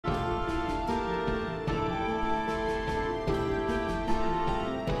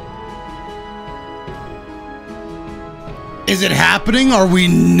Is it happening? Are we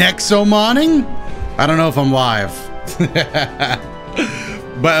Nexomoning? I don't know if I'm live.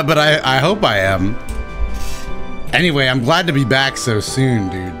 but I hope I am. Anyway, I'm glad to be back so soon,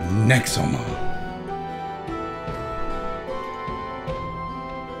 dude. Nexomon.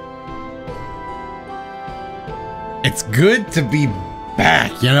 It's good to be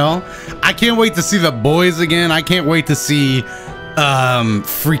back, you know? I can't wait to see the boys again. I can't wait to see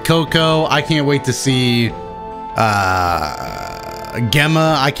Free Coco. I can't wait to see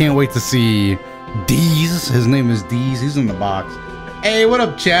Gemma. I can't wait to see Deez. His name is Deez. He's in the box. Hey, what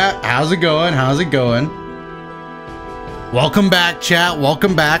up, chat? How's it going? How's it going? Welcome back, chat.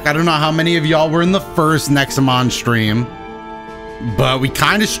 Welcome back. I don't know how many of y'all were in the first Nexomon stream, but we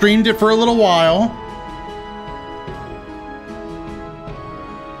kind of streamed it for a little while.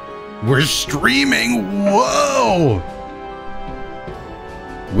 We're streaming. Whoa.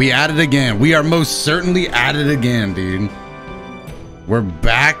 We at it again. We are most certainly at it again, dude. We're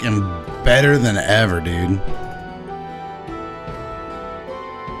back and better than ever, dude.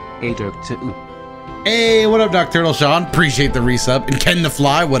 Hey, Dr. Hey, what up, Dr. Turtle Sean? Appreciate the resub. And Ken the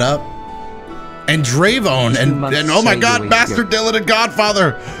Fly, what up? And Dravone, and oh my God, Master Dylan and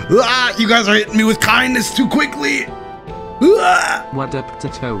Godfather. Ah, you guys are hitting me with kindness too quickly. Ah. What up,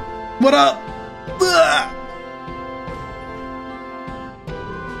 Toto? What up? Ah.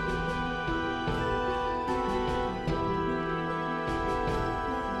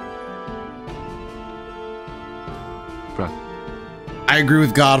 Bruh. I agree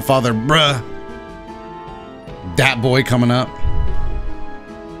with Godfather, bruh. Dat boy coming up.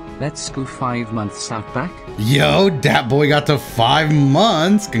 Let's go 5 months out back. Yo, Dat boy got to 5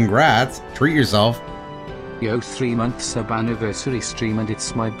 months. Congrats. Treat yourself. Yo, 3 months sub anniversary stream and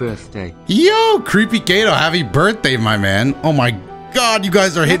it's my birthday. Yo, Creepy Kato, happy birthday, my man. Oh my God, you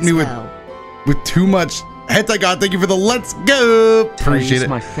guys are hitting me with too much. Hentai God, thank you for the let's go. Appreciate it.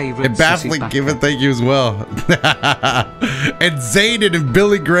 My favorite. And Baffling, give it thank you as well. And Zayden and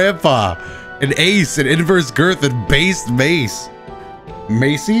Billy Grandpa. And Ace and Inverse Girth and Based Mace.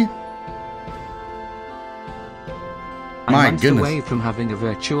 Macy? I'm My months goodness. away from having a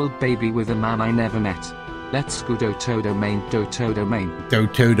virtual baby with a man I never met. Let's go DotoDoya, DotoDoya.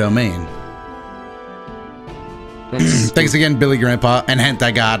 DotoDoya. Let's Thanks again, Billy Grandpa and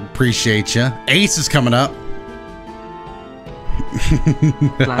Hentai God. Appreciate you. Ace is coming up.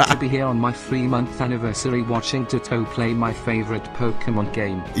 Glad to be here on my 3-month anniversary watching Toto play my favorite Pokemon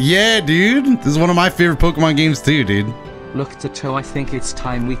game. Yeah, dude. This is one of my favorite Pokemon games too, dude. Look, Toto, I think it's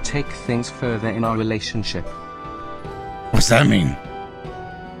time we take things further in our relationship. What's that mean?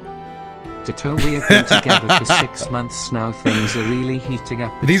 Toto, we have been together for 6 months now. Things are really heating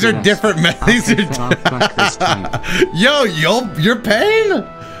up. These are different. These are this time. Yo, you're paying?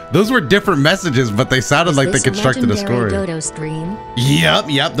 Those were different messages, but they sounded like they constructed a story. Dodo stream?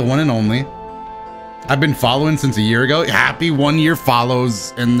 Yep, the one and only. I've been following since a year ago. Happy 1 year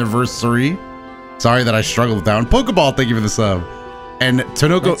follows anniversary. Sorry that I struggled with that one. Pokeball, thank you for the sub. And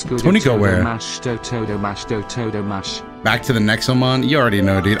Toniko Ware. Mash, Dotodo mash, Dotodo mash. Back to the Nexomon. You already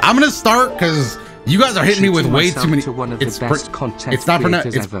know, dude. I'm gonna start because you guys are hitting me with way too many. It's not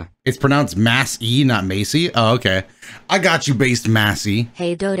pronounced. It's pronounced Mass E, not Macy. Oh, okay. I got you, based Massey.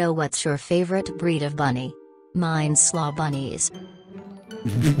 Hey Dodo, what's your favorite breed of bunny? Mine's slaw bunnies.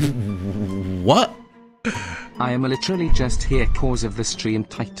 What? I am literally just here cause of the stream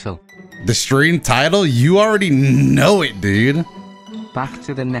title. The stream title? You already know it, dude. Back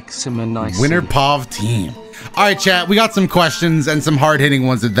to the Nexomon nice. Winner P.O.V team. All right, chat. We got some questions and some hard-hitting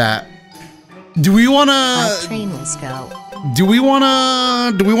ones at that. Do we wanna? Let's go. Do we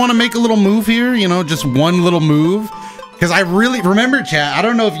wanna make a little move here? You know, just one little move. Because I really remember, chat. I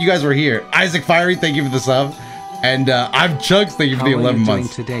don't know if you guys were here. Isaac Fiery, thank you for the sub, and I'm Chugs, thank you for the 11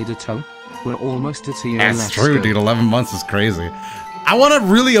 months. Today, Doto? We're almost at a year. That's true, dude. 11 months is crazy. I want to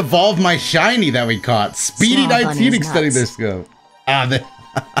really evolve my shiny that we caught. Speedy 19 extending their scope. Ah,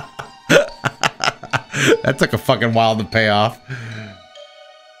 that took a fucking while to pay off.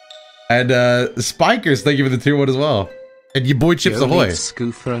 And Spikers, thank you for the tier 1 as well. And your boy Chips Ahoy.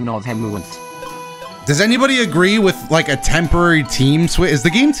 Does anybody agree with like a temporary team switch? Is the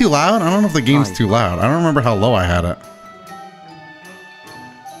game too loud? I don't know if the game's too loud. I don't remember how low I had it.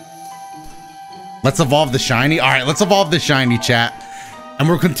 Let's evolve the shiny. All right, let's evolve the shiny, chat. And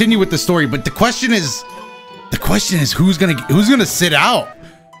we'll continue with the story. But the question is who's gonna sit out?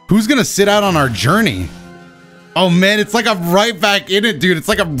 Who's gonna sit out on our journey? Oh man, it's like I'm right back in it, dude. It's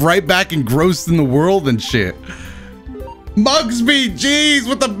like I'm right back engrossed in the world and shit. Mugsby, jeez,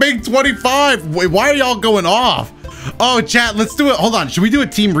 with the big 25. Wait, why are y'all going off? Oh, chat, let's do it. Hold on. Should we do a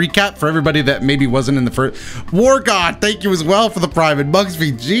team recap for everybody that maybe wasn't in the first? War God, thank you as well for the private.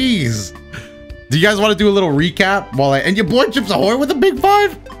 Bugsby, jeez. Do you guys want to do a little recap while and your boy Chips Ahoy with a big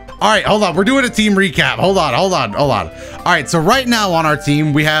 5? All right, hold on. We're doing a team recap. Hold on. All right, so right now on our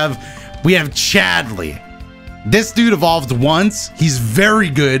team, we have Chadley. This dude evolved once. He's very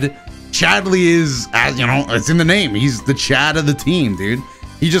good. Chadley is, as you know, it's in the name. He's the Chad of the team, dude.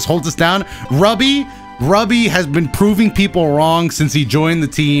 He just holds us down. Rubby has been proving people wrong since he joined the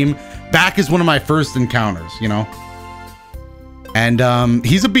team. Back as one of my first encounters, you know. And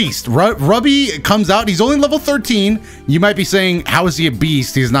he's a beast. Rubby comes out. He's only level 13. You might be saying, how is he a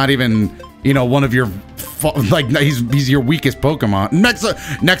beast? He's not even, you know, one of your, like, he's your weakest Pokemon.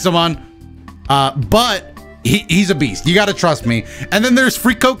 Nexomon. But he's a beast. You got to trust me. And then there's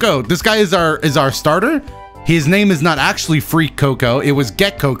Freak Coco. This guy is our starter. His name is not actually Freak Coco. It was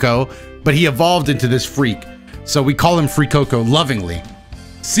Get Coco, but he evolved into this freak. So we call him Freak Coco lovingly.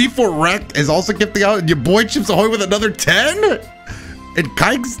 C4 Wrecked is also gifting out. Your boy Chips Ahoy with another 10. And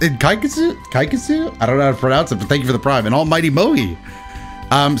Kaikatsu? I don't know how to pronounce it, but thank you for the prime. And Almighty Mohi.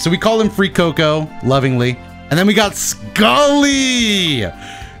 So we call him Freak Coco lovingly. And then we got Scully.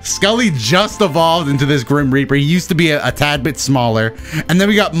 Scully just evolved into this Grim Reaper. He used to be a tad bit smaller. And then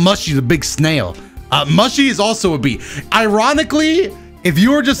we got Mushy, the big snail. Mushy is also a bee. Ironically, if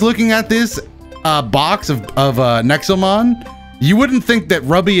you were just looking at this box of Nexomon, you wouldn't think that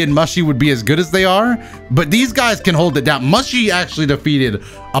Rubby and Mushy would be as good as they are, but these guys can hold it down. Mushy actually defeated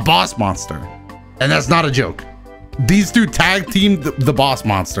a boss monster, and that's not a joke. These two tag teamed the boss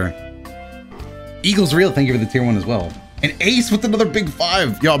monster. Eagles Real, thank you for the tier 1 as well. And Ace with another big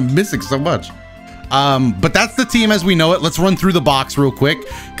 5. Y'all missing so much. But that's the team as we know it. Let's run through the box real quick,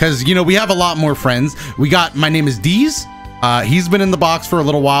 because, you know, we have a lot more friends. We got My Name is Deez. He's been in the box for a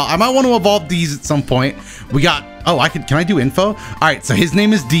little while. I might want to evolve Deez at some point. We got, can I do info? All right, so his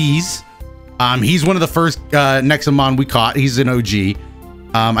name is Deez. He's one of the first Nexomon we caught. He's an OG.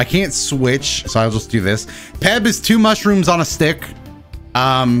 I can't switch, so I'll just do this. P.O.V is 2 mushrooms on a stick.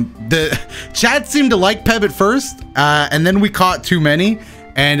 The chat seemed to like P.O.V at first, and then we caught too many,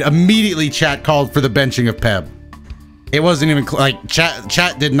 and immediately chat called for the benching of P.O.V. It wasn't even like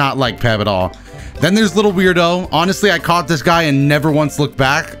chat did not like P.O.V at all. Then there's Little Weirdo. Honestly, I caught this guy and never once looked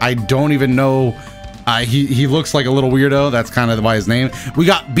back. I don't even know. He looks like a little weirdo. That's kind of why his name. We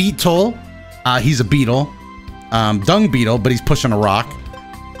got Beetle. He's a beetle. Dung beetle, but he's pushing a rock.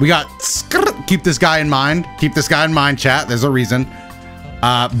 We got keep this guy in mind. Keep this guy in mind, chat. There's a reason.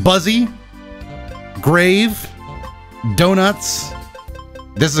 Buzzy. Grave. Donuts.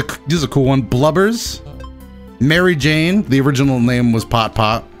 This is a cool one. Blubbers. Mary Jane. The original name was Pot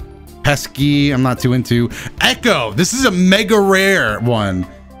Pot. Pesky, I'm not too into. Echo, this is a mega rare one.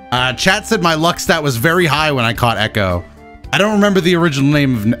 Chat said my luck stat was very high when I caught Echo. I don't remember the original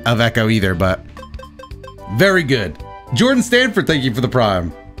name of Echo either, but very good. Jordan Stanford, thank you for the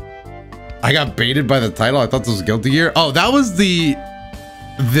prime. I got baited by the title. I thought this was Guilty Gear. Oh, that was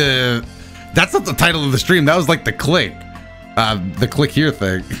that's not the title of the stream. That was like the click here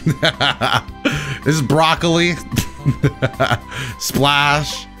thing. This is Broccoli.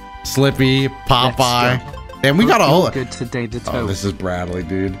 Splash. Slippy, Popeye, and we got a whole. Good today, oh, this is Bradley,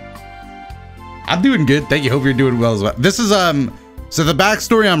 dude. I'm doing good. Thank you. Hope you're doing well as well. This is so the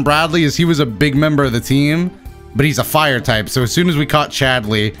backstory on Bradley is he was a big member of the team, but he's a fire type. So as soon as we caught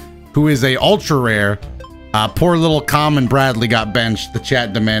Chadley, who is a ultra rare, poor little common Bradley got benched. The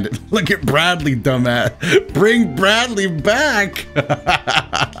chat demanded. Look at Bradley, dumbass. Bring Bradley back.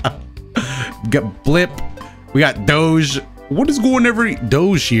 We got Blip. We got Doge. What is going every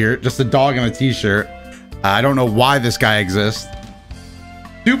Doge here? Just a dog and a t-shirt. I don't know why this guy exists.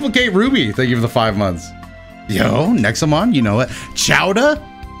 Duplicate Ruby, thank you for the 5 months. Yo, Nexomon, you know it. Chowda.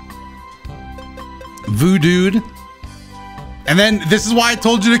 Voodooed. And then this is why I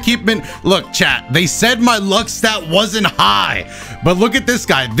told you to keep in. Look, chat, they said my luck stat wasn't high, but look at this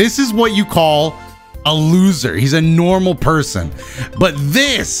guy. This is what you call a loser. He's a normal person, but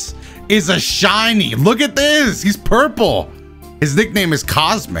this is a shiny. Look at this. He's purple. His nickname is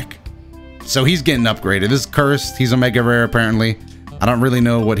Cosmic. So he's getting upgraded. This is cursed. He's a mega rare, apparently. I don't really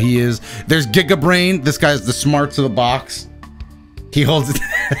know what he is. There's Giga Brain. This guy's the smarts of the box. He holds it.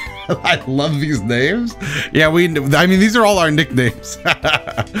 I love these names. Yeah, I mean, these are all our nicknames.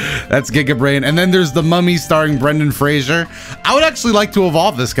 That's Giga Brain. And then there's the Mummy starring Brendan Fraser. I would actually like to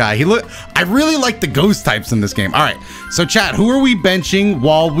evolve this guy. I really like the ghost types in this game. All right, so chat, who are we benching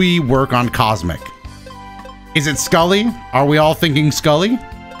while we work on Cosmic? Is it Scully? Are we all thinking Scully?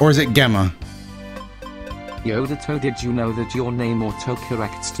 Or is it Gemma? Yodato, did you know that your name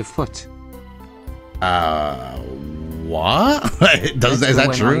autocorrects to foot? What? Is that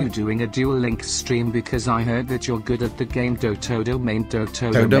When true? are you doing a Duel Link stream? Because I heard that you're good at the game DotoDoya.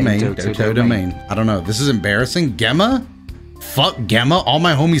 DotoDoya. I don't know. This is embarrassing. Gemma? Fuck Gemma. All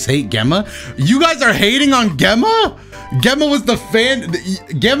my homies hate Gemma. You guys are hating on Gemma? Gemma was the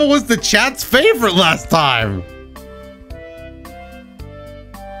Gemma was the chat's favorite last time.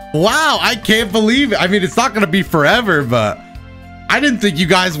 Wow, I can't believe it. I mean, it's not gonna be forever, but I didn't think you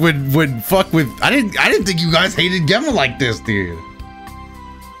guys would fuck with. I didn't think you guys hated Gemma like this, dude.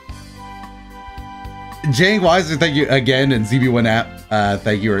 Jang Weiser, thank you again, and ZB1 app,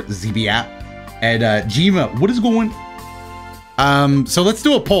 thank you, or ZB app, and Jima, what is going? So let's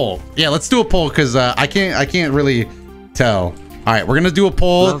do a poll. Yeah, let's do a poll because I can't really tell. All right, we're gonna do a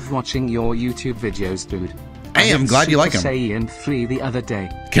poll. Love watching your YouTube videos, dude. Hey, I'm glad you like them. Saiyan 3 the other day.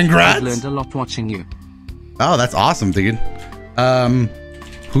 Congrats. I've learned a lot watching you. Oh, that's awesome, dude.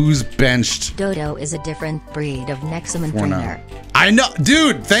 Who's benched? Dodo is a different breed of Nexomon trainer. I know,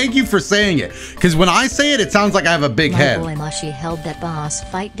 dude. Thank you for saying it. Because when I say it, it sounds like I have a big head. My boy Mushy held that boss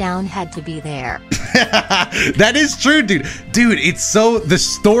fight down. Had to be there. That is true, dude. Dude, it's so the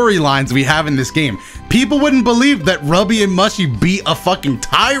storylines we have in this game. People wouldn't believe that Rubby and Mushy beat a fucking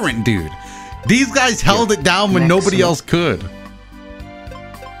tyrant, dude. These guys held it down when nobody else could.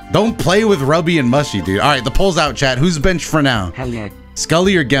 Don't play with Rubby and Mushy, dude. All right, the poll's out, chat. Who's benched for now? Hell yeah.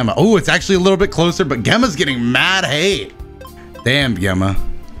 Scully or Gemma? Oh, it's actually a little bit closer, but Gemma's getting mad hate. Damn, Gemma.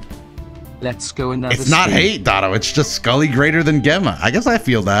 Let's go another. It's not hate, Dotto. It's just Scully greater than Gemma. I guess I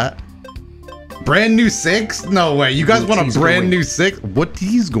feel that. Brand new 6? No way. You guys want a brand new 6? What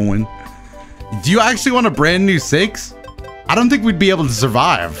he's going? Do you actually want a brand new 6? I don't think we'd be able to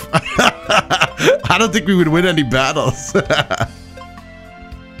survive. I don't think we would win any battles.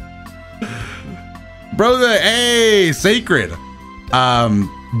 Brother, hey, Sacred.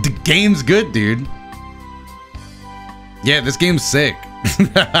 The game's good, dude. Yeah, this game's sick.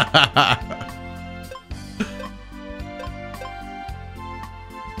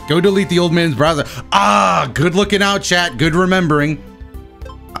 Go delete the old man's browser. Ah, good looking out, chat. Good remembering.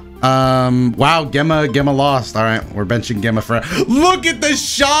 Wow, Gemma lost. All right, we're benching Gemma for. Look at the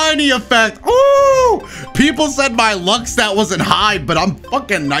shiny effect. Ooh, people said my luck stat wasn't high, but I'm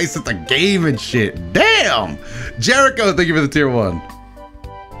fucking nice at the game and shit. Damn, Jericho, thank you for the tier 1.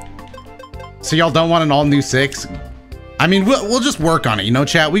 So y'all don't want an all new 6? I mean, we'll just work on it, you know,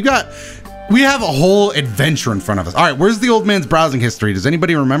 chat. We have a whole adventure in front of us. All right, where's the old man's browsing history? Does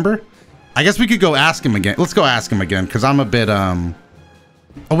anybody remember? I guess we could go ask him again. Let's go ask him again, because I'm a bit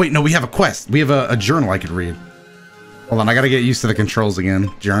Oh wait, no, we have a quest. We have a journal I could read. Hold on, I gotta get used to the controls again.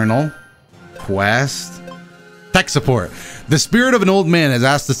 Journal, quest, tech support. The spirit of an old man has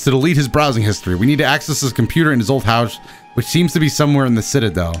asked us to delete his browsing history. We need to access his computer in his old house, which seems to be somewhere in the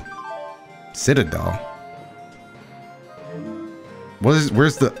Citadel. Citadel?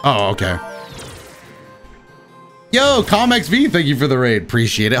 Where's the, oh, okay. Yo, ComXV, thank you for the raid.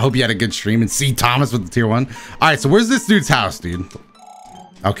 Appreciate it. Hope you had a good stream. And C Thomas with the tier 1. All right, so where's this dude's house, dude?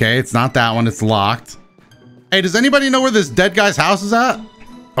 Okay, it's not that one. It's locked. Hey, does anybody know where this dead guy's house is at?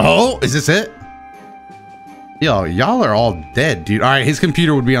 Oh, is this it? Yo, y'all are all dead, dude. All right, his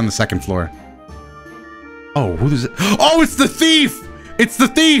computer would be on the 2nd floor. Oh, who is it? Oh, it's the thief! It's the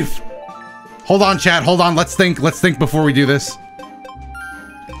thief! Hold on, chat. Hold on. Let's think. Let's think before we do this.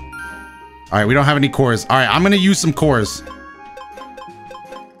 All right, we don't have any cores. All right, I'm gonna use some cores.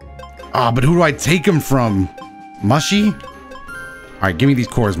 Ah, but who do I take them from? Mushy? All right, give me these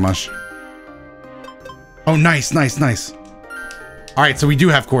cores, Mush. Oh, nice, nice, nice. All right, so we do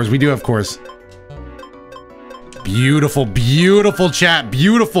have cores. We do have cores. Beautiful, beautiful, chat.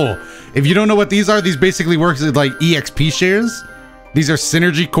 Beautiful. If you don't know what these are, these basically work as like EXP shares. These are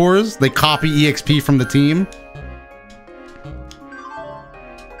synergy cores. They copy EXP from the team.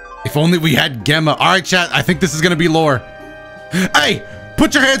 If only we had Gemma. All right, chat. I think this is going to be lore. Hey,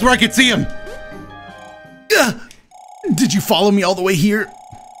 put your hands where I can see them. Did you follow me all the way here?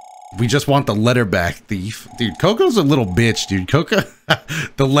 We just want the letter back, thief. Dude, Coco's a little bitch, dude. Coco,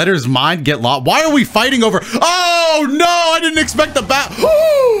 the letter's mine, get lost. Why are we fighting over? Oh, no, I didn't expect the bat.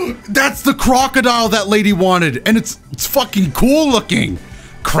 That's the crocodile that lady wanted. And it's fucking cool looking.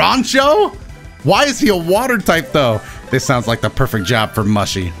 Croncho? Why is he a water type, though? This sounds like the perfect job for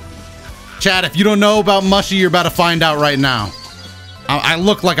Mushy. Chat, if you don't know about Mushy, you're about to find out right now. I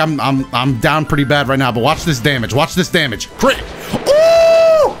look like I'm down pretty bad right now, but watch this damage. Watch this damage. Crit.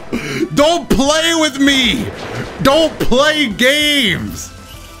 Ooh! Don't play with me. Don't play games.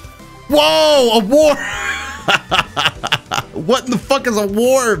 Whoa, a warp. What in the fuck is a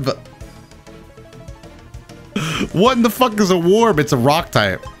warb? What in the fuck is a warb? It's a rock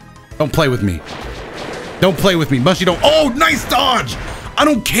type. Don't play with me. Don't play with me. Mushy, don't. Oh, nice dodge. I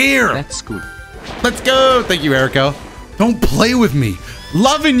don't care. That's good. Let's go. Thank you, Erico. Don't play with me.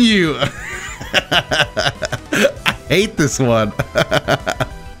 Loving you. I hate this one.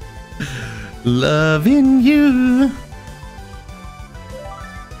 Loving you.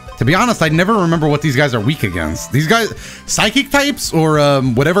 To be honest, I never remember what these guys are weak against. These guys, psychic types or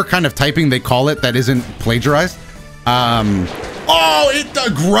whatever kind of typing they call it that isn't plagiarized. Oh,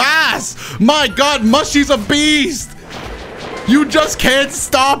 the grass. My God, Mushy's a beast. You just can't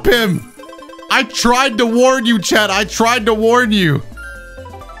stop him. I tried to warn you, Chad. I tried to warn you.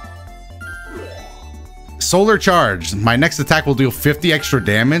 Solar charge. My next attack will deal 50 extra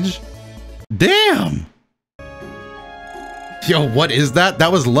damage. Damn. Yo, what is that?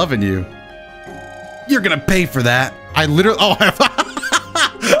 That was loving you. You're gonna pay for that. I literally, oh,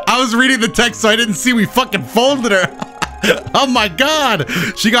 I was reading the text so I didn't see we fucking folded her. Oh my God.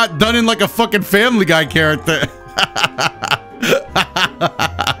 She got done in like a fucking Family Guy character.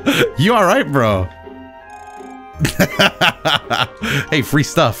 You all right, bro? Hey, free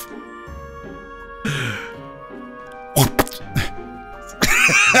stuff.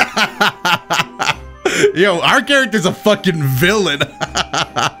 Yo, our character's a fucking villain.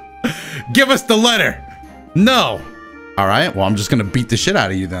 Give us the letter. No. All right, well, I'm just gonna beat the shit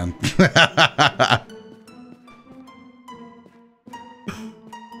out of you then.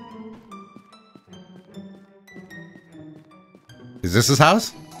 Is this his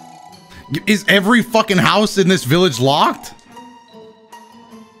house? Is every fucking house in this village locked?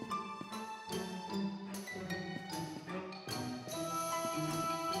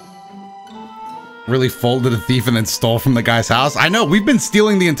 Really folded a thief and then stole from the guy's house? I know, we've been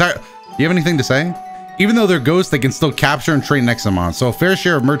stealing the entire... Do you have anything to say? Even though they're ghosts, they can still capture and trade Nexomon, so a fair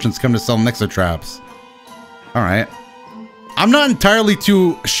share of merchants come to sell Nexo traps. All right. I'm not entirely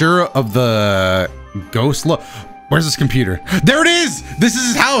too sure of the ghost look. Where's this computer? There it is! This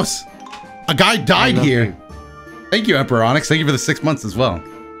is his house! A guy died here. Thank you, Emperor Onyx. Thank you for the 6 months as well. All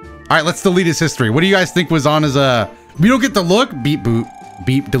right, let's delete his history. What do you guys think was on his... We don't get the look? Beep, boot.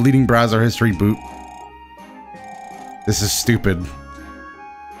 Beep, deleting browser history, boot. This is stupid.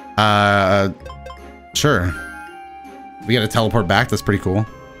 Sure. We gotta teleport back. That's pretty cool.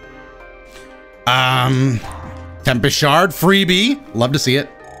 Tempest Shard, freebie. Love to see it.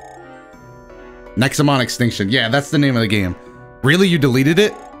 Nexomon Extinction. Yeah, that's the name of the game. Really? You deleted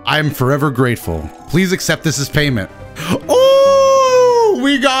it? I am forever grateful. Please accept this as payment. Oh,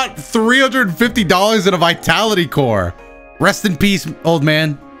 we got $350 in a vitality core. Rest in peace, old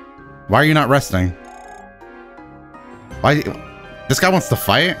man. Why are you not resting? Why? This guy wants to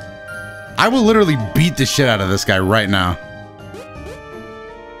fight? I will literally beat the shit out of this guy right now.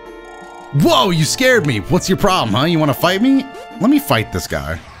 Whoa, you scared me. What's your problem, huh? You want to fight me? Let me fight this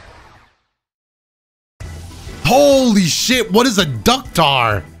guy. Holy shit, what is a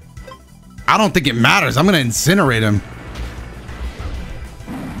ductar? I don't think it matters. I'm gonna incinerate him.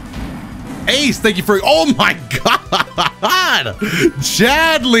 Ace, thank you for... Oh my God!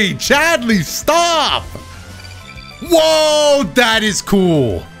 Chadley, stop! Whoa, that is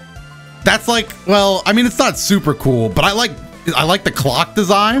cool. That's like, well, I mean, it's not super cool, but I like the clock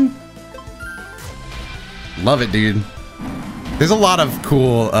design. Love it, dude. There's a lot of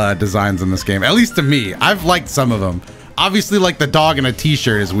cool designs in this game, at least to me. I've liked some of them. Obviously, like the dog in a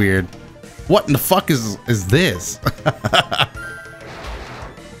t-shirt is weird. What in the fuck is this?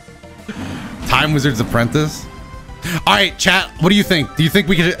 Time Wizard's Apprentice? All right, chat, what do you think? Do you think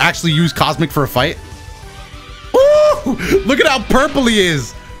we could actually use Cosmic for a fight? Ooh, look at how purple he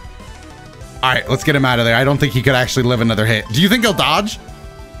is. All right, let's get him out of there. I don't think he could actually live another hit. Do you think he'll dodge?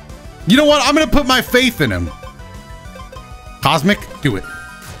 You know what? I'm gonna put my faith in him. Cosmic, do it.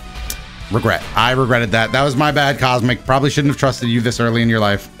 Regret. I regretted that. That was my bad, Cosmic. Probably shouldn't have trusted you this early in your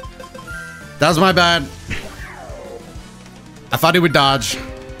life. That was my bad. I thought he would dodge.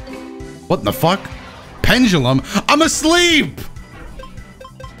 What in the fuck? Pendulum? I'm asleep!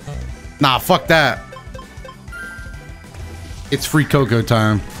 Nah, fuck that. It's free Coco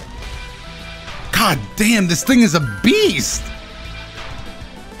time. God damn, this thing is a beast!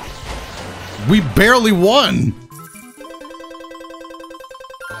 We barely won.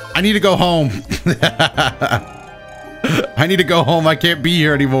 I need to go home. I need to go home. I can't be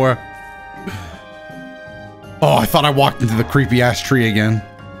here anymore. Oh, I thought I walked into the creepy ass tree again.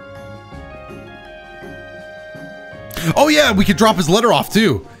 Oh yeah, we could drop his letter off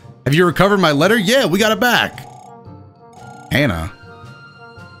too. Have you recovered my letter? Yeah, we got it back. Hannah.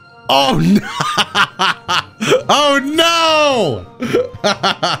 Oh no! Oh no!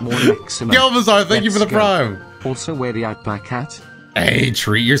 Gelbazar, thank you for the prime. Also, where the Outback at? Hey,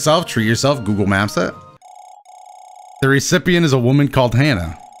 treat yourself. Google Maps it. The recipient is a woman called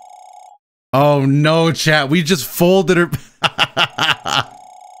Hannah. Oh no, chat. We just folded her.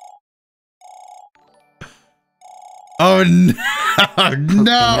 Oh no.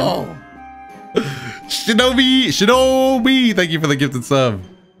 No. Shinobi, thank you for the gifted sub.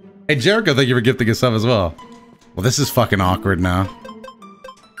 Hey Jericho, thank you for gifting a sub as well. Well, this is fucking awkward now.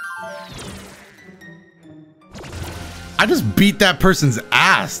 I just beat that person's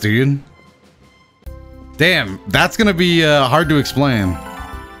ass, dude. Damn, that's gonna be hard to explain.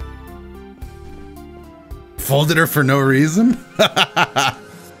 Folded her for no reason?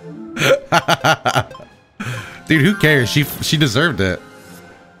 Dude, who cares? She deserved it.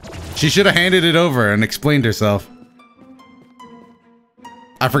 She should have handed it over and explained herself.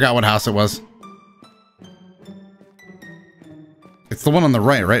 I forgot what house it was. It's the one on the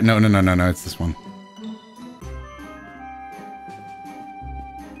right, right? No, it's this one.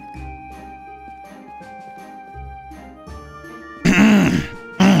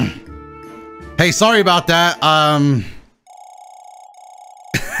 Hey, sorry about that.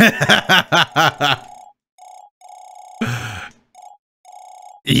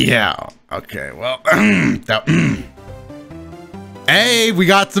 Yeah. Okay, well. Hey, we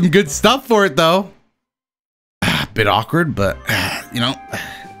got some good stuff for it, though. Bit awkward, but, you know,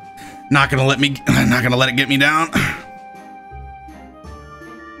 not gonna let it get me down.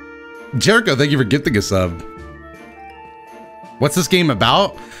 Jericho, thank you for gifting a sub. What's this game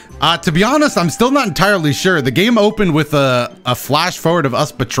about? To be honest, I'm still not entirely sure. The game opened with a flash forward of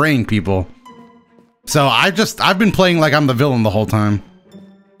us betraying people. So I've been playing like I'm the villain the whole time.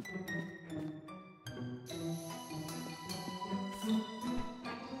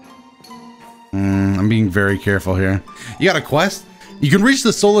 I'm being very careful here. You got a quest? You can reach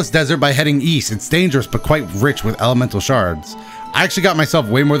the Soulless Desert by heading east. It's dangerous, but quite rich with elemental shards. I actually got myself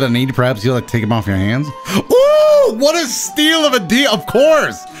way more than 80. Perhaps you'll like take them off your hands. Ooh, what a steal of a deal. Of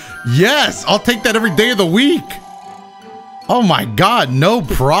course. Yes, I'll take that every day of the week. Oh my God, no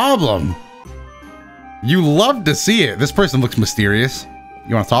problem. You love to see it. This person looks mysterious.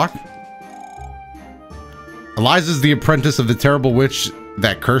 You want to talk? Eliza's the apprentice of the terrible witch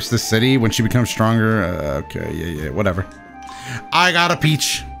that cursed the city. When she becomes stronger, okay, yeah, whatever. I got a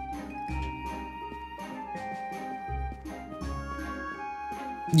peach.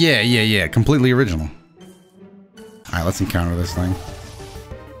 Yeah, completely original. All right, let's encounter this thing.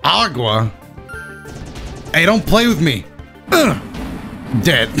 Agua. Hey, don't play with me.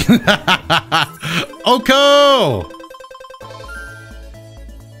 Dead. Oko.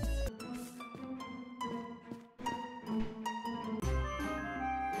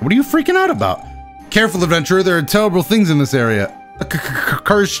 What are you freaking out about? Careful, adventurer. There are terrible things in this area. A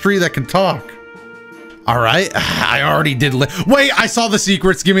cursed tree that can talk. All right. I already did. Wait, I saw the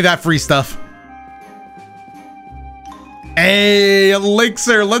secrets. Give me that free stuff. Hey,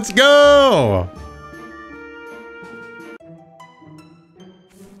 elixir. Let's go.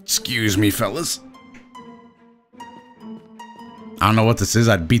 Excuse me, fellas. I don't know what this is.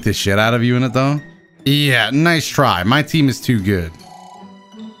 I'd beat the shit out of you in it, though. Yeah, nice try. My team is too good.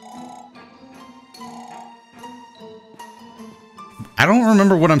 I don't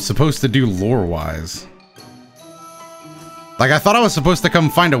remember what I'm supposed to do lore-wise. Like, I thought I was supposed to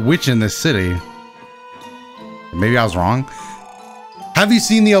come find a witch in this city. Maybe I was wrong. Have you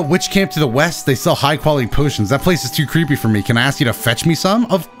seen the witch camp to the west? They sell high-quality potions. That place is too creepy for me. Can I ask you to fetch me some?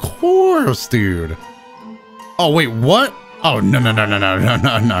 Of course, dude. Oh, wait, what? Oh, no.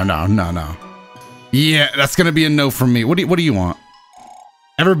 Yeah, that's gonna be a no from me. What do you want?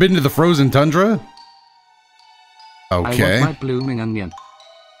 Ever been to the frozen tundra? Okay. I want my blooming onion.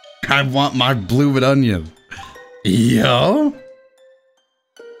 I want my blooming onion. Yo.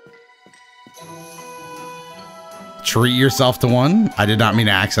 Treat yourself to one. I did not mean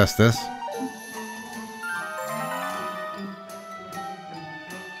to access this.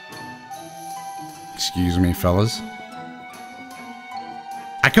 Excuse me, fellas.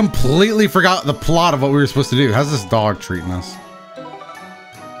 I completely forgot the plot of what we were supposed to do. How's this dog treating us?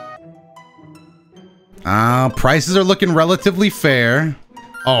 Prices are looking relatively fair.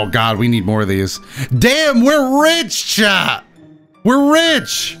 Oh God, we need more of these. Damn, we're rich, chat. We're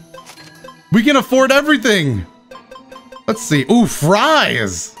rich. We can afford everything. Let's see. Ooh,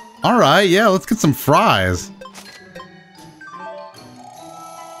 fries. All right, yeah, let's get some fries.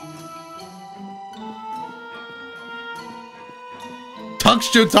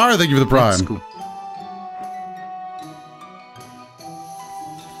 Tux Jotaro, thank you for the prime. Cool.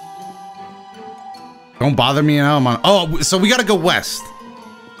 Don't bother me now. I'm on. Oh, so we gotta go west,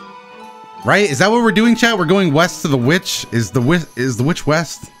 right? Is that what we're doing, chat? We're going west to the witch. Is the witch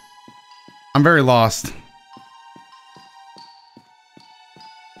west? I'm very lost.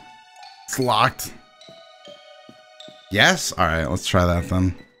 It's locked. Yes? Alright, let's try that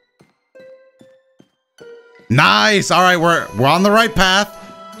then. Nice! Alright, we're on the right path.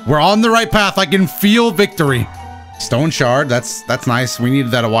 We're on the right path. I can feel victory. Stone shard, that's nice. We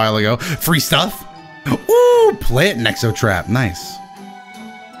needed that a while ago. Free stuff. Ooh, plant Nexo trap. Nice.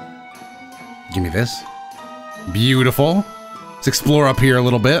 Give me this. Beautiful. Let's explore up here a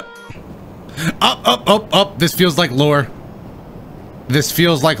little bit. Up, up, up, up. This feels like lore. This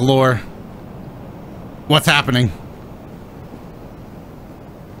feels like lore. What's happening?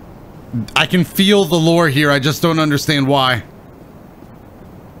 I can feel the lore here. I just don't understand why.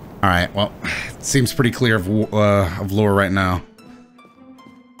 All right, well, it seems pretty clear of lore right now.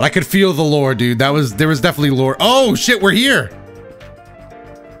 But I could feel the lore, dude. There was definitely lore. Oh shit, we're here.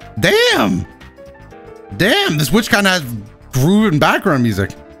 Damn. Damn, this witch kind of has groove and background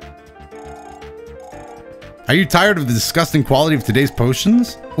music. Are you tired of the disgusting quality of today's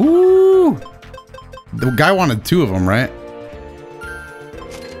potions? Ooh. The guy wanted 2 of them, right?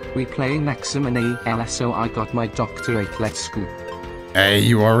 We play Nexomon LSO. I got my doctorate. Let's go. Hey,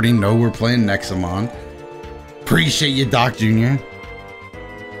 you already know we're playing Nexomon. Appreciate you, Doc Jr.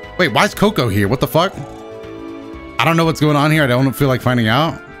 Wait, why is Coco here? What the fuck? I don't know what's going on here. I don't feel like finding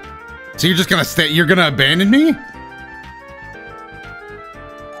out. So you're just gonna stay? You're gonna abandon me?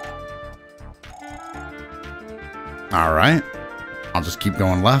 All right. I'll just keep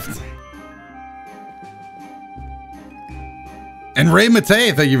going left. And Ray Mate,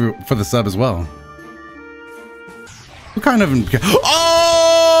 thank you for the sub as well. What kind of... Oh!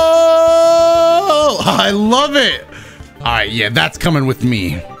 I love it! Alright, yeah, that's coming with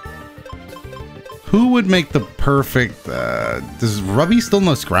me. Who would make the perfect... does Rubby still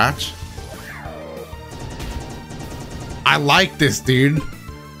know Scratch? I like this, dude.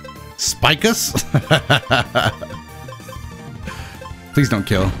 Spike us? Please don't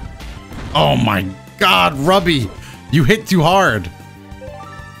kill. Oh my god, Rubby! You hit too hard.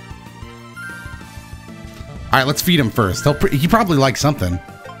 All right, let's feed him first. He probably likes something.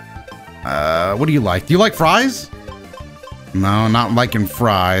 What do you like? Do you like fries? No, not liking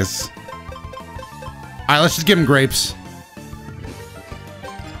fries. All right, let's just give him grapes.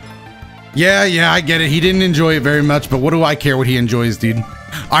 Yeah, I get it. He didn't enjoy it very much, but what do I care what he enjoys, dude? All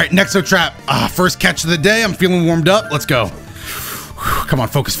right, Nexo trap. First catch of the day. I'm feeling warmed up. Let's go. Come on,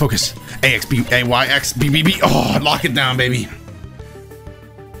 focus, focus. AXB, AYX, BBB. Oh, lock it down, baby.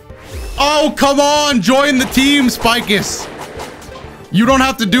 Oh, come on. Join the team, Spikus. You don't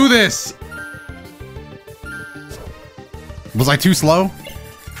have to do this. Was I too slow?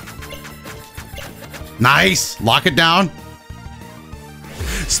 Nice. Lock it down.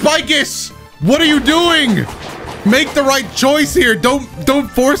 Spikus, what are you doing? Make the right choice here. Don't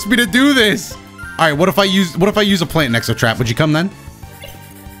force me to do this. All right, what if I use a plant Nexo trap? Would you come then?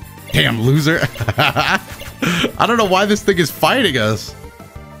 Damn loser. I don't know why this thing is fighting us.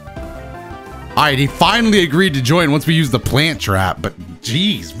 All right, he finally agreed to join once we used the plant trap, but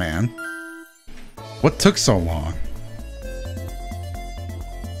geez, man. What took so long?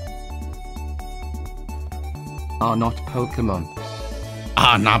 Not Pokemon.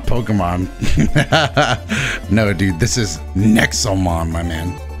 Not Pokemon. No, dude, this is Nexomon, my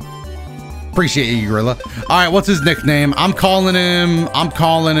man. Appreciate you, Gorilla. All right, what's his nickname? I'm calling him.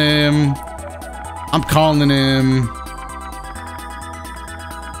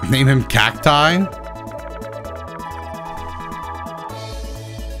 Name him Cacti.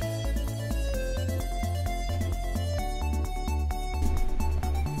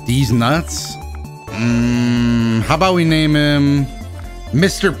 These nuts. How about we name him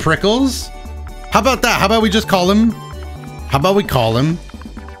Mr. Prickles? How about that? How about we just call him? How about we call him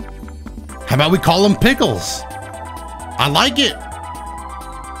Pickles? I like it.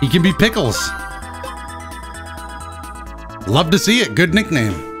 He can be Pickles. Love to see it. Good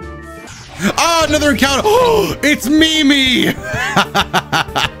nickname. Oh, another encounter. Oh, it's Mimi.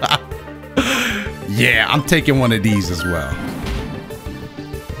 Yeah, I'm taking one of these as well.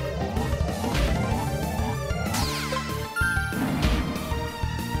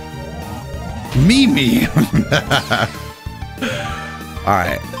 Mimi. All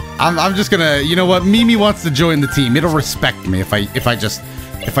right. I'm just gonna, you know what? Mimi wants to join the team. It'll respect me if I just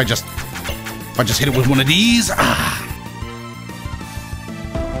hit it with one of these.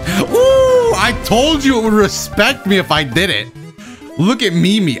 Ooh, I told you it would respect me if I did it. Look at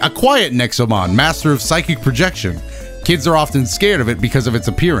Mimi, a quiet Nexomon, master of psychic projection. Kids are often scared of it because of its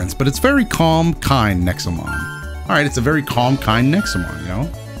appearance, but it's very calm, kind Nexomon. All right, it's a very calm, kind Nexomon, you know?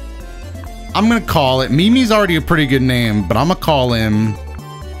 I'm gonna call it, Mimi's already a pretty good name, but I'm gonna call him...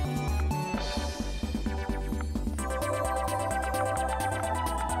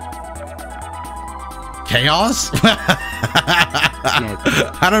 Chaos?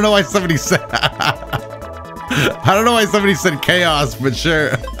 I don't know why somebody said I don't know why somebody said chaos, but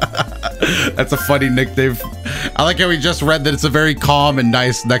sure. That's a funny nickname. I like how we just read that it's a very calm and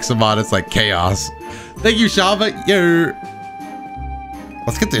nice Nexomon. It's like chaos. Thank you, Shava.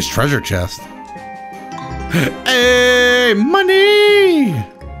 Let's get this treasure chest. Hey, money!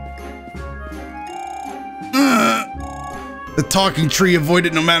 The talking tree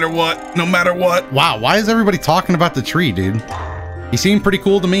avoided no matter what. No matter what. Wow, why is everybody talking about the tree, dude? He seemed pretty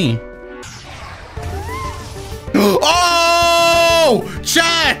cool to me. Oh!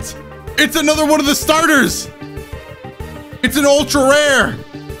 Chat! It's another one of the starters! It's an ultra rare!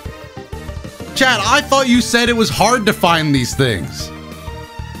 Chat, I thought you said it was hard to find these things.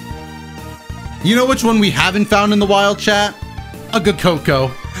 You know which one we haven't found in the wild, chat? A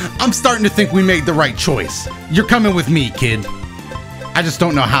Gakoko. I'm starting to think we made the right choice. You're coming with me, kid. I just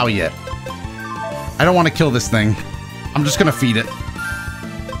don't know how yet. I don't want to kill this thing. I'm just gonna feed it.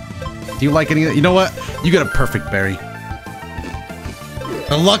 Do you like any of that? You know what? You get a perfect berry.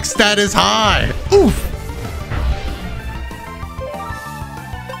 The luck stat is high. Oof.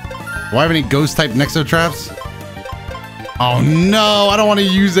 Do I have any ghost type Nexo traps? Oh no, I don't want to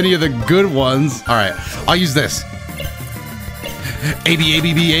use any of the good ones. All right, I'll use this. A-B,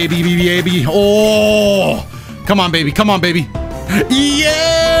 A-B-B, A-B-B, A-B. Oh, come on, baby. Come on, baby.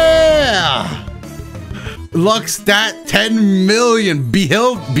 Yeah! Luck stat 10 million.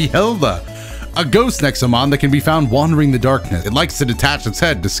 Behelda. A ghost Nexomon that can be found wandering the darkness. It likes to detach its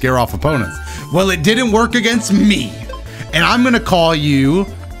head to scare off opponents. Well, it didn't work against me. And I'm going to call you...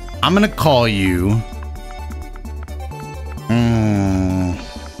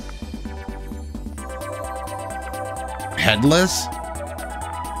 Headless?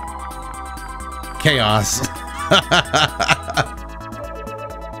 Chaos.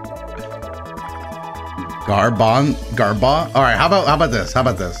 Garba? All right, how about this? How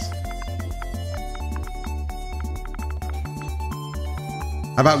about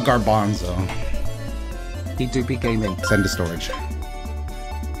Garbanzo? He do be gaming. Send to storage.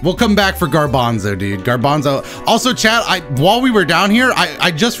 We'll come back for Garbanzo, dude. Garbanzo. Also, chat, while we were down here, I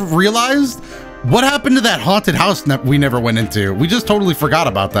just realized what happened to that haunted house we never went into. We just totally forgot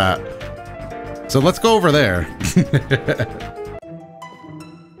about that. So let's go over there.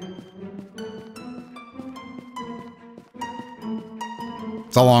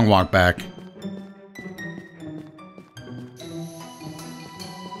 It's a long walk back.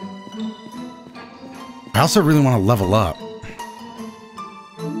 I also really want to level up.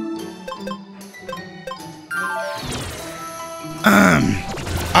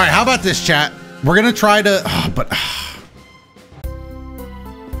 All right, how about this, chat? We're gonna try to,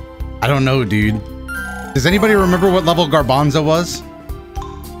 I don't know, dude. Does anybody remember what level Garbanzo was?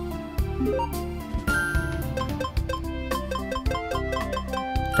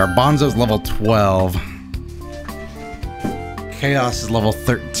 Garbanzo's level 12. Chaos is level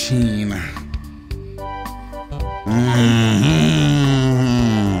 13.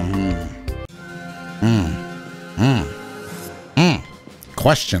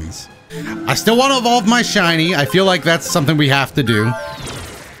 Questions. I still want to evolve my shiny. I feel like that's something we have to do.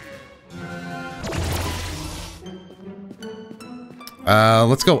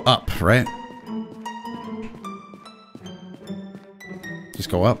 Let's go up, right? Just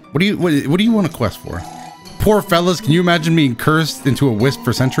go up. What do you want to quest for? Poor fellas, can you imagine being cursed into a wisp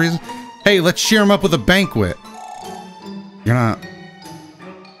for centuries? Hey, let's cheer him up with a banquet. You're not.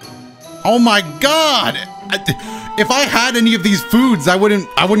 Oh my god! If I had any of these foods, I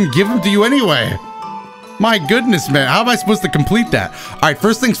wouldn't give them to you anyway. My goodness, man. How am I supposed to complete that? All right,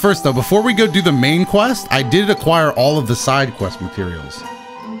 first things first, though. Before we go do the main quest, I did acquire all of the side quest materials.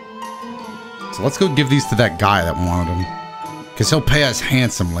 So let's go give these to that guy that wanted them. Because he'll pay us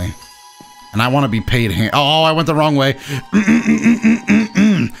handsomely. And I want to be paid oh, I went the wrong way.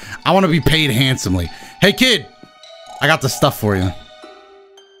 I want to be paid handsomely. Hey, kid. I got the stuff for you.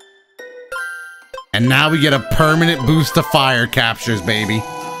 And now we get a permanent boost to fire captures, baby.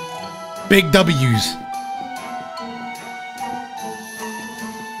 Big W's.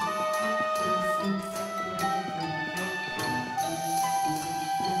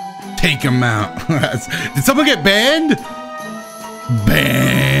 Take him out. Did someone get banned?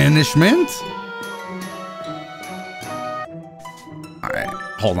 Banishment? Alright,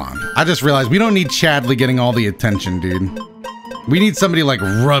 hold on. I just realized we don't need Chadley getting all the attention, dude. We need somebody like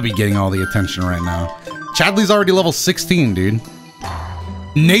Rubby getting all the attention right now. Chadley's already level 16, dude.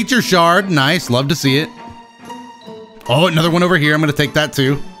 Nature Shard. Nice. Love to see it. Oh, another one over here. I'm going to take that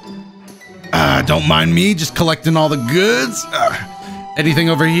too. Don't mind me just collecting all the goods. Anything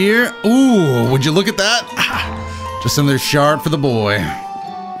over here? Ooh, would you look at that? Just another shard for the boy.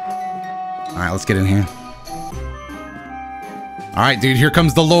 All right, let's get in here. All right, dude, here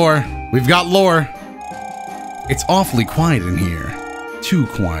comes the lore. We've got lore. It's awfully quiet in here. Too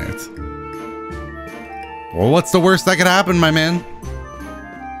quiet. Well, what's the worst that could happen, my man?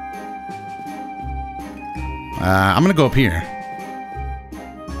 I'm gonna go up here.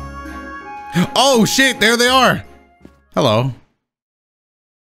 Oh, shit, there they are. Hello.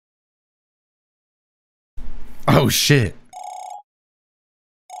 Oh, shit.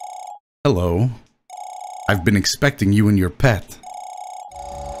 Hello. I've been expecting you and your pet.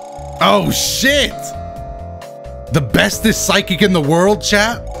 Oh, shit! The bestest psychic in the world,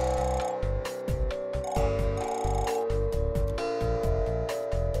 chat?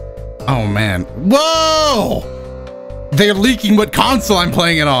 Oh, man. Whoa! They're leaking what console I'm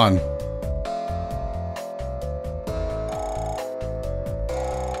playing it on.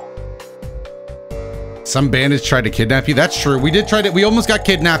 Some bandits tried to kidnap you. That's true. We did try to. We almost got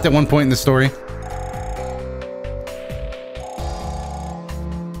kidnapped at one point in the story.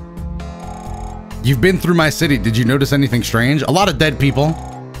 You've been through my city. Did you notice anything strange? A lot of dead people.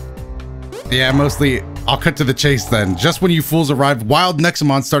 Yeah, mostly. I'll cut to the chase then. Just when you fools arrived, wild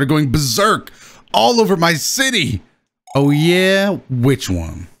Nexomon started going berserk all over my city. Oh yeah? Which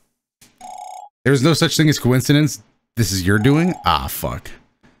one? There's no such thing as coincidence. This is your doing? Ah, fuck.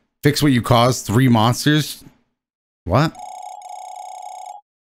 Fix what you caused. 3 monsters. What?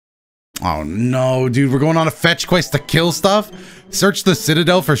 Oh no, dude. We're going on a fetch quest to kill stuff? Search the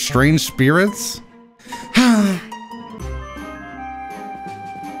citadel for strange spirits?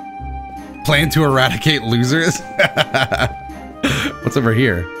 Plan to eradicate losers? What's over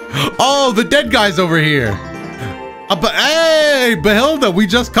here? Oh, the dead guy's over here. But hey, Behilda, we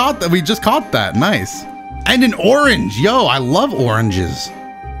just caught that. We just caught that. Nice. And an orange. Yo, I love oranges.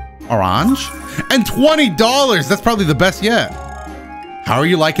 Orange? And $20. That's probably the best yet. How are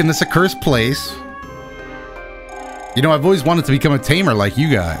you liking this accursed place? You know, I've always wanted to become a tamer like you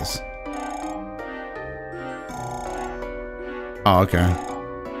guys. Oh, okay.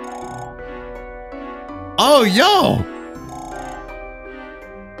 Oh, yo!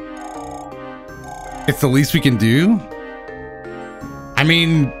 It's the least we can do? I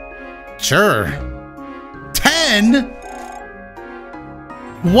mean, sure. 10?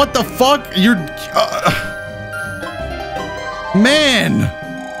 What the fuck? You're... man!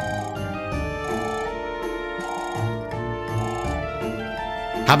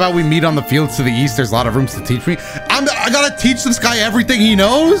 How about we meet on the fields to the east? There's a lot of rooms to teach me. I gotta teach this guy everything he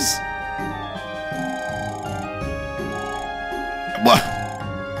knows? What?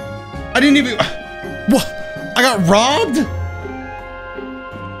 I didn't even... What? I got robbed?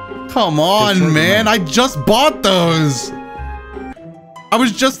 Come on, man. I just bought those. I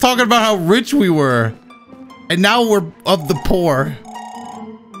was just talking about how rich we were. And now we're of the poor.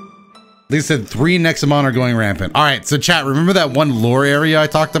 They said 3 Nexomon are going rampant. All right, so chat, remember that one lore area I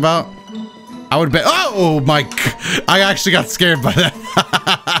talked about? I would bet. Oh my! I actually got scared by that.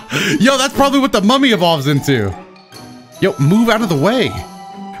 Yo, that's probably what the mummy evolves into. Yo, move out of the way.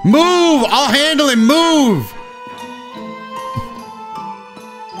 Move! I'll handle it. Move!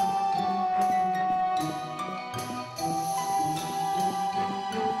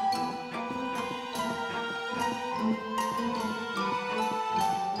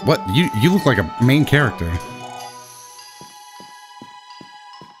 What? You look like a main character.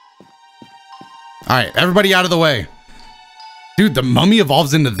 All right, everybody out of the way. Dude, the mummy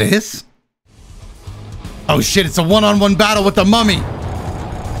evolves into this? Oh shit, it's a one-on-one battle with the mummy.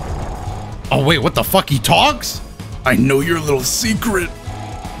 Oh wait, what the fuck? He talks? I know your little secret.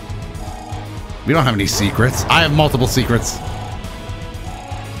 We don't have any secrets. I have multiple secrets.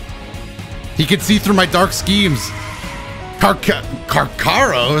 He can see through my dark schemes.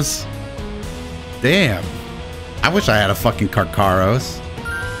 Carcaros? Damn. I wish I had a fucking Carcaros.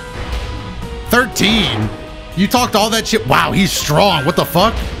 13? You talked all that shit? Wow, he's strong. What the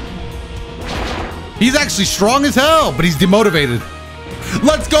fuck? He's actually strong as hell, but he's demotivated.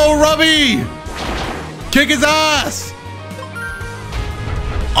 Let's go, Rubby! Kick his ass!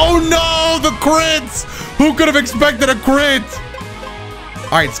 Oh no, the crits! Who could have expected a crit?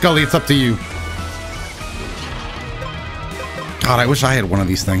 All right, Scully, it's up to you. God, I wish I had one of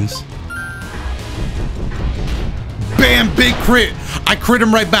these things. Bam, big crit. I crit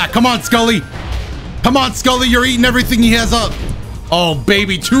him right back. Come on, Scully. Come on, Scully, you're eating everything he has up. Oh,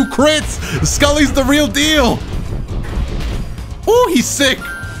 baby, 2 crits. Scully's the real deal. Oh, he's sick.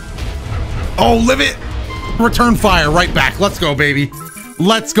 Oh, live it. Return fire right back. Let's go, baby.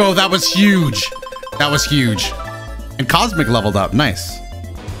 Let's go. That was huge. That was huge. And Cosmic leveled up. Nice.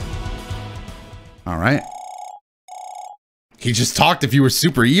 All right. He just talked if you were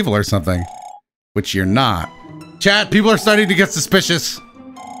super evil or something, which you're not. Chat, people are starting to get suspicious.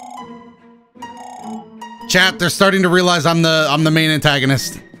 Chat, they're starting to realize I'm the main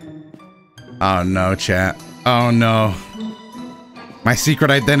antagonist. Oh no, chat. Oh no. My secret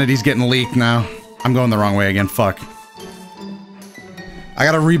identity's getting leaked now. I'm going the wrong way again. Fuck. I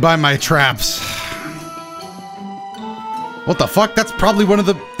gotta rebuy my traps. What the fuck? That's probably one of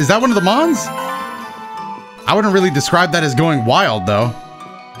the... Is that one of the Mons? I wouldn't really describe that as going wild, though.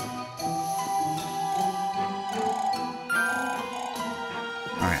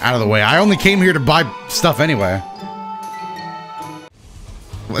 Alright, out of the way. I only came here to buy stuff anyway.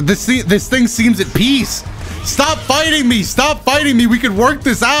 This thing seems at peace. Stop fighting me! Stop fighting me! We could work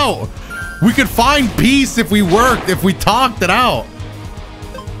this out! We could find peace if we worked, if we talked it out.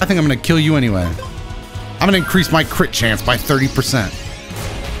 I think I'm gonna kill you anyway. I'm gonna increase my crit chance by 30%.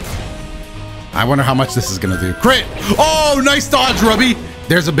 I wonder how much this is gonna do. Crit! Oh, nice dodge, Rubby!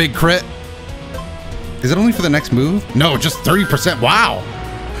 There's a big crit. Is it only for the next move? No, just 30%. Wow!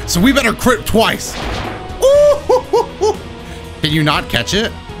 So we better crit twice. Ooh! Can you not catch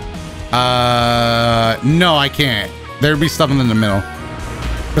it? No, I can't. There'd be something in the middle.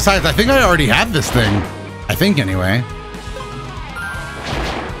 Besides, I think I already have this thing. I think, anyway.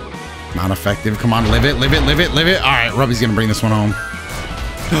 Not effective. Come on, live it, live it, live it, live it. All right, Rubby's gonna bring this one home.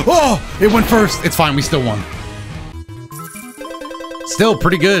 Oh, it went first. It's fine. We still won. Still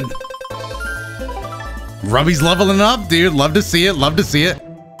pretty good. Rubby's leveling up, dude. Love to see it. Love to see it.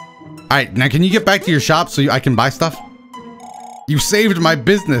 All right, now can you get back to your shop so I can buy stuff? You saved my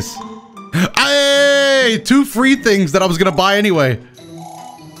business. Hey, 2 free things that I was gonna buy anyway.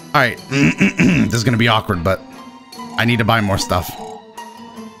 All right, this is gonna be awkward, but I need to buy more stuff.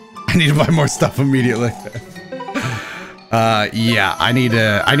 I need to buy more stuff immediately. Yeah, I need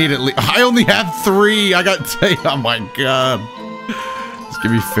at least, I only have 3. I got, oh my God. Just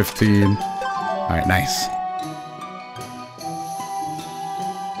give me 15. All right, nice.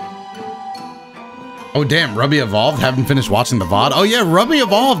 Oh damn, Rubby evolved. Haven't finished watching the VOD. Oh yeah, Rubby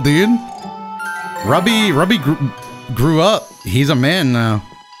evolved, dude. Rubby grew up. He's a man now.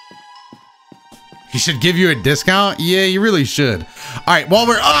 He should give you a discount? Yeah, you really should. All right, while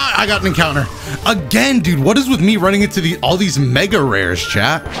we're... I got an encounter. Again, dude, what is with me running into all these mega rares,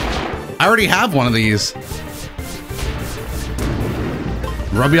 chat? I already have one of these.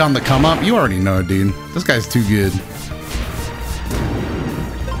 Rubby on the come up? You already know, dude. This guy's too good.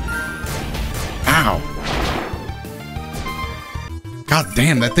 Ow. God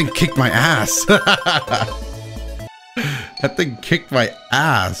damn, that thing kicked my ass. That thing kicked my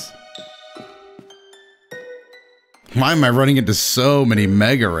ass. Why am I running into so many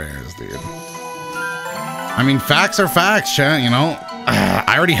mega rares, dude? I mean, facts are facts, chat, you know?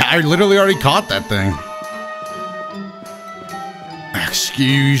 I literally already caught that thing.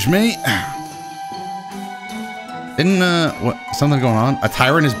 Excuse me. Didn't, what, something going on? A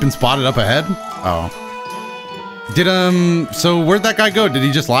tyrant has been spotted up ahead? Oh. So where'd that guy go? Did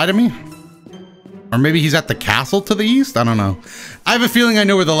he just lie to me? Or maybe he's at the castle to the east? I don't know. I have a feeling I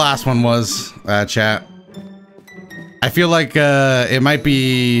know where the last one was, chat. I feel like it might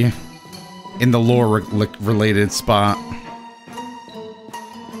be in the lore related spot.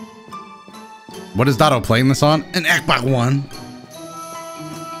 What is Dotto playing this on? An Xbox One.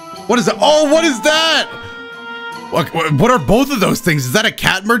 What is that? Oh, what is that? What are both of those things? Is that a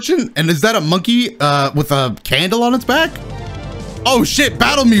cat merchant? And is that a monkey with a candle on its back? Oh shit,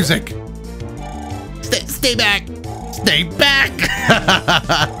 battle music. Stay back. Stay back.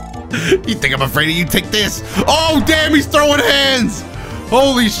 You think I'm afraid of you? Take this. Oh, damn, he's throwing hands.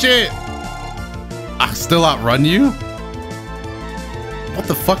 Holy shit. I still outrun you? What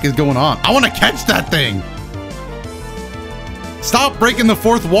the fuck is going on? I want to catch that thing. Stop breaking the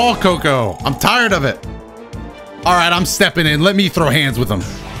 4th wall, Coco. I'm tired of it. All right, I'm stepping in. Let me throw hands with him.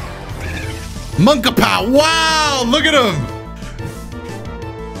 Monkapow. Wow, look at him.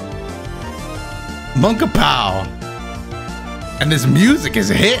 Monkapow. And this music is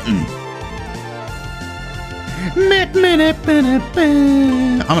hitting. I'm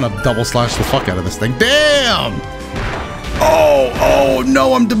gonna double slash the fuck out of this thing. Damn! Oh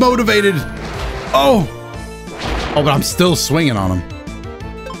no, I'm demotivated. Oh, but I'm still swinging on him.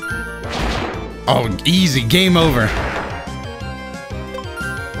 Oh, easy, game over.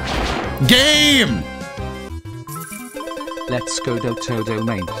 Game! Let's go Doto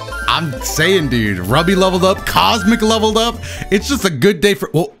main. I'm saying, dude, Rubby leveled up, Cosmic leveled up. It's just a good day for,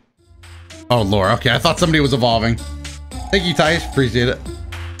 well, oh, lore. Okay, I thought somebody was evolving. Thank you, Tice. Appreciate it.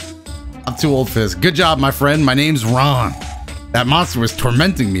 I'm too old for this. Good job, my friend. My name's Ron. That monster was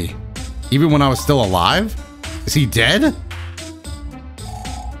tormenting me, even when I was still alive. Is he dead?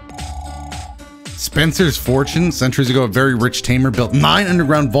 Spencer's fortune. Centuries ago, a very rich tamer built 9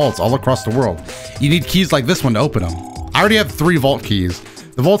 underground vaults all across the world. You need keys like this one to open them. I already have 3 vault keys.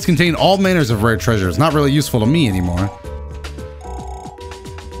 The vaults contain all manners of rare treasures. Not really useful to me anymore.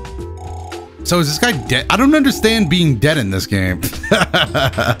 So is this guy dead? I don't understand being dead in this game.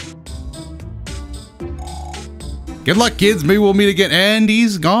 Good luck, kids. Maybe we'll meet again. And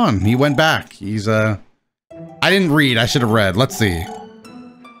he's gone. He went back. He's, I didn't read. I should have read. Let's see.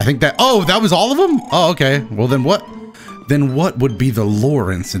 I think that, oh, that was all of them? Oh, okay. Well, then what? Then what would be the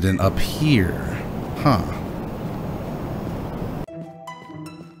lore incident up here? Huh.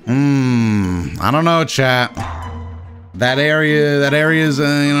 I don't know, chat. That area's, you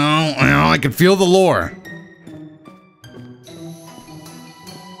know, I can feel the lore.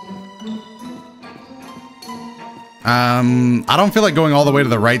 I don't feel like going all the way to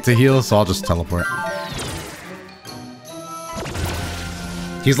the right to heal, so I'll just teleport.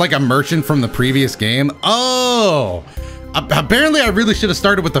 He's like a merchant from the previous game. Oh, apparently I really should have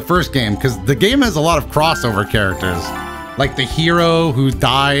started with the first game because the game has a lot of crossover characters. Like the hero who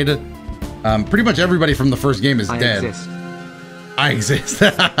died. Pretty much everybody from the first game is dead. I exist.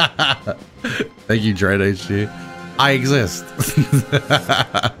 Thank you, Dread HG. I exist.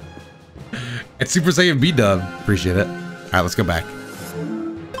 It's Super Saiyan B-Dub. Appreciate it. All right, let's go back.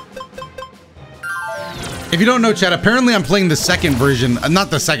 If you don't know, chat, apparently I'm playing the second version, not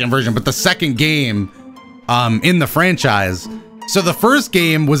the second version, but the second game in the franchise. So the first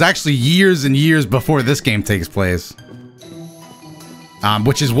game was actually years and years before this game takes place.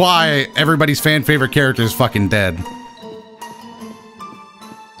 Which is why everybody's fan favorite character is fucking dead.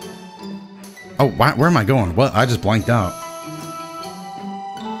 Oh, where am I going? What? I just blanked out.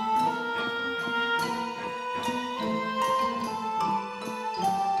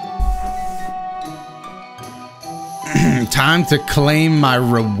 Time to claim my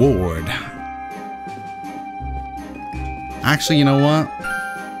reward. Actually, you know what?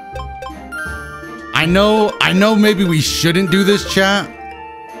 I know maybe we shouldn't do this, chat.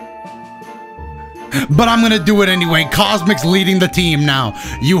 But I'm gonna do it anyway. Cosmic's leading the team now.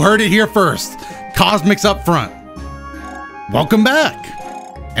 You heard it here first. Cosmic's up front. Welcome back.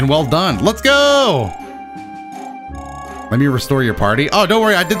 And well done. Let's go. Let me restore your party. Oh, don't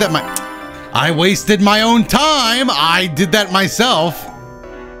worry. I did that I wasted my own time. I did that myself.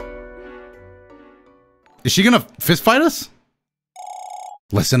 Is she gonna fist fight us?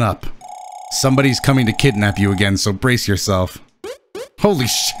 Listen up. Somebody's coming to kidnap you again, so brace yourself. Holy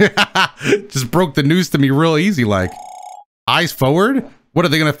shit. Just broke the news to me real easy, like. Eyes forward? What, are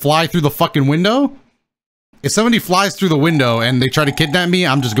they gonna fly through the fucking window? If somebody flies through the window and they try to kidnap me,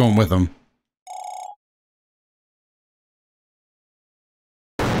 I'm just going with them.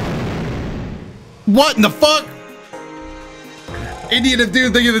 What in the fuck? Indian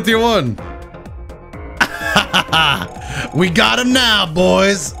dude thinking the tier 1. We got him now,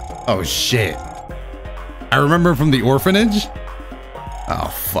 boys. Oh shit. I remember from the orphanage.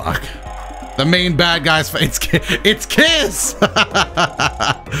 Oh fuck. The main bad guy's it's Kiss.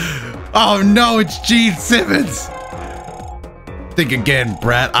 Oh no, it's Gene Simmons. Think again,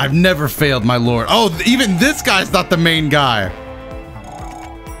 brat. I've never failed my lord. Oh, even this guy's not the main guy.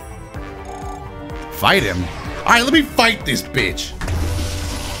 Fight him. All right, let me fight this bitch.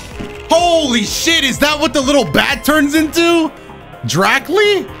 Holy shit, is that what the little bat turns into?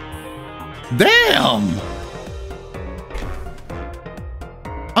 Dracly? Damn.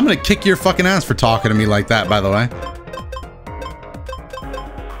 I'm gonna kick your fucking ass for talking to me like that, by the way.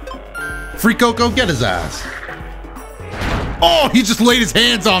 Free Coco, get his ass. Oh, he just laid his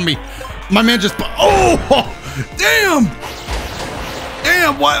hands on me. My man just, oh, damn.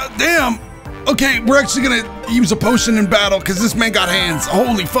 Damn, what, damn. Okay, we're actually gonna use a potion in battle because this man got hands.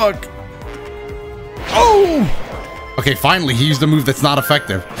 Holy fuck. Oh. Okay, finally, he used a move that's not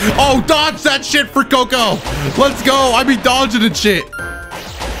effective. Oh, dodge that shit for Coco. Let's go. I be dodging and shit.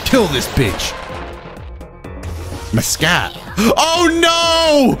 Kill this bitch. Muscat. Oh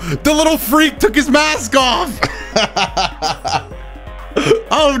no! The little freak took his mask off.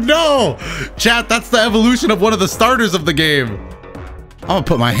 Oh no! Chat, that's the evolution of one of the starters of the game. I'm gonna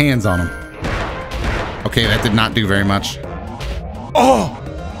put my hands on him. Okay, that did not do very much. Oh!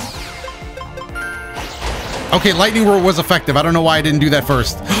 Okay, lightning roar was effective. I don't know why I didn't do that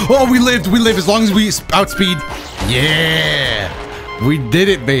first. Oh, we lived as long as we outspeed. Yeah! We did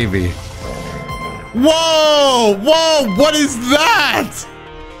it, baby. Whoa! Whoa! What is that?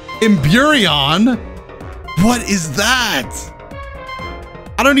 Emburion? What is that?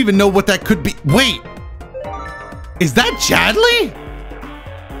 I don't even know what that could be. Wait, is that Chadley?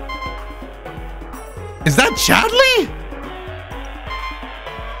 Is that Chadley?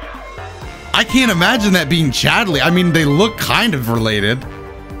 I can't imagine that being Chadley. I mean, they look kind of related.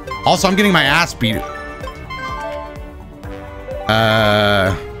 Also, I'm getting my ass beat.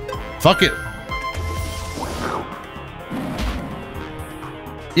 Fuck it.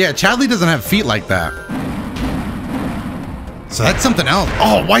 Yeah, Chadley doesn't have feet like that. So that's something else.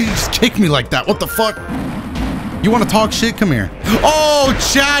 Oh, why you just kick me like that? What the fuck? You want to talk shit? Come here. Oh,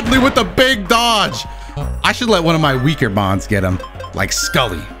 Chadley with the big dodge. I should let one of my weaker bonds get him. Like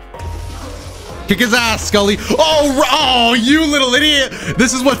Scully. Kick his ass, Scully. Oh, you little idiot.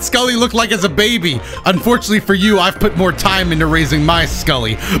 This is what Scully looked like as a baby. Unfortunately for you, I've put more time into raising my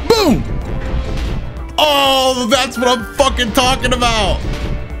Scully. Boom. Oh, that's what I'm fucking talking about.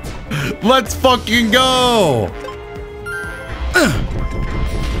 Let's fucking go.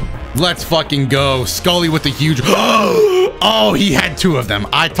 Let's fucking go. Scully with the huge... Oh, he had two of them.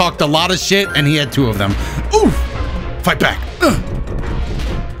 I talked a lot of shit and he had two of them. Oof. Fight back.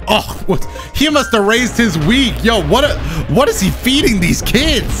 Oh, what? He must have raised his weak. Yo, what is he feeding these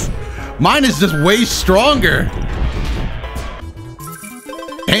kids? Mine is just way stronger.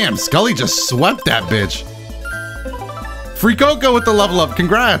 Damn, Scully just swept that bitch. Free Coco with the level up.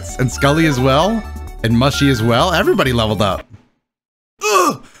 Congrats. And Scully as well. And Mushy as well. Everybody leveled up.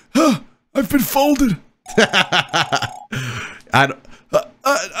 I've been folded. I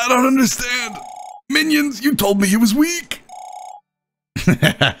don't understand. Minions, you told me he was weak.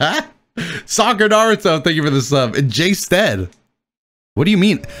 Soccer Naruto, thank you for the sub. And Jay Stead. What do you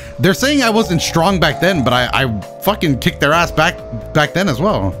mean? They're saying I wasn't strong back then, but I fucking kicked their ass back then as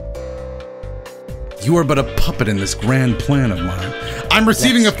well. You are but a puppet in this grand plan of mine. I'm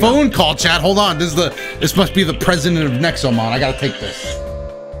receiving a phone call, chat. Hold on. This must be the president of Nexomon. I gotta take this.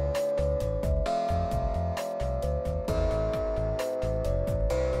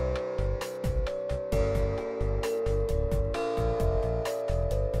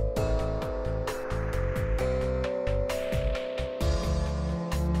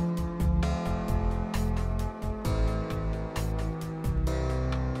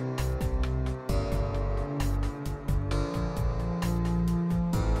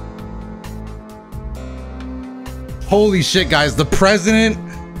 Holy shit, guys. The president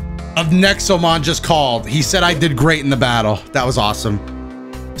of Nexomon just called. He said I did great in the battle. That was awesome.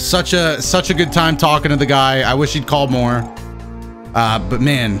 Such a good time talking to the guy. I wish he'd call more. But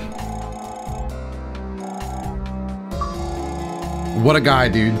man. What a guy,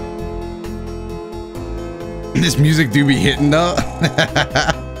 dude. This music do be hitting though.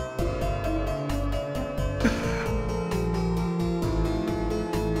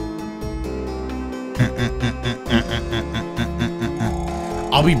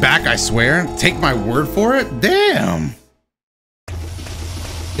 I'll be back, I swear. Take my word for it. Damn.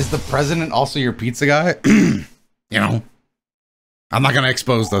 Is the president also your pizza guy? You know, I'm not gonna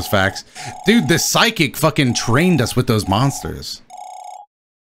expose those facts. Dude, the psychic fucking trained us with those monsters.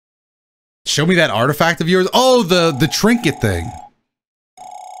 Show me that artifact of yours. Oh, the trinket thing.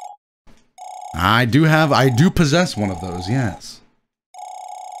 I do possess one of those, yes.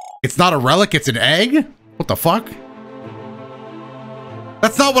 It's not a relic, it's an egg? What the fuck?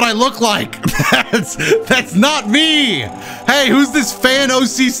 That's not what I look like. That's not me. Hey, who's this fan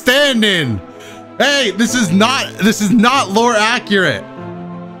OC stand-in? Hey, this is not lore accurate.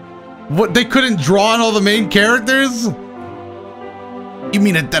 What, they couldn't draw on all the main characters? You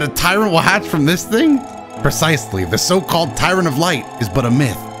mean that a tyrant will hatch from this thing? Precisely. The so-called Tyrant of Light is but a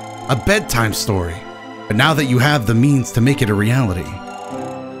myth, a bedtime story. But now that you have the means to make it a reality,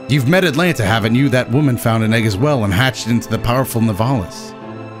 you've met Atlanta, haven't you? That woman found an egg as well and hatched it into the powerful Navalis.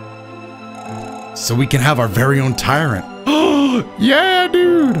 So we can have our very own tyrant. Oh, yeah,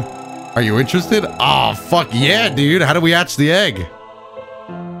 dude. Are you interested? Oh, fuck yeah, dude. How do we hatch the egg?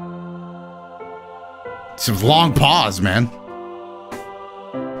 It's a long pause, man.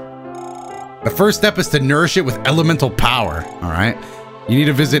 The first step is to nourish it with elemental power, all right? You need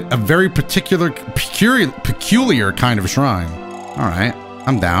to visit a very peculiar kind of shrine. All right,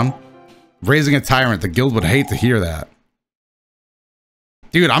 I'm down. Raising a tyrant, the guild would hate to hear that.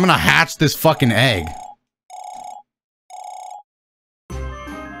 Dude, I'm gonna hatch this fucking egg.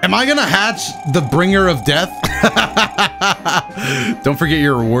 Am I gonna hatch the bringer of death? Don't forget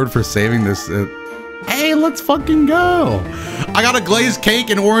your reward for saving this. Hey, let's fucking go. I got a glazed cake,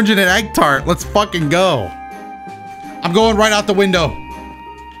 an orange, and an egg tart. Let's fucking go. I'm going right out the window.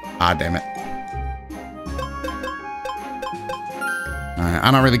 Ah, damn it. All right,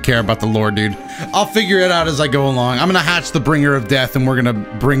 I don't really care about the lore, dude. I'll figure it out as I go along. I'm gonna hatch the bringer of death and we're gonna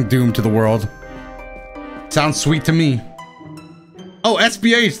bring doom to the world. Sounds sweet to me. Oh,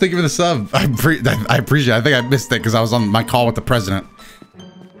 SBH, thank you for the sub. I appreciate it. I think I missed it because I was on my call with the president.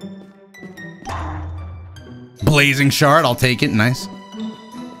 Blazing shard, I'll take it. Nice.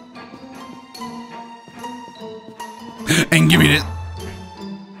 And give me it.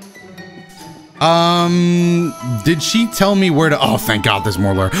 Did she tell me where to? Oh, thank God, there's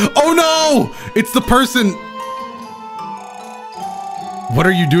more lore. Oh no, it's the person. What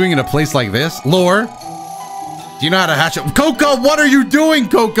are you doing in a place like this? Lore, do you know how to hatch it? Coco, what are you doing,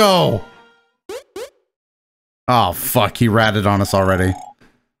 Coco? Oh, fuck, he ratted on us already.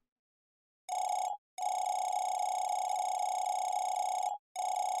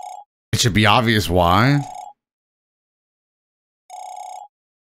 It should be obvious why.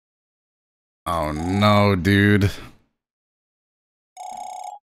 Oh no, dude.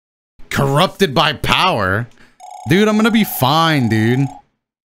 Corrupted by power? Dude, I'm gonna be fine, dude.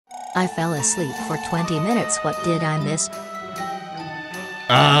 I fell asleep for 20 minutes. What did I miss?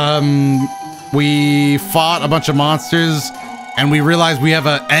 We fought a bunch of monsters and we realized we have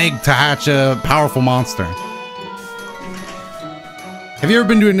an egg to hatch a powerful monster. Have you ever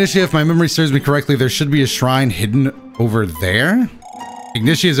been to Initia? If my memory serves me correctly, there should be a shrine hidden over there.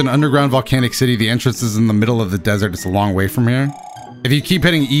 Ignitia is an underground volcanic city. The entrance is in the middle of the desert. It's a long way from here. If you keep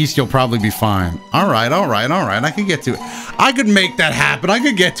heading east, you'll probably be fine. All right. I could get to it. I could make that happen. I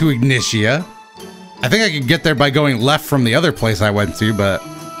could get to Ignitia. I think I could get there by going left from the other place I went to, but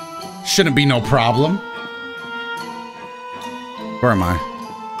shouldn't be no problem. Where am I?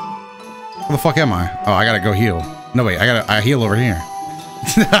 Where the fuck am I? Oh, I gotta go heal. No, wait, I heal over here.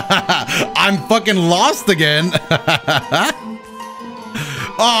 I'm fucking lost again.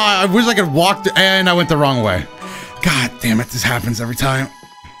 Oh, I wish I could walk and I went the wrong way. God damn it, this happens every time.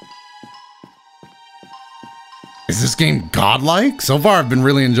 Is this game godlike? So far, I've been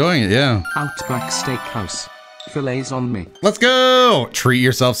really enjoying it, yeah. Outback Steakhouse. Fillets on me. Let's go! Treat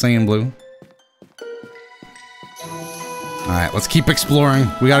yourself, Saiyan Blue. Alright, let's keep exploring.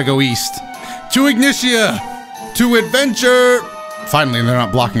 We gotta go east. To Ignitia! To adventure! Finally, they're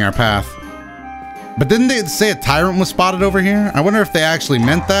not blocking our path. But didn't they say a tyrant was spotted over here? I wonder if they actually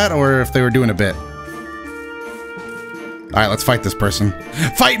meant that or if they were doing a bit. All right, let's fight this person.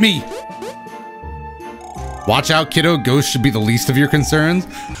 Fight me! Watch out, kiddo. Ghosts should be the least of your concerns.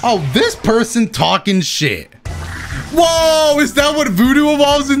 Oh, this person talking shit. Whoa, is that what voodoo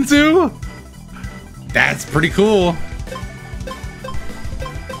evolves into? That's pretty cool.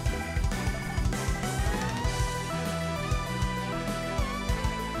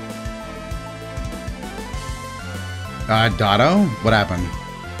 Dotto? What happened?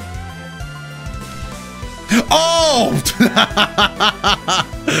 Oh!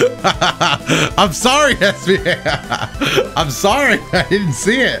 I'm sorry, SBA. I'm sorry. I didn't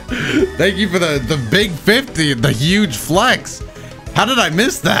see it. Thank you for the big 50, the huge flex. How did I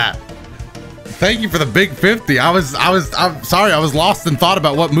miss that? Thank you for the big 50. I'm sorry. I was lost and thought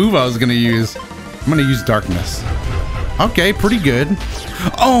about what move I was going to use. I'm going to use darkness. Okay, pretty good.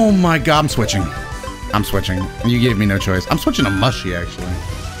 Oh my God, I'm switching. You gave me no choice. I'm switching to Mushy, actually.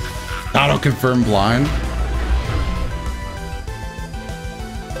 Auto confirm blind.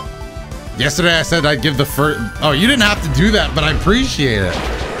 Yesterday I said I'd give the first. Oh, you didn't have to do that, but I appreciate it.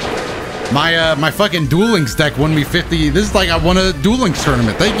 My fucking Duel Links deck won me 50. This is like I won a Duel Links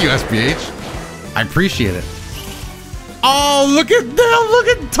tournament. Thank you, SBH. I appreciate it. Oh, look at that! Look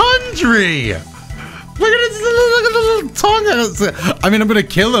at Tundry. Look at his little tongue. I mean, I'm gonna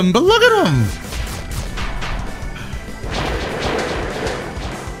kill him, but look at him.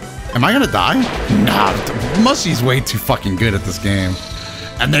 Am I gonna die? Nah, Mushy's way too fucking good at this game.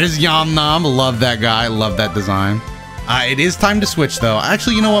 And there's Yam Nam. Love that guy. Love that design. It is time to switch, though.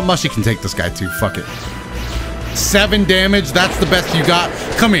 Actually, you know what? Mushy can take this guy, too. Fuck it. 7 damage. That's the best you got.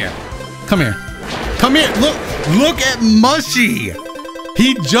 Come here. Come here. Come here. Look at Mushy.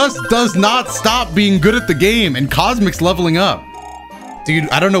 He just does not stop being good at the game. And Cosmic's leveling up. Dude,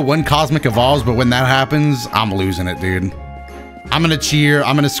 I don't know when Cosmic evolves, but when that happens, I'm losing it, dude. I'm gonna cheer.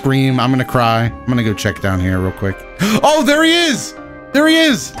 I'm gonna scream. I'm gonna cry. I'm gonna go check down here real quick. Oh, there he is. There he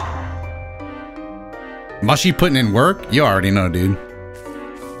is! Mushy putting in work? You already know, dude.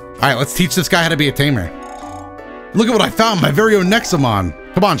 Alright, let's teach this guy how to be a tamer. Look at what I found, my very own Nexomon.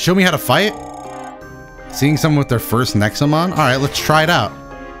 Come on, show me how to fight. Seeing someone with their first Nexomon? Alright, let's try it out.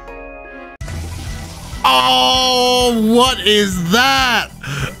 Oh, what is that?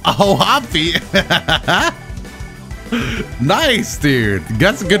 Oh, Hoppy. Nice, dude.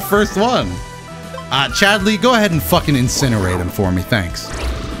 That's a good first one. Chadley, go ahead and fucking incinerate him for me, thanks.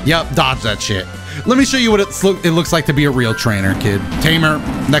 Yep, dodge that shit. Let me show you what it looks like to be a real trainer, kid. Tamer,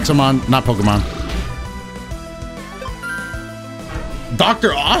 Nexomon, not Pokemon.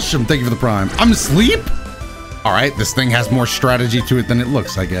 Dr. Awesome, thank you for the prime. I'm asleep? All right, this thing has more strategy to it than it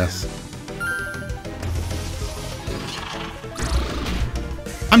looks, I guess.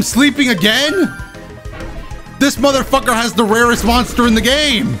 I'm sleeping again? This motherfucker has the rarest monster in the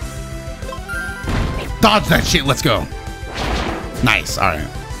game. Dodge that shit, let's go. Nice, all right.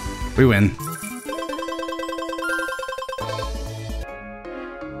 We win.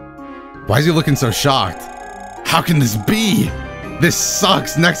 Why is he looking so shocked? How can this be? This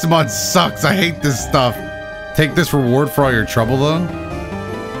sucks. Nexomon sucks. I hate this stuff. Take this reward for all your trouble, though.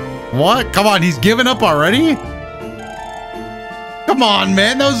 What? Come on, he's giving up already? Come on,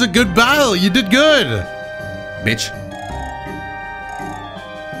 man. That was a good battle. You did good. Bitch.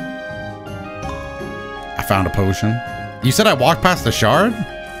 I found a potion. You said I walked past the shard?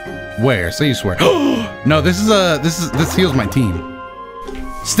 Where? Say you swear. No, this heals my team.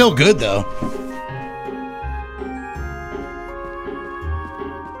 Still good though.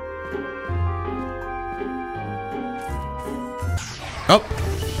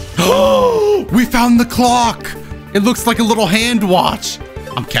 Oh. We found the clock. It looks like a little hand watch.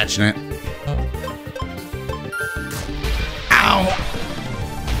 I'm catching it. Ow.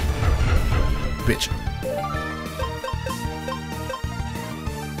 Bitch.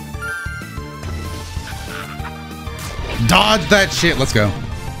 Dodge that shit. Let's go.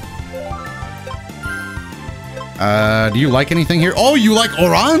 Do you like anything here? Oh, you like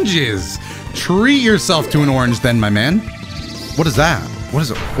oranges. Treat yourself to an orange then, my man. What is that? What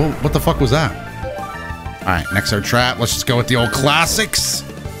is it? What the fuck was that? All right, next our trap. Let's just go with the old classics.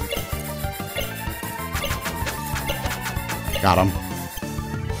 Got him.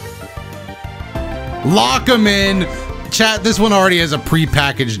 Lock him in. Chat, this one already has a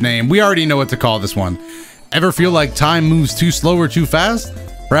pre-packaged name. We already know what to call this one. Ever feel like time moves too slow or too fast?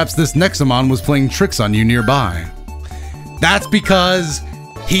 Perhaps this Nexomon was playing tricks on you nearby. That's because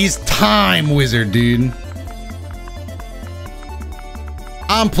he's Time Wizard, dude.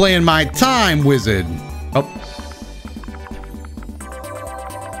 I'm playing my Time Wizard. Oh.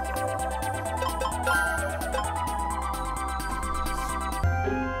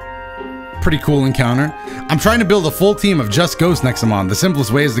 Pretty cool encounter. I'm trying to build a full team of just Ghost Nexomon. The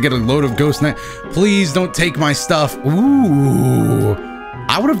simplest way is to get a load of Ghost Please don't take my stuff. Ooh.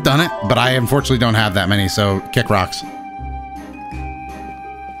 I would have done it, but I unfortunately don't have that many, so kick rocks.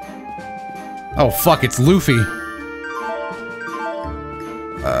 Oh, fuck, it's Luffy.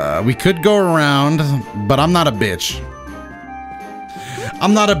 We could go around, but I'm not a bitch.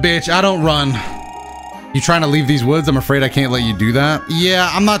 I'm not a bitch. I don't run. You trying to leave these woods? I'm afraid I can't let you do that. Yeah,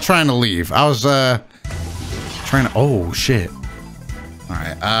 I'm not trying to leave. I was, trying to... Oh, shit. All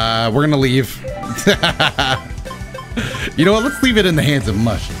right, we're gonna leave. You know what? Let's leave it in the hands of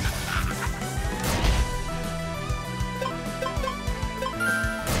Mush.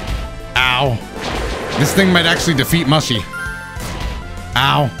 Ow. This thing might actually defeat Mushy.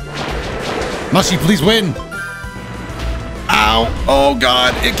 Ow. Mushy, please win. Ow. Oh,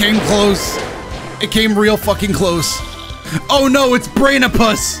 God. It came close. It came real fucking close. Oh, no. It's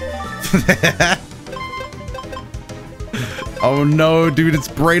Brainopus. Oh, no, dude. It's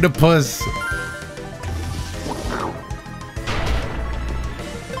Brainopus.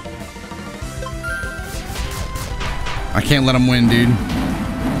 I can't let him win, dude.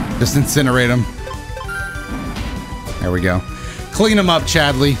 Just incinerate him. There we go. Clean him up,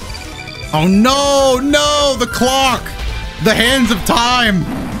 Chadley. Oh, no, no, the clock. The hands of time.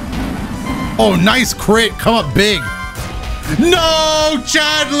 Oh, nice crit. Come up big. No,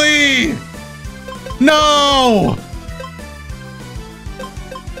 Chadley. No.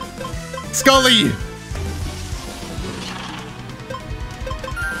 Scully.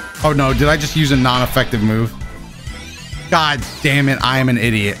 Oh, no, did I just use a non-effective move? God damn it, I am an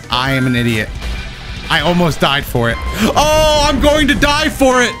idiot. I am an idiot. I almost died for it. Oh, I'm going to die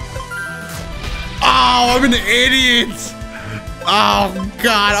for it. Oh, I'm an idiot. Oh,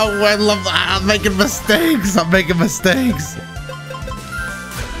 God. Oh, I love that. I'm making mistakes. I'm making mistakes.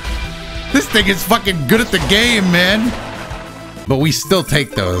 This thing is fucking good at the game, man. But we still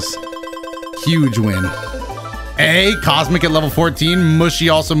take those. Huge win. A, Cosmic at level 14. Mushy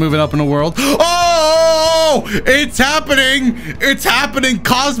also moving up in the world. Oh, it's happening. It's happening.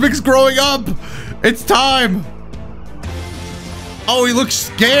 Cosmic's growing up. It's time. Oh, he looks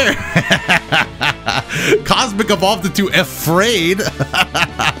scared. Cosmic evolved into afraid.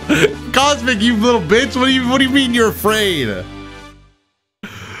 Cosmic, you little bitch. What do you mean you're afraid?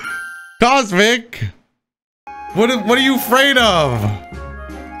 Cosmic. What are you afraid of?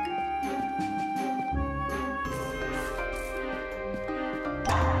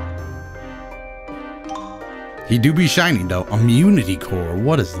 He do be shiny though. Immunity core.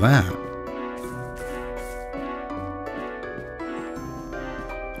 What is that?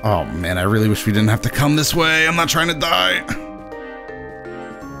 Oh man, I really wish we didn't have to come this way. I'm not trying to die.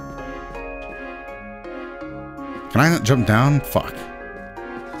 Can I not jump down? Fuck.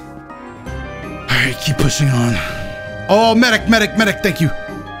 Alright, keep pushing on. Oh, medic, medic, medic, thank you.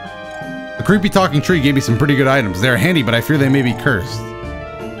 The creepy talking tree gave me some pretty good items. They're handy, but I fear they may be cursed.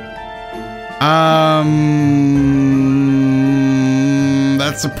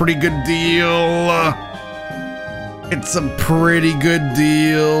 That's a pretty good deal. It's a pretty good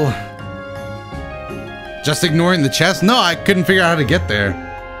deal. Just ignoring the chest? No, I couldn't figure out how to get there.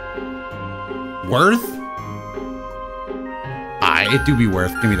 Worth? It do be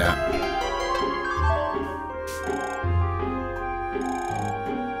worth. Give me that.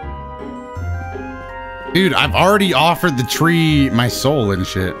 Dude, I've already offered the tree my soul and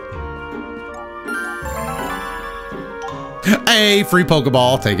shit. Hey, free Pokeball.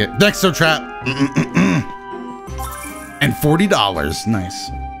 I'll take it. Dexter Trap. And $40.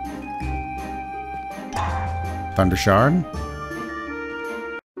 Nice. Thunder Shard.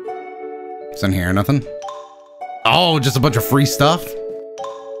 What's in here? Nothing? Oh, just a bunch of free stuff?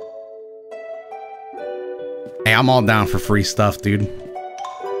 Hey, I'm all down for free stuff, dude.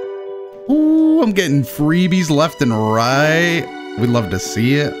 Ooh, I'm getting freebies left and right. We'd love to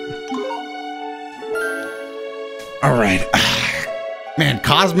see it. All right. Man,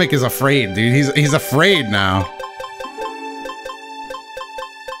 Cosmic is afraid, dude. He's afraid now.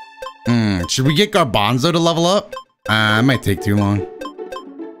 Should we get Garbanzo to level up? It might take too long.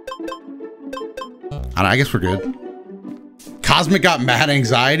 I guess we're good. Cosmic got mad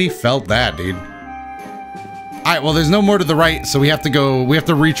anxiety. Felt that, dude. All right, well, there's no more to the right, so we have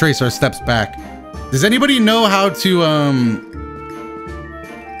to retrace our steps back. Does anybody know how to,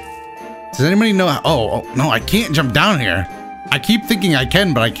 does anybody know how, oh, no, I can't jump down here. I keep thinking I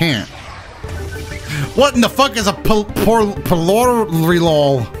can, but I can't. What in the fuck is a Palorilol?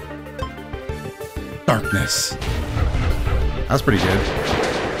 Darkness. That's pretty good.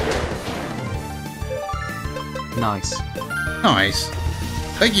 Nice. Nice.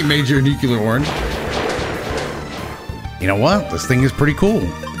 Thank you, Major Nuclear Orange. You know what? This thing is pretty cool.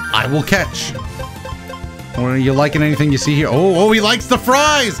 I will catch. Are you liking anything you see here? Oh, he likes the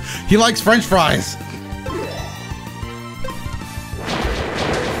fries! He likes French fries.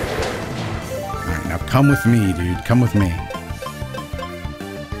 Alright, now come with me, dude. Come with me.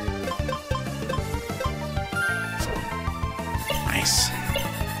 Nice.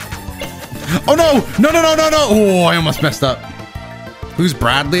 Oh no! No, no, no, no, no! Oh, I almost messed up. Who's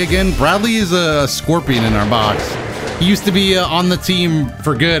Bradley again? Bradley is a scorpion in our box. He used to be on the team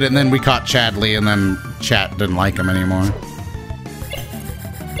for good, and then we caught Chadley, and then Chat didn't like him anymore.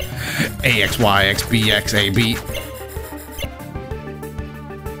 AXYXBXAB.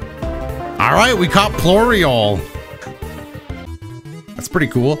 All right, we caught Ploriol. That's pretty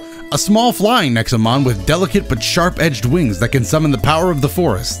cool. A small flying Nexomon with delicate but sharp-edged wings that can summon the power of the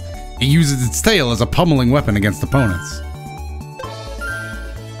forest. It uses its tail as a pummeling weapon against opponents.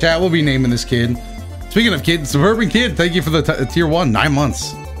 Chat, we'll be naming this kid. Speaking of kids, Suburban Kid, thank you for the tier 1, 9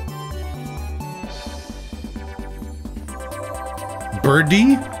 months.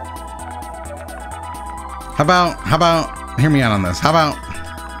 Birdie? How about, hear me out on this. How about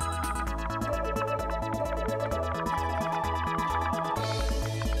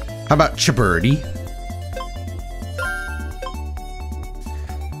Chibirdie?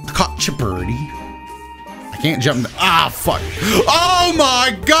 Caught Chibirdie. Can't jump. Ah, fuck. Oh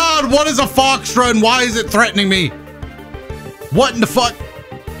my god, what is a Foxtra and why is it threatening me? What in the fuck?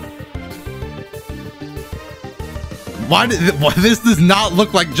 Why this does not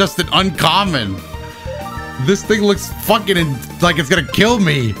look like just an uncommon. This thing looks fucking like it's gonna kill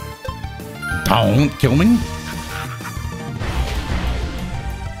me. Don't kill me.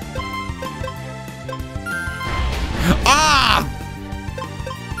 Ah!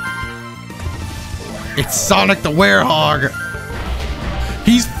 It's Sonic the Werehog.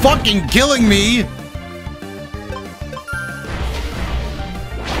 He's fucking killing me.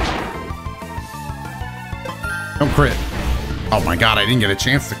 Don't crit. Oh my god, I didn't get a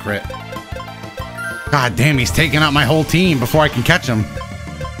chance to crit. God damn, he's taking out my whole team before I can catch him.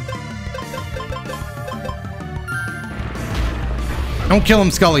 Don't kill him,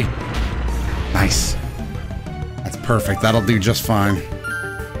 Scully. Nice. That's perfect. That'll do just fine.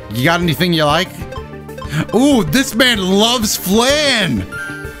 You got anything you like? Ooh, this man loves flan.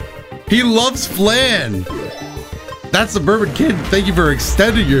 He loves flan. That's the Bourbon Kid. Thank you for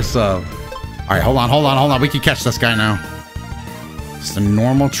extending yourself. All right, hold on. We can catch this guy now. Just a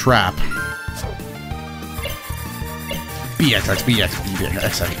normal trap. BXX.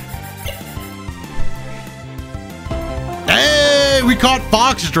 Hey, we caught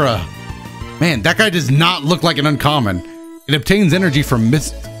Foxtra. Man, that guy does not look like an uncommon. It obtains energy from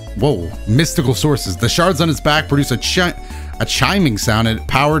mystical sources. The shards on its back produce a chiming sound, and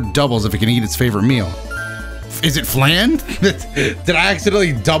power doubles if it can eat its favorite meal. Is it Flan? Did I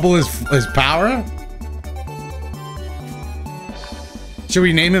accidentally double his power? Should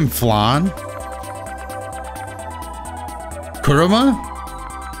we name him Flan? Kuruma?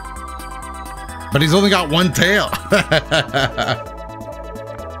 But he's only got one tail.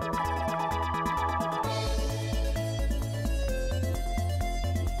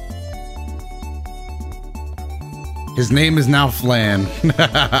 His name is now Flan.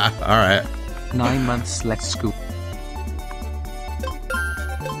 All right. 9 months, let's scoop.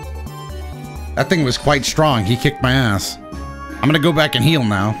 That thing was quite strong. He kicked my ass. I'm gonna go back and heal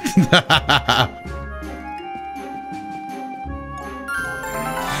now.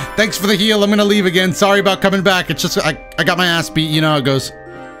 Thanks for the heal. I'm gonna leave again. Sorry about coming back. It's just I got my ass beat. You know how it goes.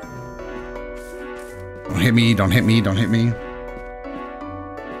 Don't hit me. Don't hit me. Don't hit me.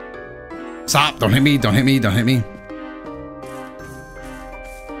 Stop. Don't hit me. Don't hit me. Don't hit me.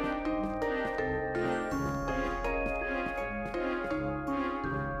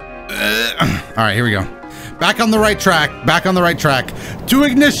 All right, here we go. Back on the right track. Back on the right track. To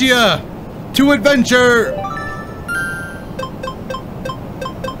Ignitia. To adventure.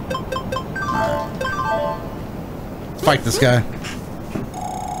 Let's fight this guy.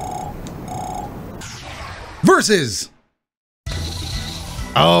 Versus.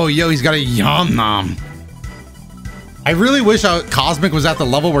 Oh, yo, he's got a Yum Nom. I really wish Cosmic was at the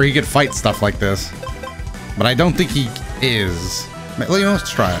level where he could fight stuff like this. But I don't think he is. Well, you know, let's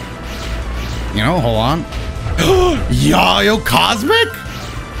try it. You know, hold on. Yo, Cosmic?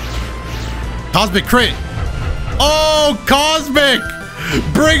 Cosmic crit. Oh, Cosmic!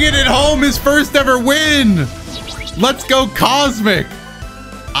 Bringing it home, his first ever win. Let's go, Cosmic.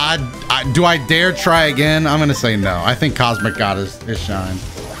 Do I dare try again? I'm gonna say no. I think Cosmic got his shine.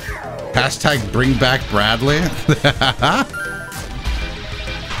 Hashtag bring back Bradley.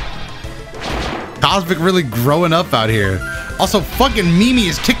 Cosmic really growing up out here. Also, fucking Mimi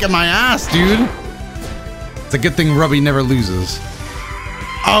is kicking my ass, dude. It's a good thing Rubby never loses.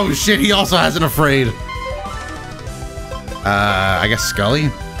 Oh shit, he also has an afraid. I guess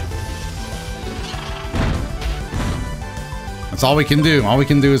Scully. That's all we can do. All we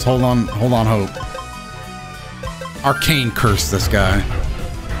can do is hold on hope. Arcane curse this guy.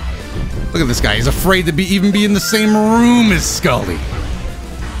 Look at this guy. He's afraid to even be in the same room as Scully.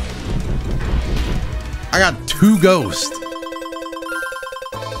 I got 2 ghosts.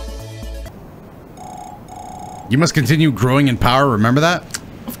 You must continue growing in power, remember that?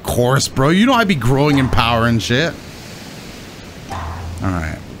 Of course, bro. You know I'd be growing in power and shit.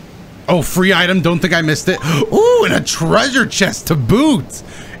 Alright. Oh, free item. Don't think I missed it. Ooh, and a treasure chest to boot.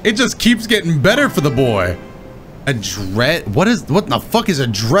 It just keeps getting better for the boy. A dread. What the fuck is a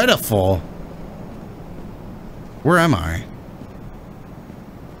dreadful? Where am I?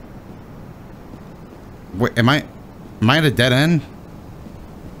 Wait, am I at a dead end?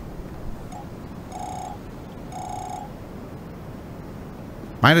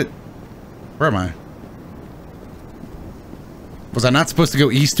 Where am I? Was I not supposed to go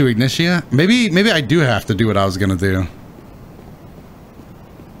east to Ignitia? Maybe I do have to do what I was gonna do.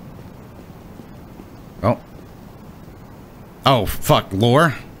 Oh fuck,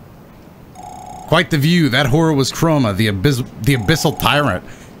 lore. Quite the view. That horror was Chroma, the abyssal tyrant.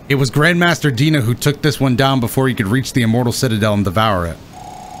 It was Grandmaster Dina who took this one down before he could reach the Immortal Citadel and devour it.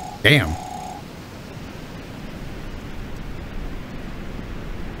 Damn.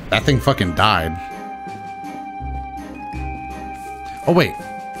 That thing fucking died. Oh wait,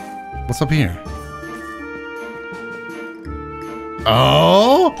 what's up here?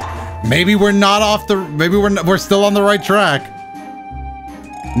 Oh, maybe we're not off the. Maybe we're still on the right track.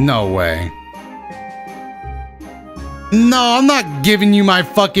 No way. No, I'm not giving you my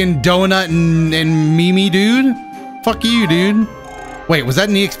fucking donut and Mimi, dude. Fuck you, dude. Wait, was that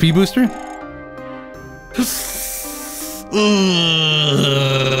an EXP booster?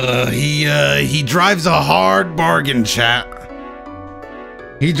 He drives a hard bargain, chat.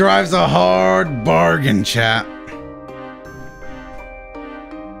 He drives a hard bargain, chat.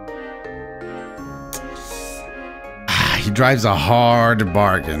 He drives a hard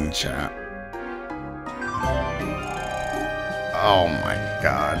bargain, chat. Oh my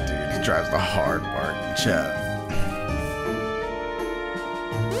god, dude. He drives a hard bargain, chat.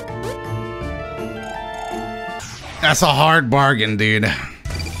 That's a hard bargain, dude.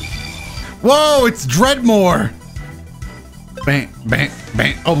 Whoa, it's Dreadmore. Bang, bang,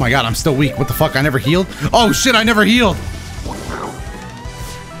 bang. Oh my god, I'm still weak. What the fuck? I never healed? Oh shit, I never healed.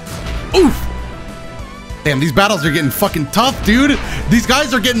 Oof. Damn, these battles are getting fucking tough, dude. These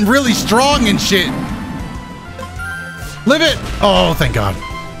guys are getting really strong and shit. Live it. Oh, thank god.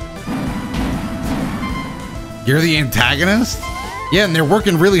 You're the antagonist? Yeah, and they're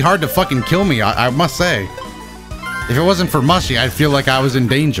working really hard to fucking kill me, I must say. If it wasn't for Mushy, I'd feel like I was in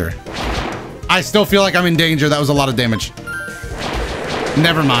danger. I still feel like I'm in danger. That was a lot of damage.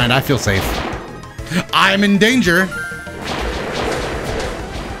 Never mind, I feel safe. I'm in danger.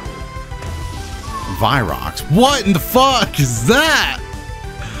 Virox. What in the fuck is that?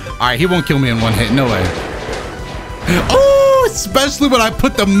 Alright, he won't kill me in one hit. No way. Oh, especially when I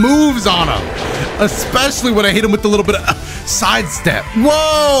put the moves on him. Especially when I hit him with a little bit of sidestep.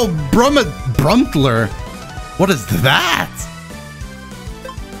 Whoa, Bruntler. What is that?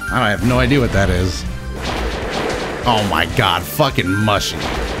 I have no idea what that is. Oh my god, fucking Mushy.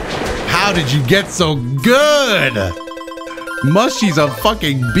 How did you get so good? Mushy's a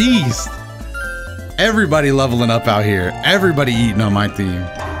fucking beast. Everybody leveling up out here. Everybody eating on my team.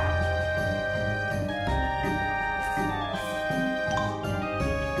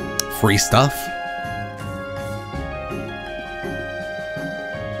 Free stuff.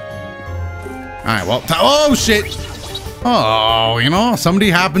 Alright, well, oh shit. Oh, you know, somebody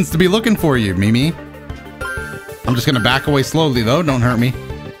happens to be looking for you, Mimi. I'm just gonna back away slowly though, don't hurt me.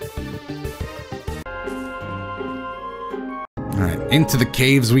 Alright, into the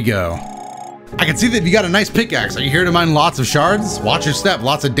caves we go. I can see that you got a nice pickaxe. Are you here to mine lots of shards? Watch your step,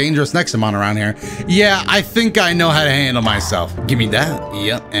 lots of dangerous Nexomon around here. Yeah, I think I know how to handle myself. Give me that,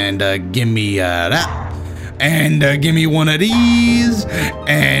 yep, and give me that. And give me one of these,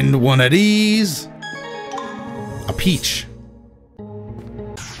 and one of these. A peach.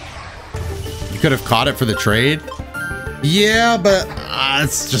 You could have caught it for the trade. Yeah, but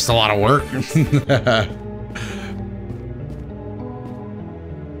it's just a lot of work.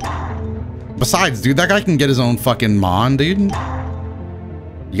 Besides, dude, that guy can get his own fucking mon, dude.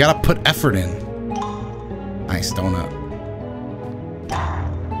 You gotta put effort in. Nice donut.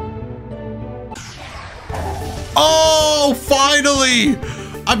 Oh, finally!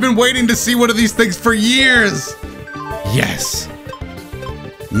 I've been waiting to see one of these things for years. Yes.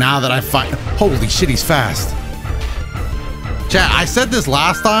 Now that I find... Holy shit, he's fast. Chat, I said this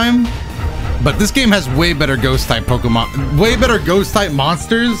last time, but this game has way better ghost type Pokemon, way better ghost type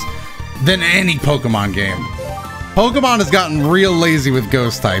monsters than any Pokemon game. Pokemon has gotten real lazy with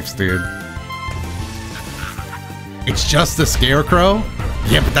ghost types, dude. It's just a Scarecrow?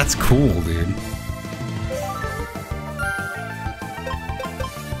 Yeah, but that's cool, dude.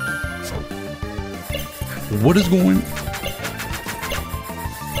 What is going...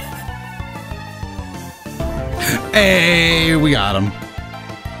 Hey, we got him.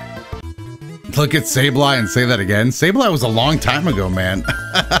 Look at Sableye and say that again. Sableye was a long time ago, man.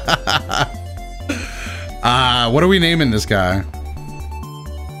 What are we naming this guy?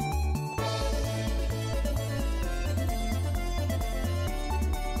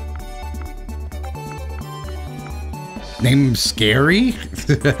 Name him Scary?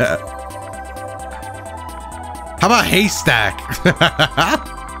 How about Haystack?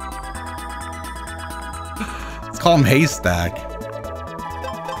 Let's call him Haystack.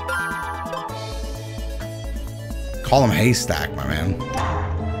 Call him Haystack, my man.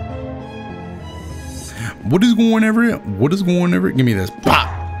 What is going over? What is going over? Give me this. Bah!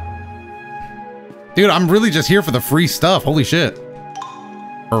 Dude, I'm really just here for the free stuff. Holy shit.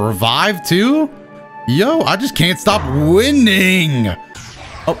 A revive too? Yo, I just can't stop winning.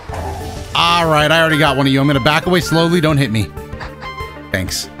 Oh, all right. I already got one of you. I'm going to back away slowly. Don't hit me.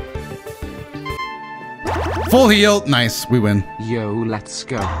 Thanks. Full heal. Nice. We win. Yo, let's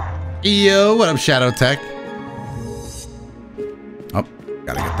go. Yo, what up, Shadow Tech? Oh,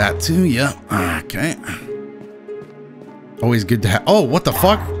 gotta get that too. Yeah. Okay. Always good to have. Oh, what the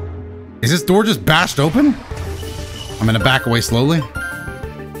fuck? Is this door just bashed open? I'm gonna back away slowly.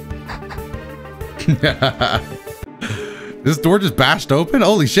 This door just bashed open?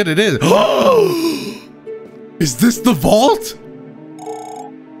 Holy shit, it is. Is this the vault?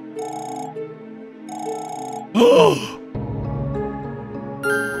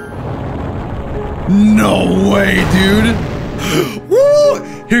 No way, dude. Woo!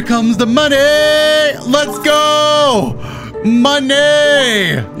 Here comes the money. Let's go.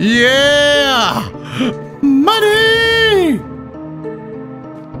 Money. Yeah. Money.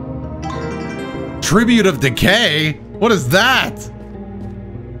 Tribute of Decay? What is that?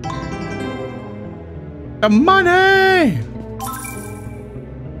 The money.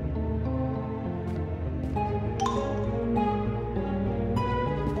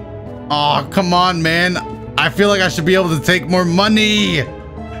 Oh, come on, man. I feel like I should be able to take more money.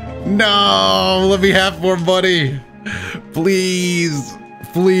 No, let me have more money. Please.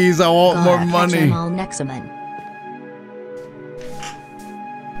 Please, I want more money. Nexomon.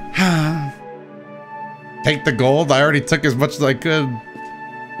 Take the gold? I already took as much as I could.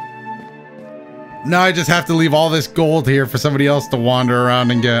 Now I just have to leave all this gold here for somebody else to wander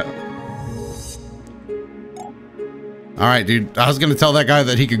around and get. Alright, dude. I was gonna tell that guy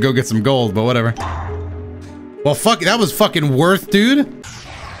that he could go get some gold, but whatever. Well, fuck, that was fucking worth, dude.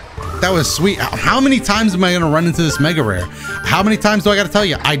 That was sweet. How many times am I gonna run into this mega rare? How many times do I gotta tell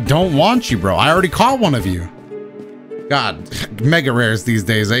you? I don't want you, bro. I already caught one of you. God, mega rares these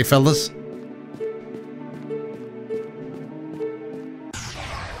days, eh, fellas?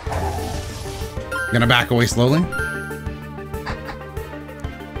 Gonna back away slowly.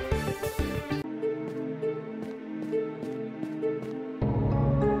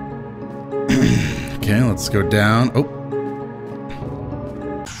 Okay, let's go down. Oh.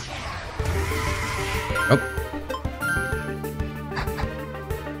 Oh.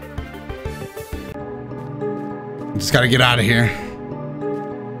 Just gotta get out of here.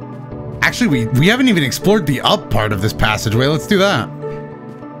 Actually, we haven't even explored the up part of this passageway. Let's do that.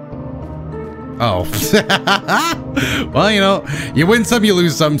 Oh. Well, you know, you win some, you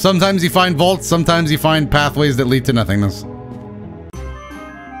lose some. Sometimes you find vaults, sometimes you find pathways that lead to nothingness.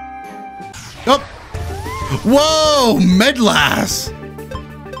 Oh! Whoa! Medlass!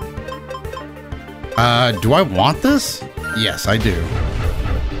 Do I want this? Yes, I do.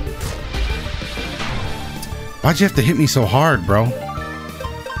 Why'd you have to hit me so hard, bro?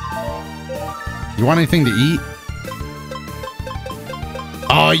 You want anything to eat?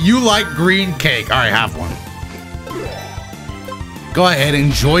 Oh, you like green cake. All right, have one. Go ahead,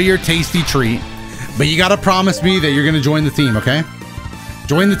 enjoy your tasty treat. But you gotta promise me that you're gonna join the team, okay?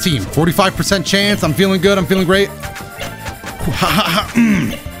 Join the team. 45% chance. I'm feeling good. I'm feeling great.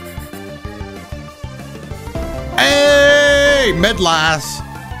 Hey, Medlass.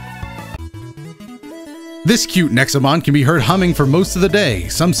 This cute Nexomon can be heard humming for most of the day.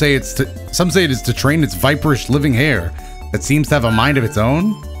 Some say it is to train its viperish living hair that seems to have a mind of its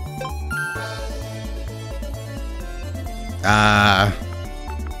own. Nah,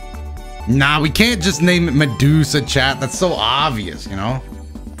 we can't just name it Medusa, chat. That's so obvious, you know?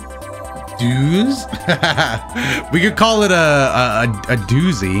 Dooze? We could call it a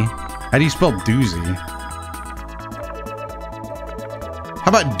doozy. How do you spell doozy? How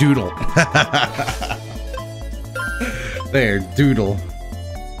about doodle? There, doodle.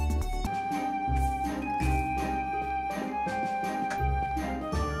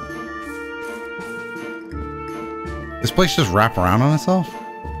 This place just wrap around on itself?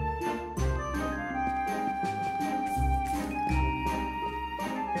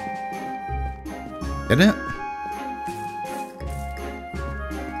 Did it?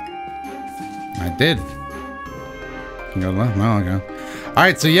 I did. Can go left? No, okay. All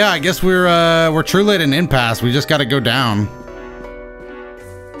right, so yeah, I guess we're truly at an impasse. We just got to go down.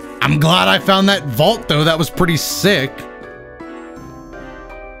 I'm glad I found that vault though. That was pretty sick.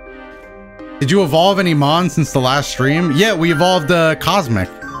 Did you evolve any Mon since the last stream? Yeah, we evolved Cosmic.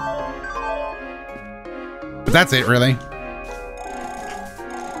 But that's it, really.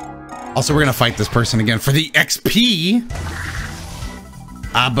 Also, we're gonna fight this person again for the XP.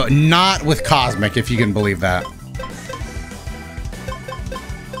 But not with Cosmic, if you can believe that.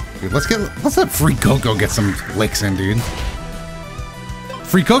 Dude, let's let Free Coco get some licks in, dude.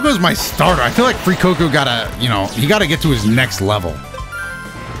 Free Coco's my starter. I feel like Free Coco gotta, you know, he gotta get to his next level.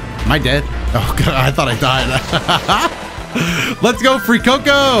 Am I dead? Oh god, I thought I died. Let's go, Free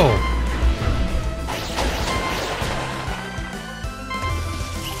Coco!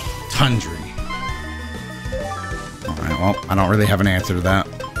 Tundry. Alright, well, I don't really have an answer to that.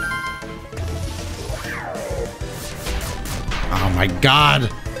 Oh my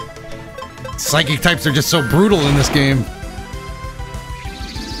god. Psychic types are just so brutal in this game.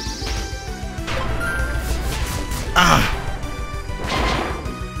 Ah.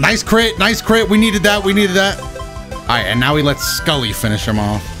 Nice crit, nice crit. We needed that, we needed that. All right, and now we let Scully finish him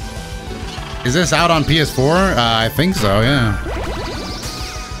off. Is this out on PS4? I think so, yeah.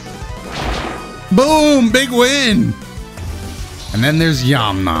 Boom, big win. And then there's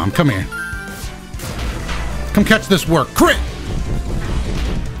Yum Nom. Come here. Come catch this work. Crit.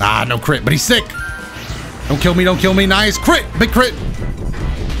 Ah, no crit, but he's sick. Don't kill me, don't kill me. Nice crit, big crit.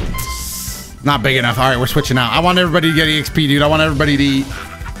 Not big enough. All right, we're switching out. I want everybody to get EXP, dude. I want everybody to eat.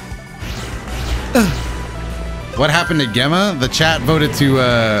 What happened to Gemma? The chat voted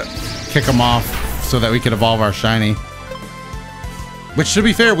to kick him off so that we could evolve our shiny. Which, to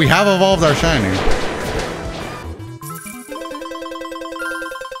be fair, we have evolved our shiny.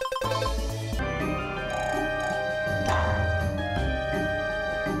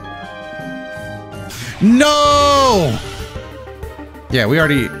 No! Yeah, we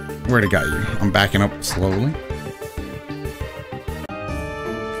already got you. I'm backing up slowly.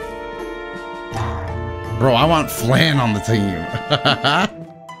 Bro, I want Flan on the team.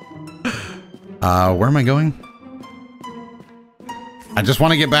 Where am I going? I just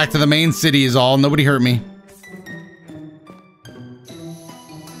want to get back to the main city is all. Nobody hurt me.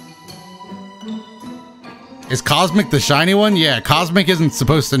 Is Cosmic the shiny one? Yeah, Cosmic isn't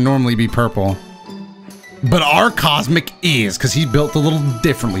supposed to normally be purple. But our Cosmic is, because he's built a little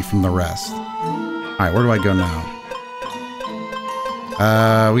differently from the rest. Alright, where do I go now?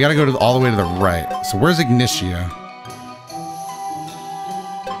 We gotta go all the way to the right. So where's Ignitia?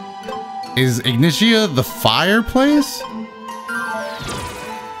 Is Ignitia the fireplace?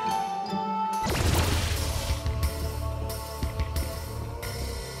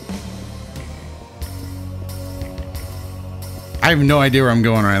 I have no idea where I'm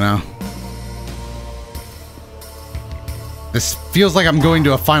going right now. This feels like I'm going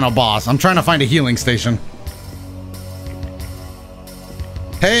to a final boss. I'm trying to find a healing station.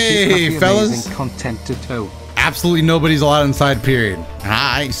 Hey, fellas. Content to tow. Absolutely nobody's allowed inside, period.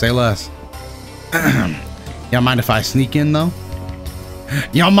 Alright, say less. Y'all mind if I sneak in, though?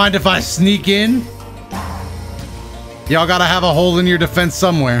 Y'all mind if I sneak in? Y'all gotta have a hole in your defense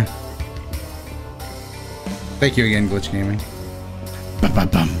somewhere. Thank you again, Glitch Gaming.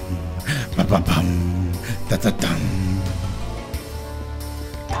 Ba-ba-bum. Ba-ba-bum. Da-da-dum.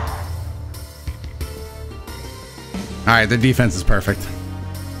 Alright, the defense is perfect.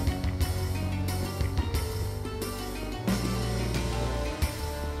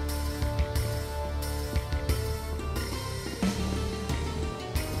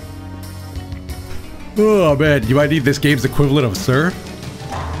 Oh man, you might need this game's equivalent of Sir.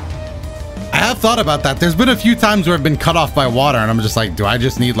 I have thought about that. There's been a few times where I've been cut off by water and I'm just like, do I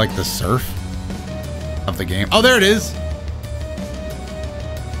just need like the surf of the game? Oh, there it is.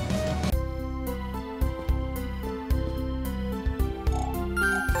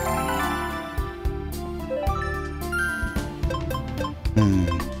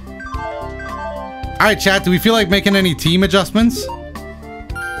 All right, chat, do we feel like making any team adjustments?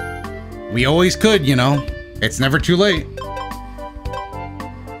 We always could, you know. It's never too late.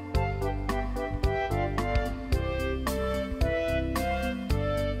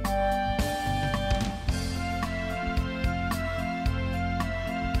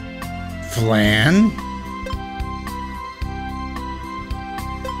 Flan?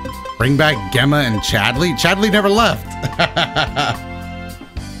 Bring back Gemma and Chadley? Chadley never left.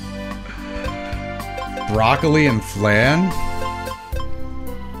 Broccoli and Flan?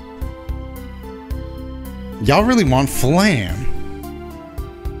 Y'all really want Flan?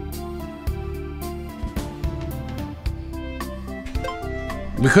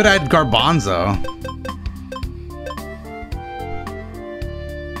 We could add Garbanzo.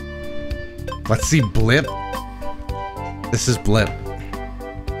 Let's see Blip. This is Blip.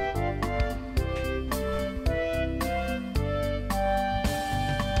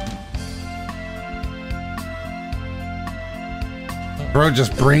 Bro,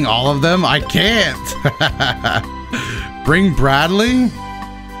 just bring all of them? I can't. Bring Bradley?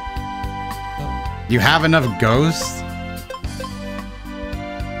 You have enough ghosts?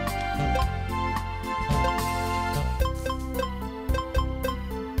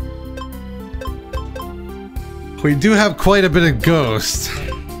 We do have quite a bit of ghosts.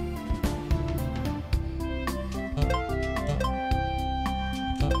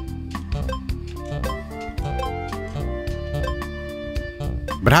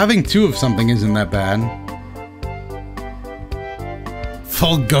 But having two of something isn't that bad.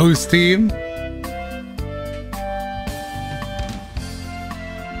 Full ghost team?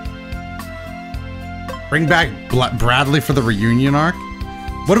 Bring back Bradley for the reunion arc?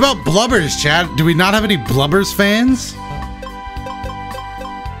 What about Blubbers, Chad? Do we not have any Blubbers fans?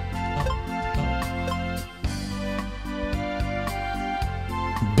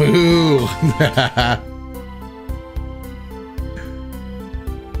 Boo!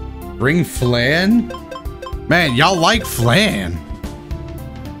 Bring Flan? Man, y'all like Flan.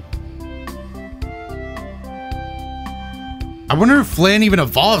 I wonder if Flan even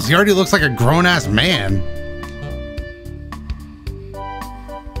evolves. He already looks like a grown-ass man.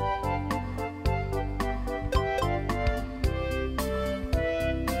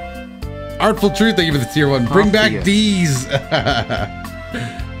 Artful Truth, thank you for the tier 1. Bring back D's.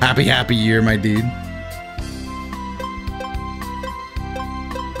 Happy year, my dude.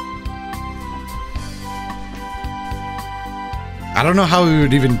 I don't know how we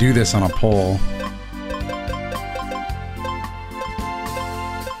would even do this on a poll.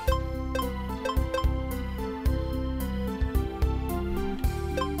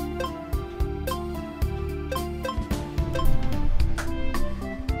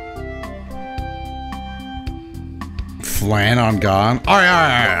 Flan on God. All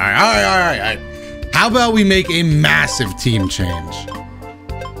right. How about we make a massive team change?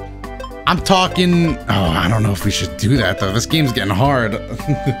 I'm talking. Oh, I don't know if we should do that though. This game's getting hard.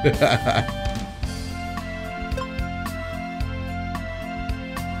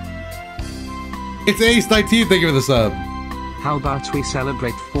 It's Ace 19. Thank you for the sub. How about we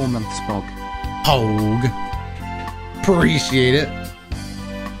celebrate 4 months, Bog? Pog. Appreciate it.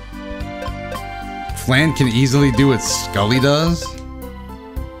 Flan can easily do what Scully does.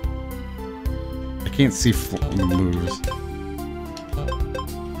 I can't see moves.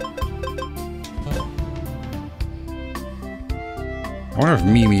 I wonder if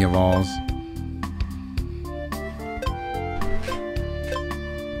Mimi evolves.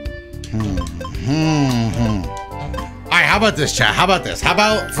 Alright, how about this, chat? How about this? How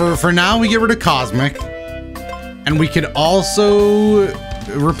about for now we get rid of Cosmic, and we could also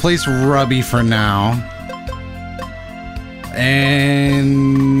replace Rubby for now,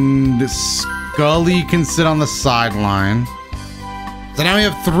 and Scully can sit on the sideline. So now we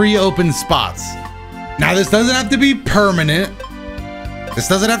have 3 open spots. Now this doesn't have to be permanent.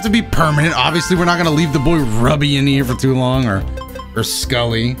 Obviously, we're not gonna leave the boy Rubby in here for too long, or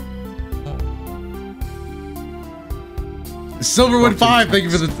Scully. Silverwood 5, thank you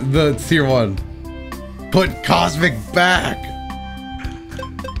for the tier 1. Put Cosmic back.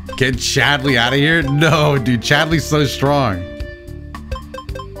 Get Chadley out of here? No, dude, Chadley's so strong.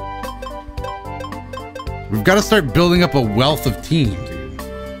 We've got to start building up a wealth of teams, dude.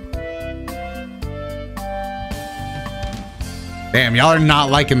 Damn, y'all are not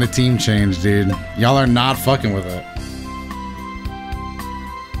liking the team change, dude. Y'all are not fucking with it.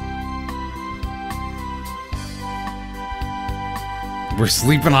 We're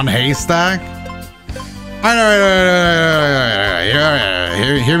sleeping on Haystack? All right.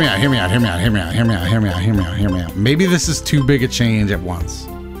 Hear me out. Maybe this is too big a change at once.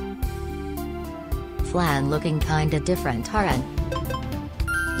 Flan looking kinda different, Haran.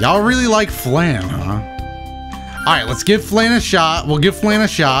 Y'all really like Flan, huh? All right, let's give Flan a shot. We'll give Flan a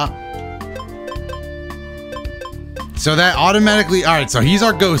shot. So that automatically, all right, so he's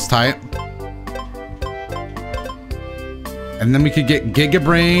our ghost type. And then we could get Giga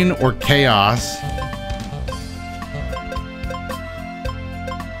Brain or Chaos.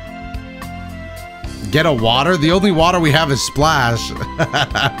 Get a water? The only water we have is Splash.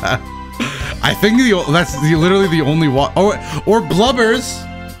 I think that's literally the only water. Or Blubbers.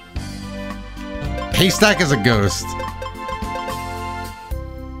 Haystack is a ghost.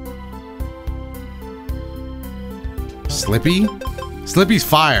 Slippy? Slippy's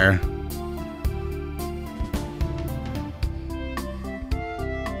fire.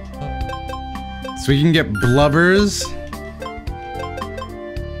 So we can get Blubbers.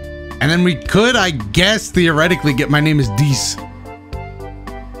 And then we could, I guess, theoretically get My Name is Dees.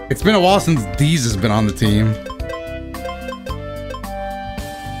 It's been a while since Dees has been on the team.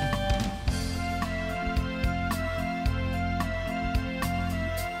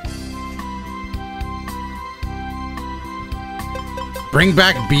 Bring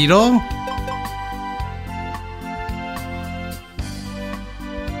back Beetle?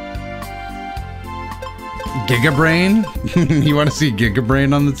 Giga Brain? You want to see Giga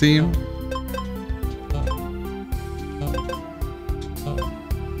Brain on the team?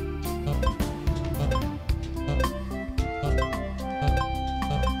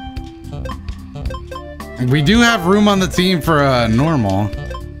 We do have room on the team for a normal.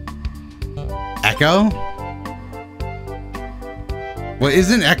 Echo? Well,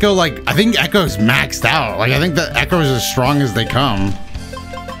 isn't Echo like... I think Echo's maxed out. Like, I think that Echo's as strong as they come.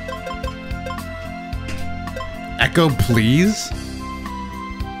 Echo, please?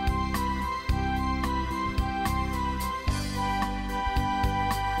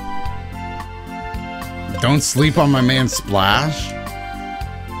 Don't sleep on my man Splash.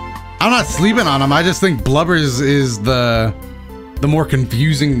 I'm not sleeping on him. I just think Blubbers is the more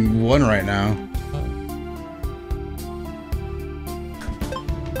confusing one right now.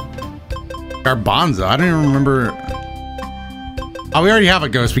 Garbanzo. I don't even remember. Oh, we already have a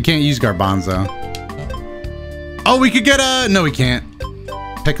ghost. We can't use Garbanzo. Oh, we could get a... No, we can't.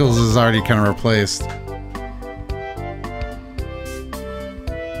 Pickles is already kind of replaced.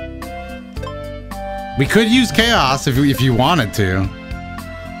 We could use Chaos if you wanted to.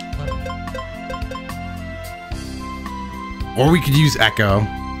 Or we could use Echo.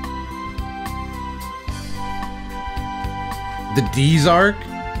 The D's arc.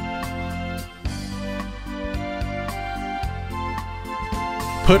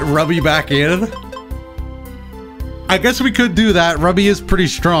 Put Rubby back in. I guess we could do that. Rubby is pretty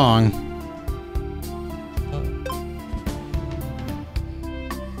strong.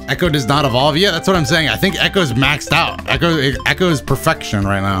 Echo does not evolve. Yeah, that's what I'm saying. I think Echo's maxed out. Echo is perfection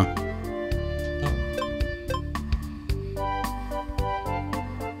right now.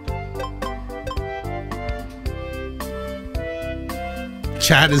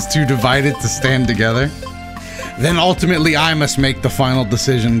 Chat is too divided to stand together. Then ultimately I must make the final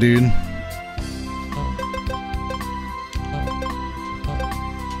decision, dude.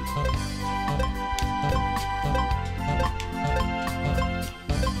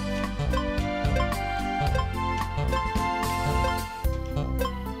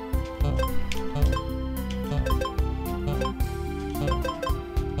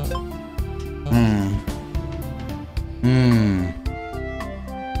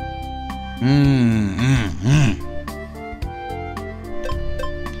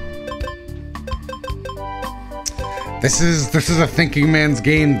 This is a thinking man's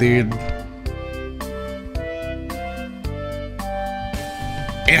game, dude.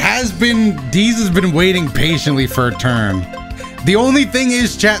 It has been, Deez has been waiting patiently for a turn. The only thing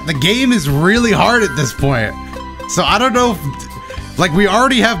is, chat, the game is really hard at this point. So I don't know if, like, we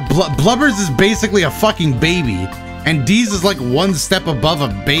already have, Blubbers is basically a fucking baby. And Deez is like one step above a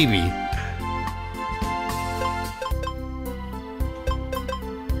baby.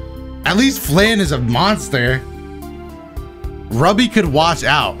 At least Flan is a monster. Rubby could watch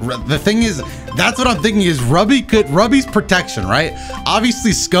out. The thing is, that's what I'm thinking is Rubby's protection, right?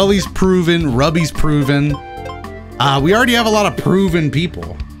 Obviously Scully's proven, Rubby's proven. We already have a lot of proven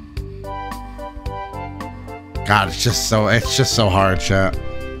people. God, it's just so hard, chat.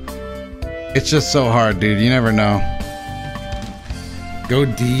 It's just so hard, dude. You never know. Go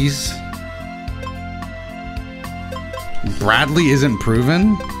D's. Bradley isn't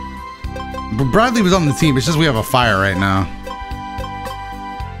proven. But Bradley was on the team. It's just we have a fire right now.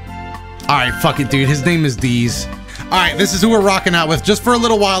 Alright, fuck it, dude. His name is D's. Alright, this is who we're rocking out with, just for a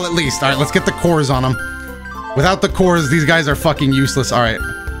little while at least. Alright, let's get the cores on them. Without the cores, these guys are fucking useless. Alright.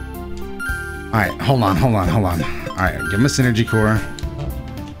 Alright, hold on. Alright, give him a synergy core.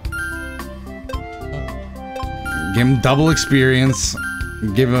 Give him double experience.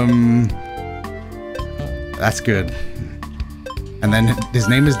 Give him... That's good. And then his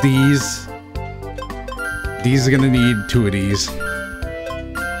name is D's. D's is gonna need 2 of these.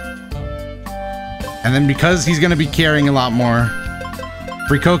 And then because he's gonna be carrying a lot more,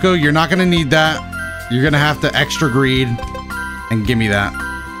 Free Coco, you're not gonna need that. You're gonna have to extra greed and give me that.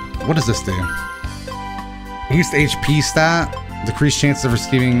 What does this do? Increased HP stat, decreased chances of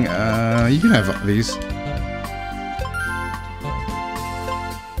receiving. You can have these.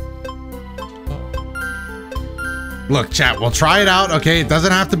 Look, chat, we'll try it out. Okay, it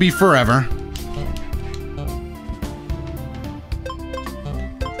doesn't have to be forever.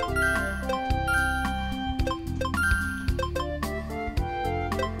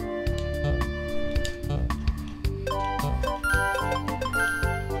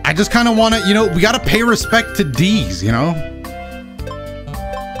 I just kind of want to, you know, we got to pay respect to D's, you know?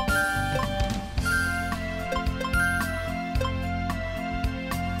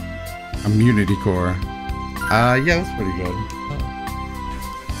 Immunity core. Yeah, that's pretty good.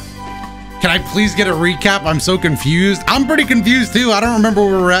 Can I please get a recap? I'm so confused. I'm pretty confused too. I don't remember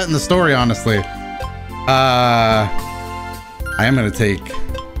where we're at in the story, honestly. I'm gonna take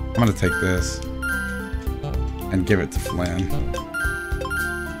this and give it to Flan.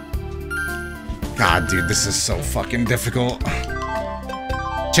 God, dude, this is so fucking difficult.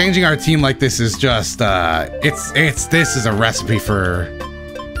 Changing our team like this is just, this is a recipe for,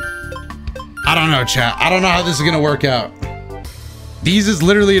 I don't know, chat. I don't know how this is gonna work out. Deez is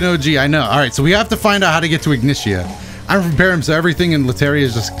literally an OG, I know. All right, so we have to find out how to get to Ignitia. I'm from Param, so everything in Lateria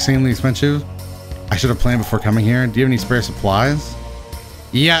is just insanely expensive. I should have planned before coming here. Do you have any spare supplies?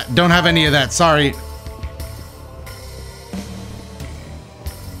 Yeah, don't have any of that, sorry.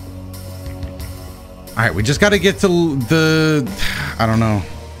 All right, we just got to get to the, I don't know.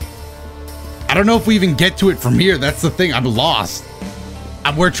 I don't know if we even get to it from here. That's the thing, I'm lost.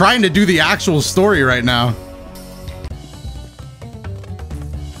 We're trying to do the actual story right now.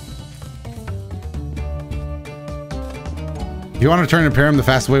 If you want to turn and pair him the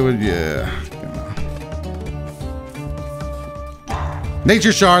fast way would, yeah.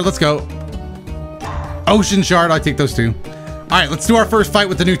 Nature Shard, let's go. Ocean Shard, I take those two. All right, let's do our first fight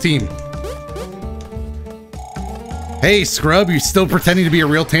with the new team. Hey, Scrub, you still pretending to be a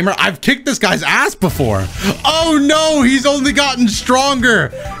real tamer? I've kicked this guy's ass before. Oh no, he's only gotten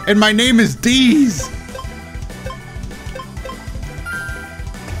stronger. And my name is Deez.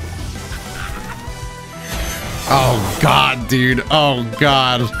 Oh God, dude. Oh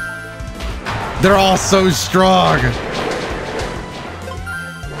God. They're all so strong.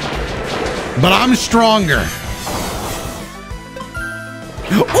 But I'm stronger.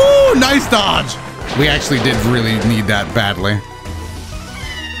 Ooh, nice dodge. We actually did really need that badly.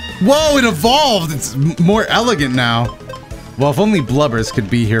 Whoa, it evolved. It's more elegant now. Well, if only Blubbers could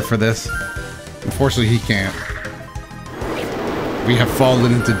be here for this. Unfortunately, he can't. We have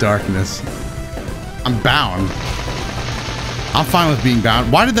fallen into darkness. I'm bound. I'm fine with being bound.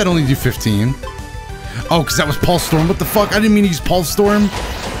 Why did that only do 15? Oh, because that was Pulse Storm. What the fuck? I didn't mean to use Pulse Storm.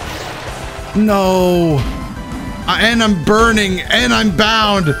 No. And I'm burning. And I'm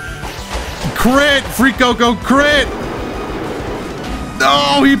bound. Crit! Free Coco, crit!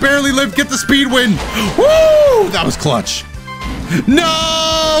 Oh, he barely lived. Get the speed win. Woo! That was clutch.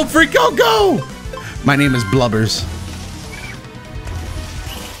 No! Free Coco! My name is Blubbers.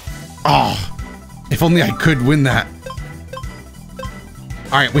 Oh, if only I could win that.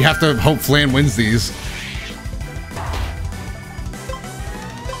 All right, we have to hope Flan wins these.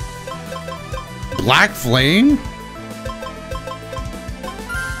 Black Flame?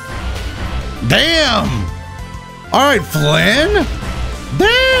 Damn! All right, Flan.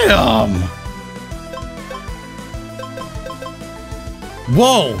 Damn!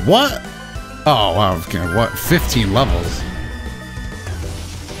 Whoa, what? Oh, wow, okay, what? 15 levels.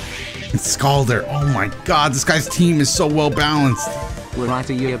 It's Scalder. Oh my God, this guy's team is so well balanced. We're right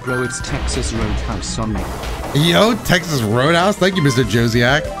a year, bro. It's Texas Roadhouse on me. Yo, Texas Roadhouse. Thank you, Mr.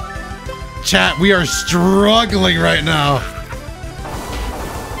 Josiak. Chat, we are struggling right now.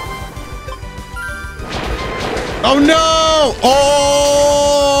 Oh no!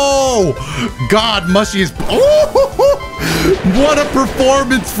 Oh! God, Mushy is... Oh! What a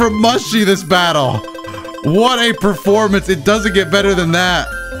performance from Mushy this battle. What a performance. It doesn't get better than that.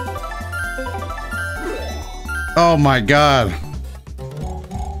 Oh my God.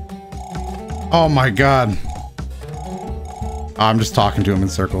 Oh my God. I'm just talking to him in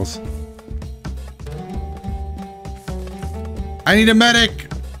circles. I need a medic.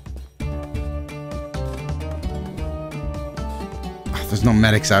 Oh, there's no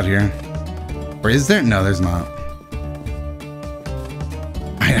medics out here. Or is there? No, there's not.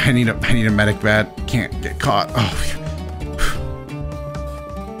 I need a medic bad. Can't get caught. Oh.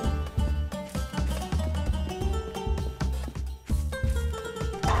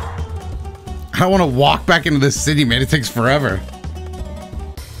 I don't want to walk back into this city, man. It takes forever.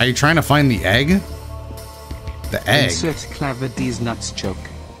 Are you trying to find the egg? The egg. Insert clever D's nuts choke.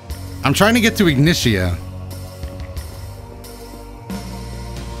 I'm trying to get to Ignitia.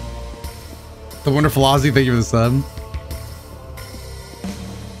 The wonderful Aussie, thank you for the sub.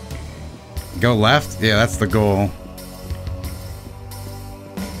 Go left? Yeah, that's the goal.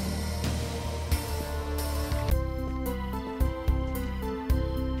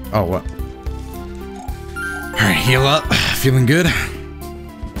 Oh, what? All right, heal up. Feeling good.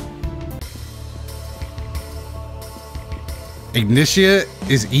 Ignitia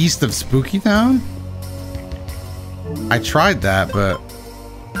is east of Spooky Town? I tried that, but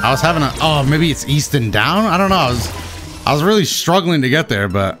I was having a... Oh, maybe it's east and down? I don't know. I was really struggling to get there,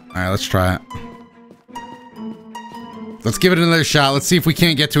 but... All right, let's try it. Let's give it another shot. Let's see if we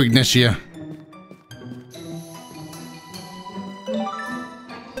can't get to Ignitia.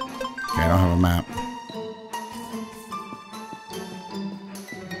 Okay, I don't have a map.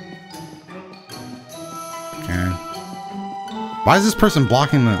 Okay. Why is this person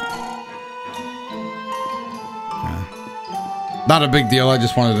blocking the... Okay. Not a big deal, I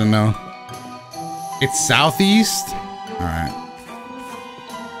just wanted to know. It's southeast? Alright.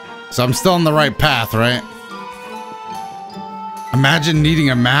 So I'm still on the right path, right? Imagine needing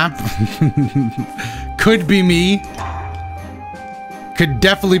a map. Could be me. Could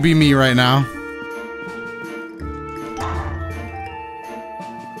definitely be me right now.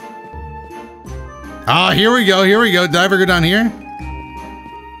 Ah, here we go, here we go. Did I ever go down here?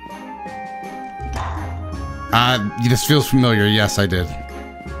 This feels familiar. Yes, I did.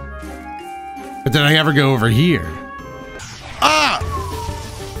 But did I ever go over here?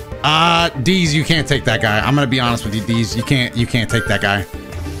 Deez, you can't take that guy. I'm gonna be honest with you, Deez. You can't take that guy.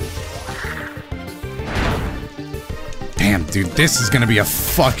 Damn, dude, this is gonna be a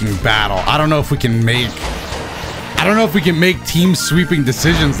fucking battle. I don't know if we can make team sweeping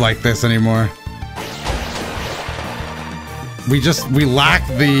decisions like this anymore. We lack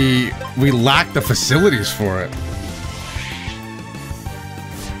the facilities for it.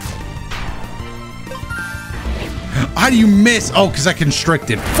 How do you miss? Oh, because I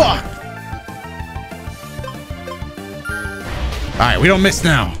constricted. Fuck. All right, we don't miss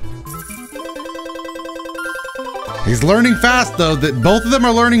now. He's learning fast, though. Both of them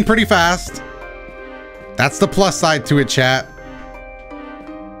are learning pretty fast. That's the plus side to it, chat.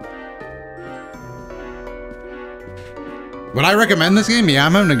 Would I recommend this game? Yeah,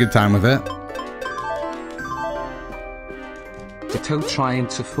 I'm having a good time with it. Toto trying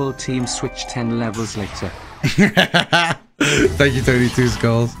to full team switch 10 levels later. Thank you, Tony Two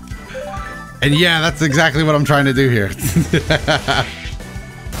Skulls. And yeah, that's exactly what I'm trying to do here.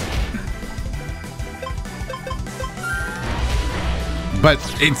 But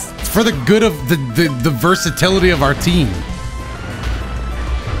it's for the good of the versatility of our team.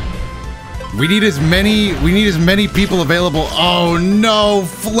 We need as many people available. Oh no,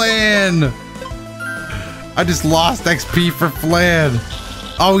 Flan! I just lost XP for Flan.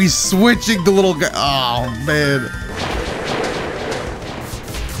 Oh, he's switching the little guy. Oh man.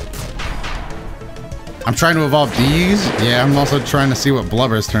 I'm trying to evolve these. Yeah, I'm also trying to see what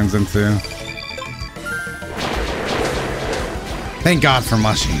Blubbers turns into. Thank God for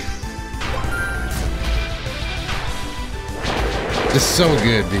Mushy. This is so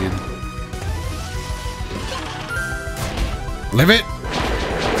good, dude. Live it.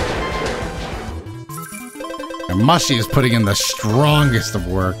 And Mushy is putting in the strongest of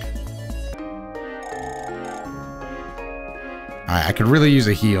work. Alright, I could really use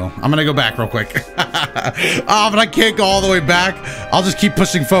a heal. I'm gonna go back real quick. Oh, but I can't go all the way back. I'll just keep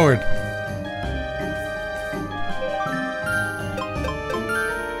pushing forward.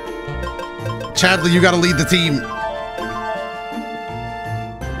 Chadley, you gotta lead the team.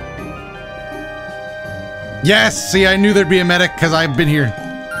 Yes, see, I knew there'd be a medic because I've been here.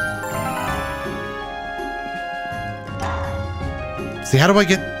 See, how do I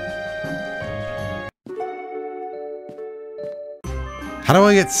get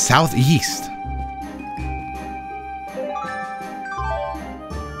southeast?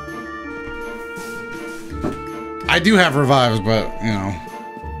 I do have revives, but you know,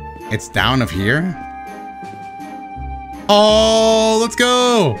 it's down of here. Oh, let's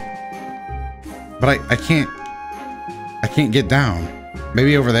go. But I can't get down.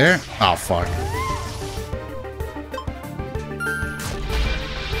 Maybe over there? Oh, fuck.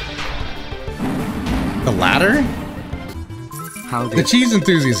 The ladder? Howdy. The cheese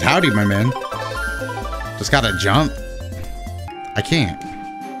enthusiast. Howdy, my man. Just gotta jump. I can't.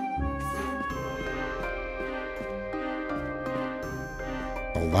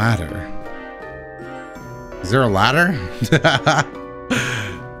 A ladder. Is there a ladder?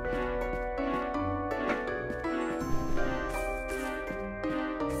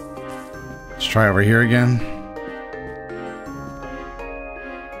 Let's try over here again.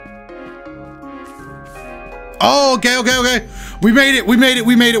 Oh, okay. We made it.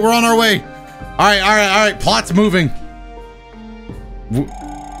 We're on our way. All right. Plot's moving.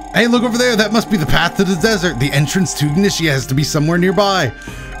 Hey, look over there. That must be the path to the desert. The entrance to Ignitia has to be somewhere nearby.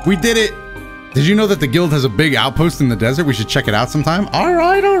 We did it. Did you know that the guild has a big outpost in the desert? We should check it out sometime. All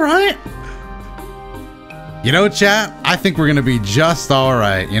right. You know, chat, I think we're gonna be just all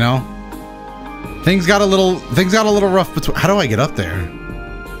right, you know? Things got a little rough between. How do I get up there?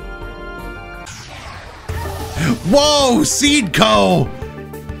 Whoa, Seed Co!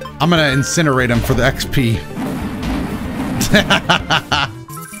 I'm gonna incinerate him for the XP.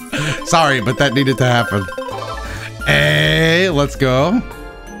 Sorry, but that needed to happen. Hey, let's go.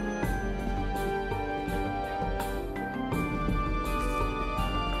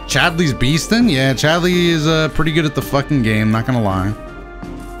 Chadley's beastin'? Yeah, Chadley is pretty good at the fucking game, not gonna lie.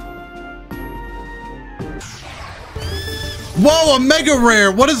 Whoa, a mega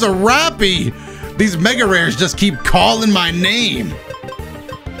rare! What is a rappy? These mega rares just keep calling my name.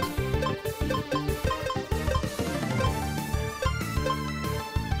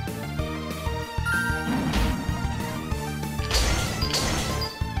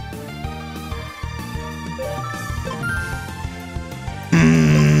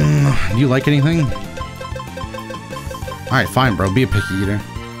 Do you like anything? Alright, fine, bro. Be a picky eater.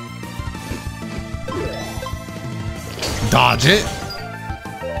 Dodge it.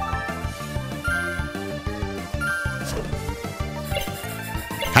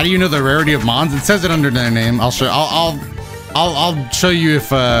 How do you know the rarity of Mons? It says it under their name. I'll show. I'll show you if.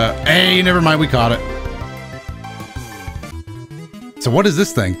 Hey, never mind. We caught it. So what is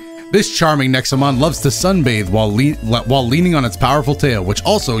this thing? This charming Nexomon loves to sunbathe while leaning on its powerful tail, which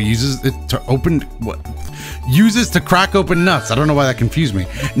also uses it to uses to crack open nuts. I don't know why that confused me.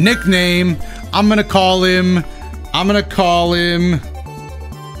 Nickname. I'm gonna call him.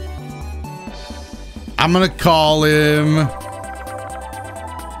 I I'm gonna call him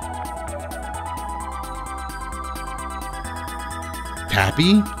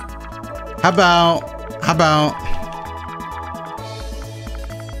Tappy. How about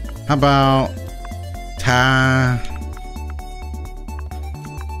Ta?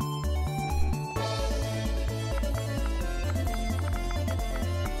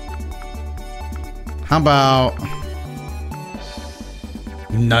 How about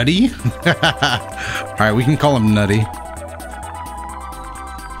Nutty? All right, we can call him Nutty.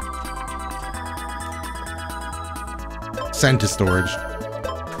 Send to storage.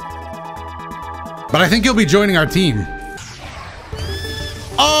 But I think he'll be joining our team.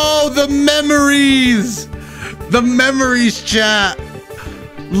 Oh, the memories! The memories, chat.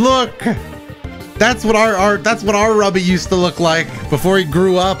 Look, that's what our Rubby used to look like before he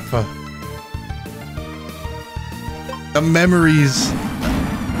grew up. The memories.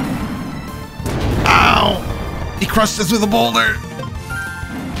 Ow! He crushed us with a boulder.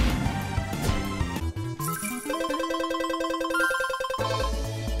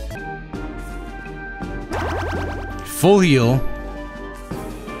 Full heal.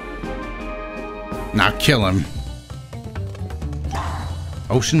 Now kill him.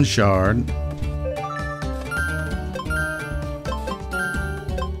 Ocean Shard.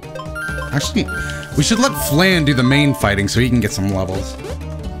 Actually, we should let Flan do the main fighting so he can get some levels.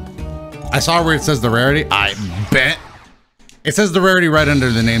 I saw where it says the rarity. I bet. It says the rarity right under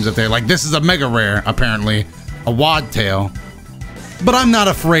the names up there. Like, this is a mega rare, apparently. A Wadtail. But I'm not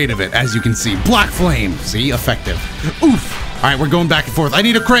afraid of it, as you can see. Black Flame. See? Effective. Oof. All right, we're going back and forth. I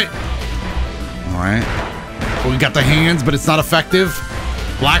need a crit. All right. Well, we got the hands, but it's not effective.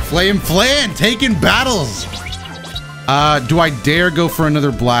 Black Flame. Flan taking battles. Do I dare go for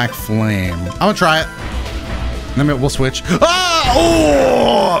another Black Flame? I'm gonna try it. Then we'll switch. Ah!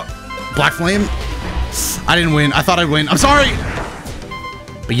 Oh! Black Flame. I didn't win. I thought I'd win. I'm sorry.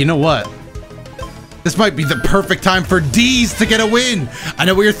 But you know what? This might be the perfect time for D's to get a win. I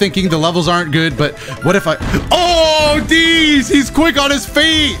know what you're thinking. The levels aren't good, but what if I... Oh, D's! He's quick on his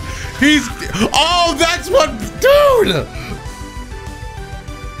feet. He's... Oh, that's what... Dude!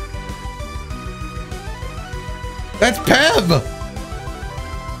 That's P.O.V.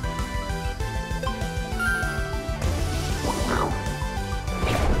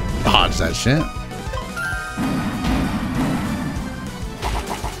 Dodge that shit.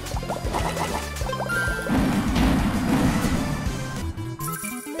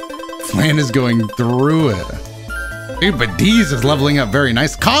 Flan is going through it. Dude, but D's is leveling up very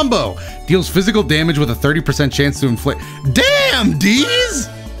nice. Combo! Deals physical damage with a 30% chance to inflict. Damn, D's!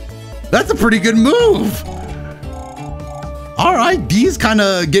 That's a pretty good move. All right, D's kind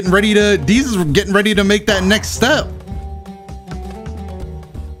of getting ready to... D's is getting ready to make that next step.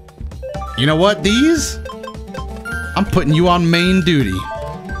 You know what, D's? I'm putting you on main duty.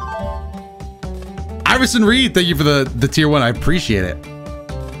 Iverson Reed, thank you for the tier 1. I appreciate it.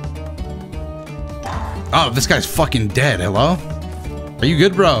 Oh, this guy's fucking dead. Hello? Are you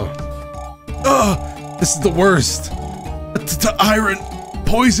good, bro? Ugh, this is the worst. The iron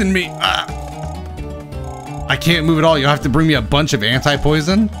poisoned me. I can't move at all. You'll have to bring me a bunch of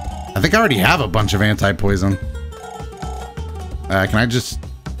anti-poison. I think I already have a bunch of anti-poison. Can I just...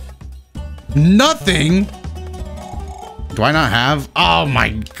 Nothing? Do I not have? Oh my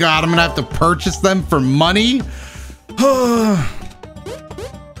god, I'm gonna have to purchase them for money?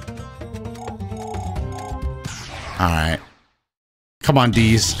 Alright. Come on,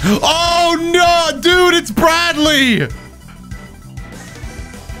 D's. Oh no, dude, it's Bradley!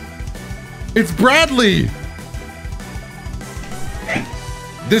 It's Bradley!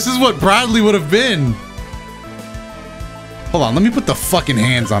 This is what Bradley would have been. Hold on, let me put the fucking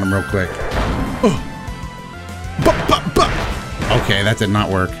hands on him real quick. Okay, that did not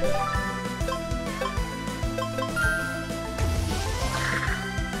work.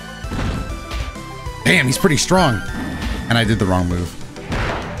 Damn, he's pretty strong. And I did the wrong move.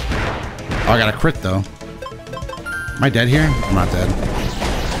 Oh, I got a crit though. Am I dead here? I'm not dead.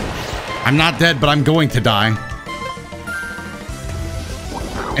 I'm not dead, but I'm going to die.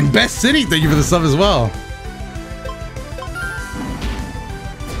 And Best City, thank you for the sub as well.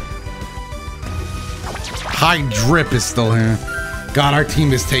 High Drip is still here. God, our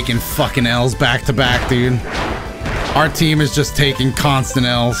team is taking fucking L's back to back, dude. Our team is just taking constant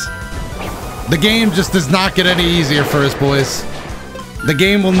L's. The game just does not get any easier for us, boys. The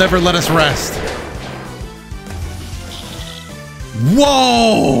game will never let us rest.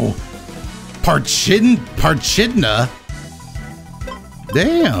 Whoa! Parchidna?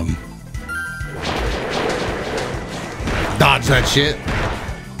 Damn. Dodge that shit.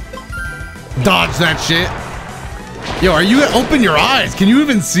 Dodge that shit. Yo, are you open your eyes? Can you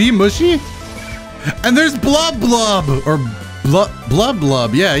even see Mushy? And there's Blub Blub or Blub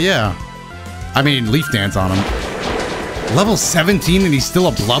Blub. Yeah. I mean, Leaf Dance on him. Level 17 and he's still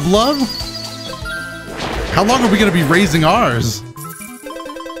a Blub Blub? How long are we gonna be raising ours?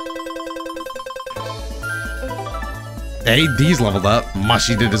 Hey, D's leveled up.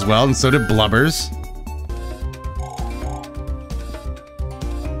 Mushy did as well, and so did Blubbers.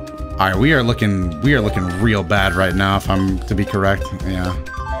 All right, we are looking real bad right now, if I'm to be correct. Yeah.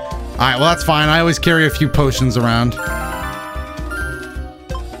 All right, well that's fine. I always carry a few potions around. All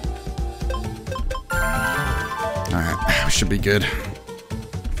right, should be good.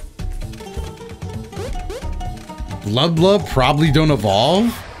 Blub probably don't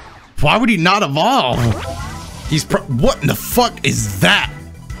evolve. Why would he not evolve? He's what in the fuck is that?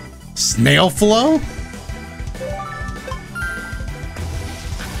 Snail flow?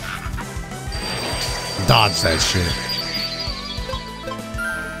 Dodge that shit.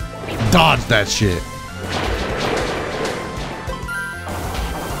 Dodge that shit.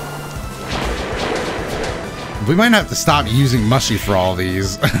 We might have to stop using Mushy for all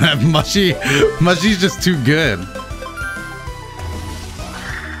these. Mushy's just too good.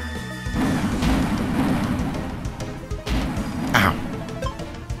 Ow.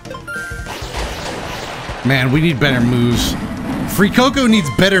 Man, we need better moves. Free Coco needs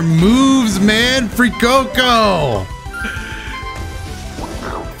better moves, man. Free Coco.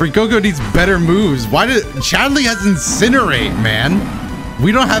 Free Coco needs better moves. Why did Chadley has Incinerate, man?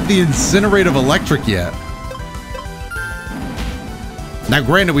 We don't have the Incinerate of Electric yet. Now,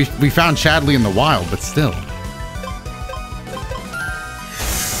 granted, we found Chadley in the wild, but still.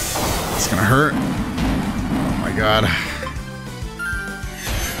 It's gonna hurt. Oh my god.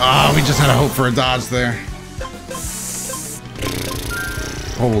 Oh, we just had to hope for a dodge there.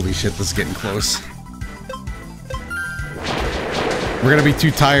 Holy shit, this is getting close. We're gonna be too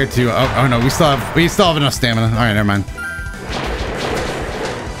tired to. Oh no, we still have enough stamina. All right, never mind.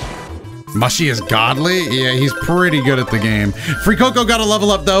 Mushy is godly. Yeah, he's pretty good at the game. Free Coco got a level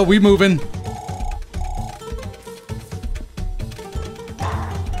up though. We moving.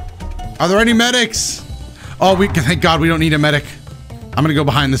 Are there any medics? Oh, thank God we don't need a medic. I'm gonna go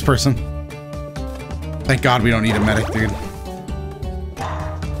behind this person. Thank God we don't need a medic, dude.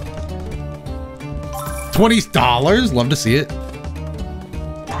 $20. Love to see it.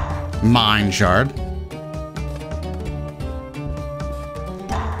 Mine Shard.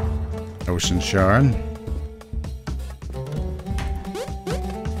 Ocean Shard.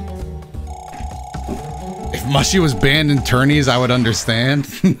 If Mushy was banned in tourneys, I would understand.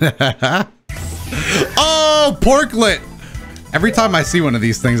 Oh, Porklet! Every time I see one of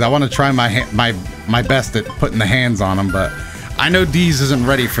these things, I want to try my best at putting the hands on them, but I know Deez isn't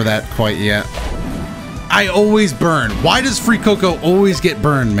ready for that quite yet. I always burn. Why does Free Coco always get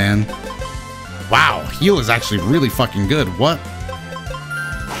burned, man? Wow, heal is actually really fucking good. What?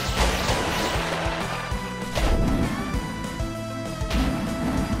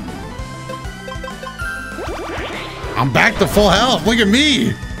 I'm back to full health. Look at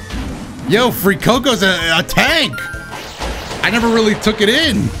me. Yo, Free Coco's a tank. I never really took it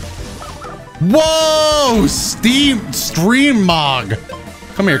in. Whoa, Stream Mog.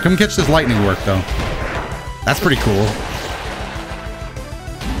 Come here, come catch this lightning work though. That's pretty cool.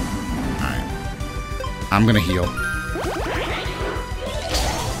 Alright. I'm gonna heal.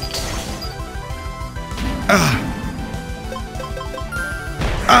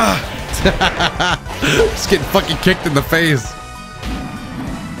 Just getting fucking kicked in the face.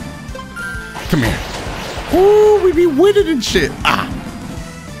 Come here. Ooh, we be winning and shit.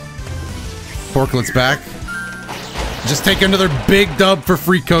 Porklet's back. Just take another big dub for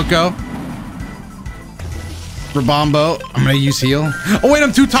Free Coco. Rabombo, I'm gonna use heal. Oh wait,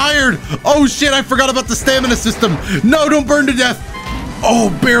 I'm too tired. Oh shit, I forgot about the stamina system. No, don't burn to death. Oh,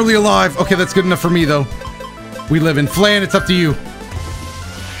 barely alive. Okay, that's good enough for me though. We live in Flan, it's up to you.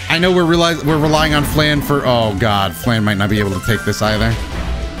 I know we're relying on Flan for, oh god, Flan might not be able to take this either.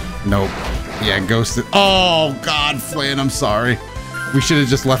 Nope. Yeah, ghosted. Oh god, Flan, I'm sorry. We should have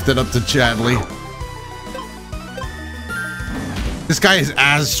just left it up to Chadley. This guy is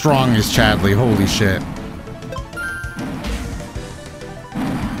as strong as Chadley, holy shit.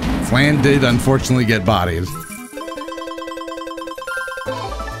 Flan did unfortunately get bodied.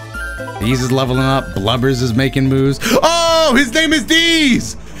 Deez is leveling up. Blubbers is making moves. Oh, his name is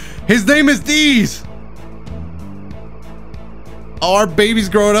Deez! His name is Deez! Oh, our baby's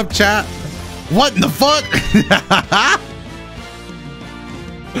growing up, chat. What in the fuck?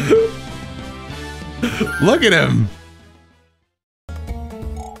 Look at him.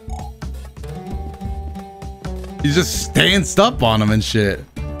 He's just stanced up on him and shit.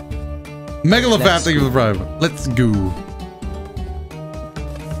 Megalofat, thank you for the prime. Let's go.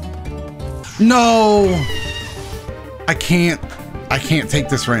 No! I can't take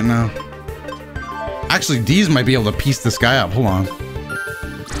this right now. Actually, D's might be able to piece this guy up. Hold on.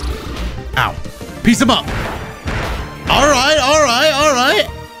 Ow. Piece him up. All right, all right, all right.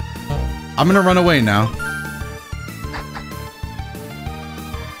 I'm gonna run away now.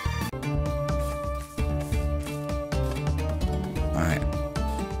 All right.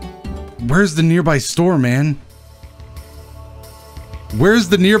 Where's the nearby store, man? Where's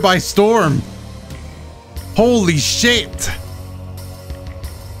the nearby storm? Holy shit.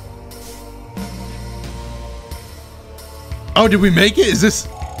 Oh, did we make it? Is this...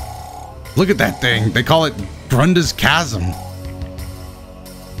 Look at that thing. They call it Grunda's Chasm.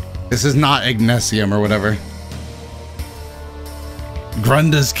 This is not Ignesium or whatever.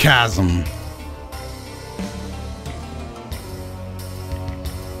 Grunda's Chasm.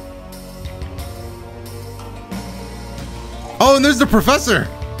 Oh, and there's the professor.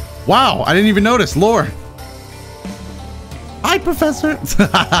 Wow, I didn't even notice. Lore. Hi, professor.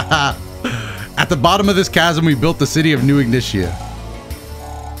 At the bottom of this chasm, we built the city of New Ignitia.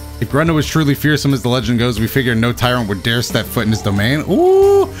 If Grunda was truly fearsome as the legend goes, we figured no tyrant would dare step foot in his domain.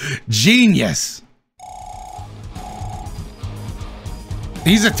 Ooh, genius.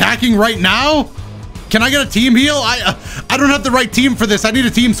 He's attacking right now? Can I get a team heal? I don't have the right team for this. I need a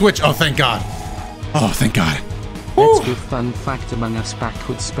team switch. Oh, thank God. Oh, thank God. Let's go fun fact Among Us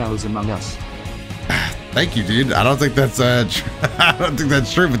backward spells Among Us. Thank you, dude. I don't think that's I don't think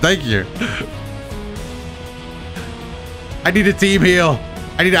that's true, but thank you. I need a team heal.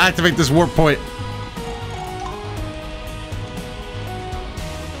 I need to activate this warp point.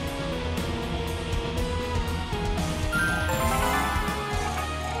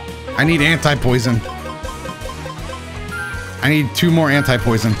 I need anti-poison. I need 2 more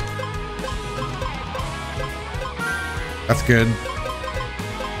anti-poison. That's good.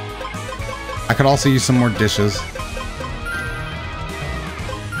 I could also use some more dishes.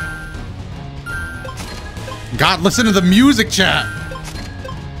 God, listen to the music, chat.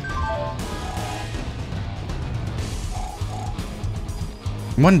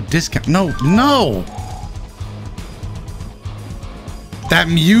 One discount. No, no. That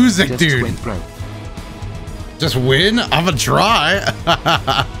music, just dude. Win, bro. Just win? I'm gonna try.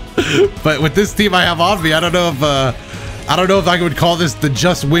 But with this team I have on me, I don't know if I would call this the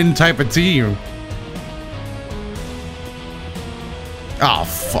just win type of team. Oh,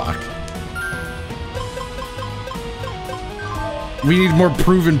 fuck. We need more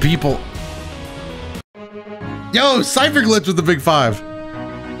proven people. Yo, Cypher Glitch with the big 5.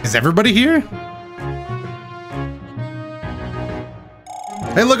 Is everybody here?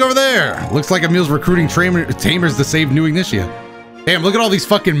 Hey, look over there. Looks like Emil's recruiting tamers to save New Ignitia. Damn, look at all these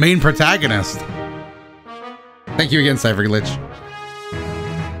fucking main protagonists. Thank you again, Cypher Glitch.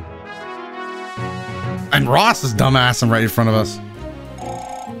 And Ross is dumbass and right in front of us.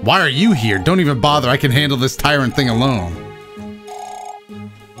 Why are you here? Don't even bother. I can handle this tyrant thing alone.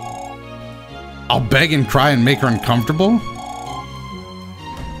 I'll beg and cry and make her uncomfortable?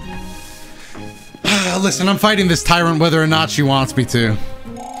 Listen, I'm fighting this tyrant whether or not she wants me to.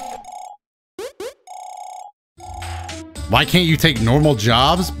 Why can't you take normal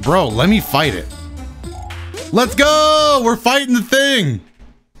jobs? Bro, let me fight it. Let's go! We're fighting the thing!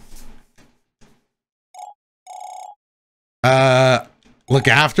 Look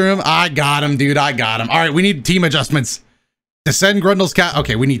after him? I got him, dude. I got him. Alright, we need team adjustments. Descend Grundle's cat.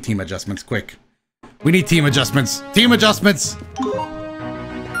 Okay, we need team adjustments. Quick. We need team adjustments. Team adjustments!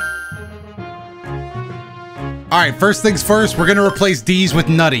 Alright, first things first, we're gonna replace D's with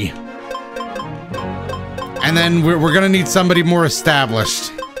Nutty. And then we're gonna need somebody more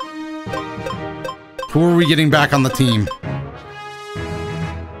established. Who are we getting back on the team?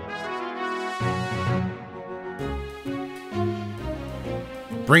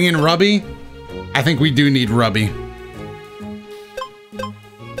 Bring in Rubby? I think we do need Rubby.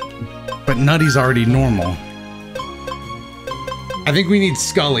 But Nutty's already normal. I think we need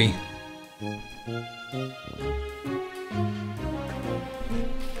Scully.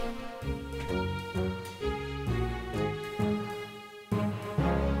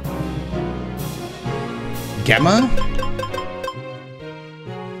 Gemma?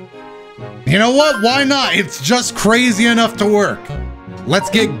 You know what? Why not? It's just crazy enough to work. Let's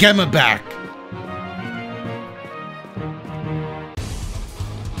get Gemma back.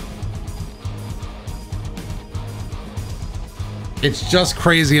 It's just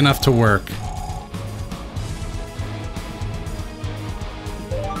crazy enough to work.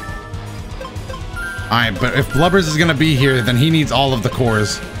 Alright, but if Blubbers is gonna be here, then he needs all of the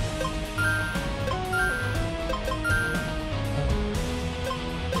cores.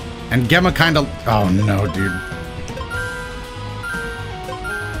 And Gemma kind of... Oh no, dude.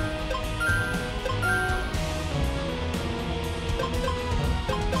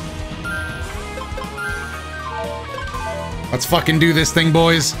 Let's fucking do this thing,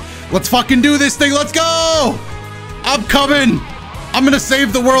 boys. Let's fucking do this thing. Let's go! I'm coming! I'm gonna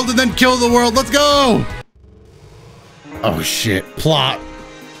save the world and then kill the world. Let's go! Oh shit. Plot.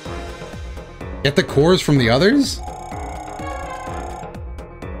 Get the cores from the others?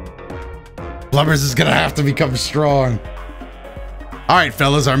 Blubbers is gonna have to become strong. Alright,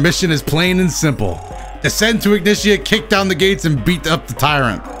 fellas, our mission is plain and simple. Descend to Ignitia, kick down the gates, and beat up the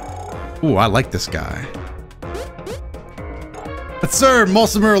tyrant. Ooh, I like this guy. But sir,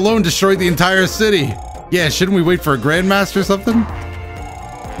 Mulcimer alone destroyed the entire city. Yeah, shouldn't we wait for a Grandmaster or something?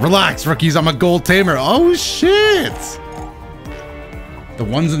 Relax, rookies, I'm a gold tamer. Oh shit! The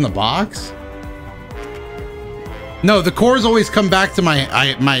ones in the box? No, the cores always come back to my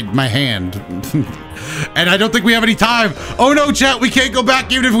hand. And I don't think we have any time. Oh no, chat, we can't go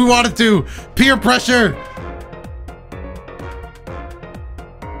back even if we wanted to. Peer pressure.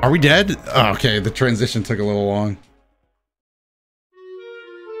 Are we dead? Oh, okay, the transition took a little long.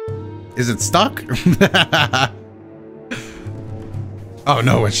 Is it stuck? Oh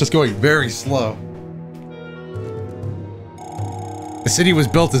no, it's just going very slow. The city was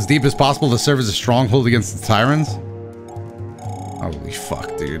built as deep as possible to serve as a stronghold against the tyrants. Holy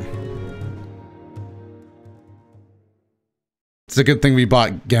fuck, dude. It's a good thing we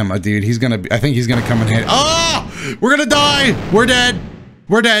bought Gemma, dude. He's gonna be, I think he's gonna come in handy. Oh! We're gonna die! We're dead!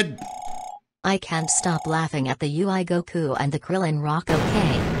 We're dead! I can't stop laughing at the UI Goku and the Krillin Rock,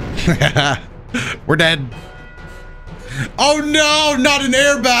 okay? We're dead. Oh no! Not an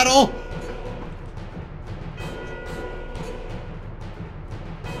air battle!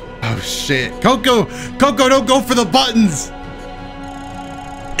 Oh shit. Coco! Coco, don't go for the buttons!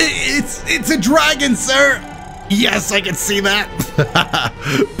 It's a dragon, sir! Yes, I can see that.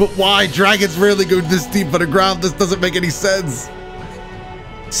 But why? Dragons rarely go this deep underground. This doesn't make any sense.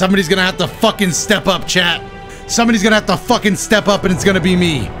 Somebody's gonna have to fucking step up, chat. Somebody's gonna have to fucking step up, and it's gonna be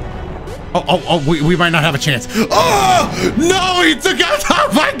me. We might not have a chance. Oh! No, he took out.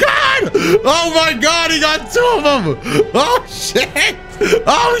 Oh my god! Oh my god, he got two of them! Oh shit!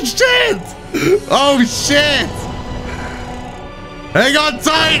 Oh shit! Oh shit! Hang on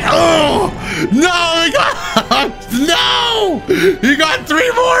tight! Oh! No! He got... No! He got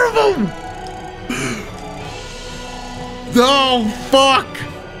three more of them! Oh, fuck!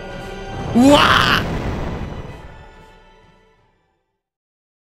 Wah!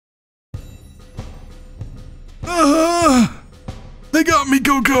 They got me,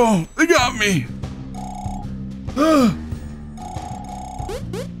 Coco! They got me!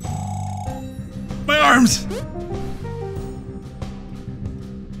 My arms!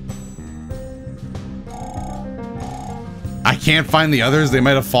 I can't find the others. They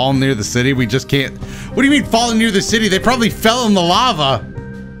might have fallen near the city. We just can't. What do you mean fallen near the city? They probably fell in the lava.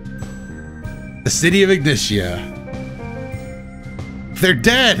 The city of Ignitia. They're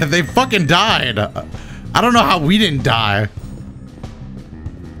dead. They fucking died. I don't know how we didn't die.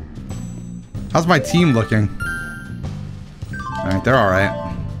 How's my team looking? All right, they're all right.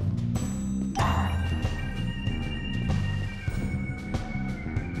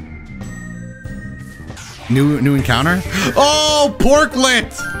 New encounter? Oh,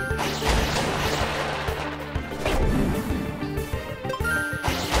 porklet!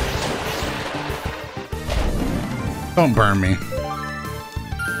 Don't burn me.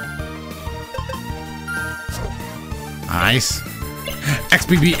 Nice.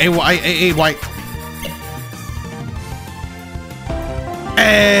 XBB AY.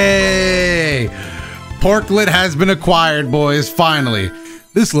 Hey! Porklet has been acquired, boys, finally.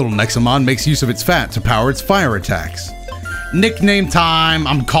 This little Nexomon makes use of its fat to power its fire attacks. Nickname time,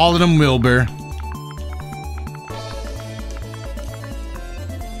 I'm calling him Wilbur.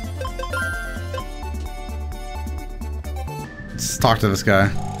 Let's talk to this guy.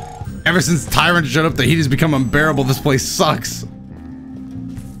 Ever since Tyrant showed up, the heat has become unbearable. This place sucks.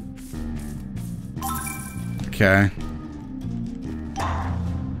 Okay.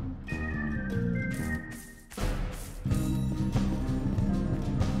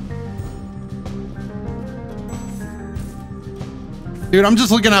 Dude, I'm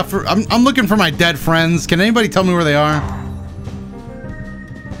just looking out for, I'm looking for my dead friends. Can anybody tell me where they are?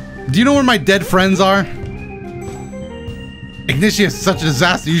 Do you know where my dead friends are? Ignitia is such a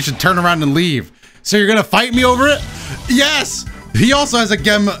disaster, you should turn around and leave. So you're gonna fight me over it? Yes! He also has a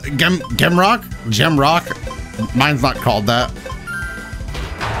Gemrock. Gem Rock? Mine's not called that.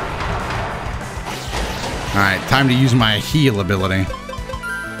 Alright, time to use my heal ability.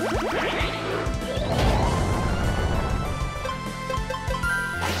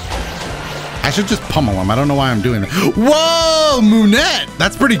 I should just pummel him. I don't know why I'm doing that. Whoa, Moonette!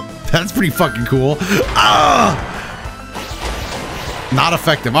 That's pretty fucking cool. Ah! Not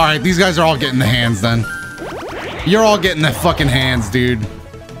effective. All right, these guys are all getting the hands then. You're all getting the fucking hands, dude.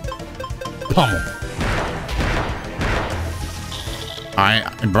 Pummel. All right,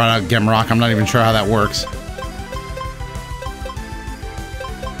 I brought out Gemrock. I'm not even sure how that works.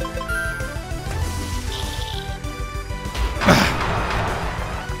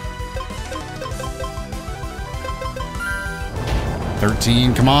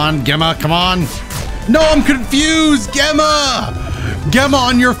 Come on, Gemma, come on. No, I'm confused, Gemma! Gemma,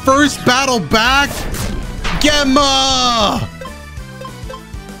 on your first battle back? Gemma!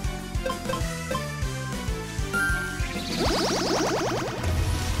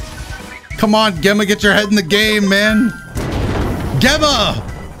 Come on, Gemma, get your head in the game, man. Gemma!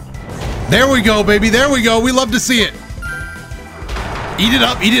 There we go, baby, there we go. We love to see it. Eat it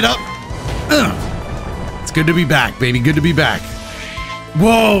up, eat it up. Ugh. It's good to be back, baby, good to be back.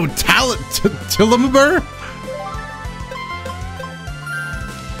 Whoa, Tillamer?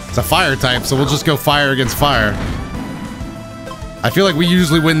 It's a fire type, so we'll just go fire against fire. I feel like we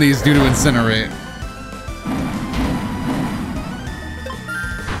usually win these due to Incinerate.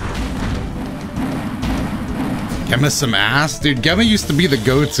 Gemma some ass? Dude, Gemma used to be the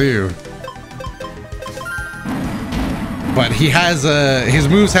go-to. But he has, his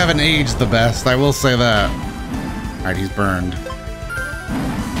moves haven't aged the best, I will say that. Alright, he's burned.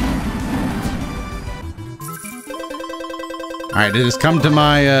 Alright, it has come to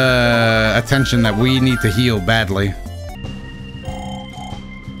my attention that we need to heal badly.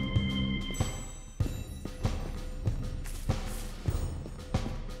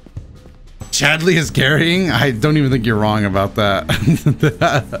 Chadley is carrying? I don't even think you're wrong about that.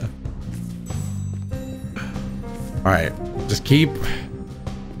 Alright, just keep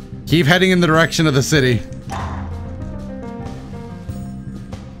heading in the direction of the city.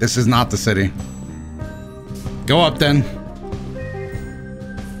 This is not the city. Go up then.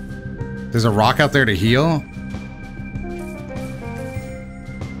 There's a rock out there to heal?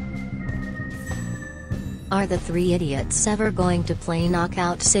 Are the three idiots ever going to play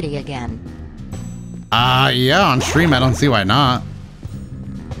Knockout City again? Yeah, on stream, I don't see why not.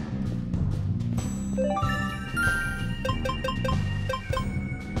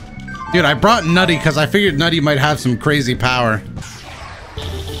 Dude, I brought Nutty because I figured Nutty might have some crazy power.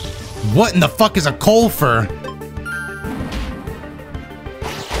 What in the fuck is a Colfer?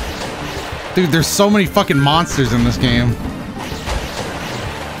 Dude, there's so many fucking monsters in this game.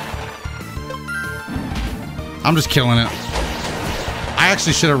 I'm just killing it. I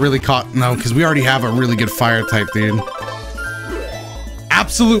actually should have really caught... No, because we already have a really good fire type, dude.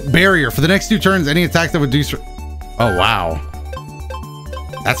 Absolute Barrier. For the next 2 turns, any attack that would do... Oh, wow.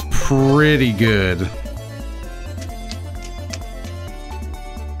 That's pretty good.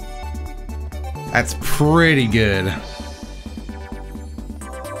 That's pretty good.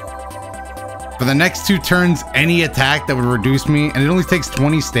 For the next 2 turns, any attack that would reduce me, and it only takes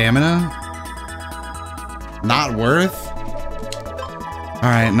 20 stamina. Not worth. All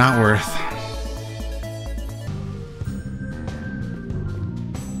right, not worth.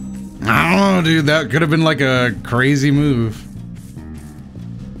 I don't know, dude. That could have been like a crazy move.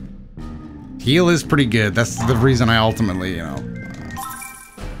 Heal is pretty good. That's the reason I ultimately, you know.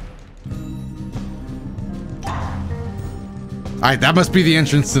 All right, that must be the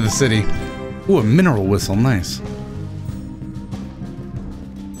entrance to the city. Ooh, a mineral whistle, nice.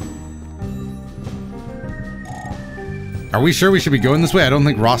 Are we sure we should be going this way? I don't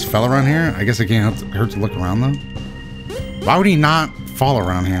think Ross fell around here. I guess it can't hurt to look around though. Why would he not fall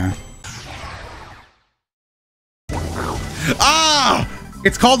around here? Ah!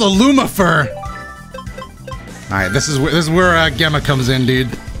 It's called a Lumifer. Alright, this is where Gemma comes in, dude.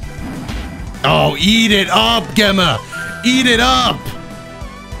 Oh, eat it up, Gemma! Eat it up!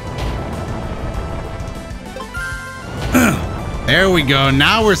 There we go.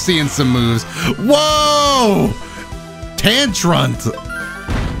 Now we're seeing some moves. Whoa! Tantrunt.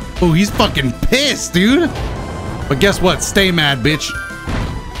 Oh, he's fucking pissed, dude. But guess what? Stay mad, bitch.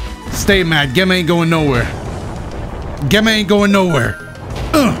 Stay mad. Gemma ain't going nowhere. Gemma ain't going nowhere.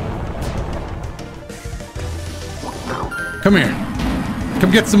 Come here.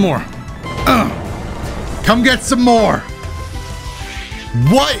 Come get some more. Come get some more.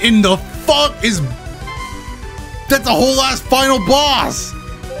 What in the fuck is... That's a whole ass final boss.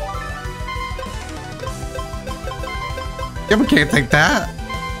 Yeah, we can't take that.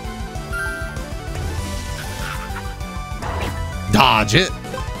 Dodge it.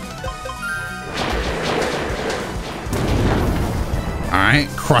 Alright,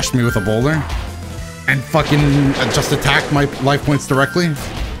 crush me with a boulder. And fucking just attack my life points directly.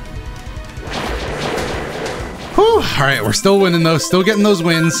 Whew. Alright, we're still winning though. Still getting those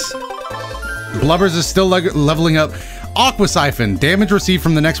wins. Blubbers is still leveling up. Aqua Siphon. Damage received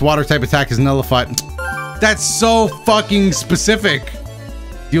from the next water type attack is nullified. That's so fucking specific.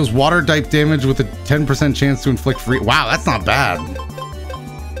 Deals water type damage with a 10% chance to inflict free. Wow, that's not bad.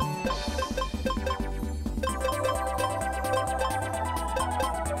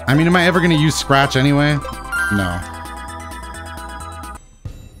 I mean, am I ever going to use Scratch anyway? No.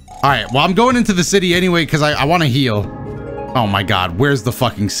 Alright, well, I'm going into the city anyway because I want to heal. Oh my god, where's the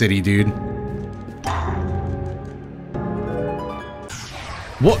fucking city, dude?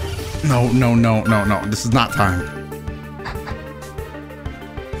 What? No, no, no, no, no. This is not time.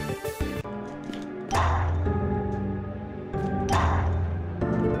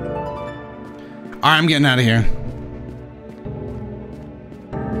 Alright, I'm getting out of here.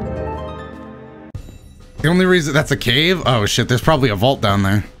 The only reason that's a cave? Oh shit, there's probably a vault down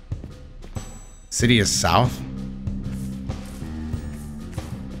there. City is south.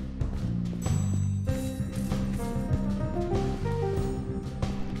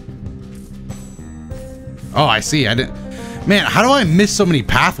 Oh, I see. I didn't. Man, how do I miss so many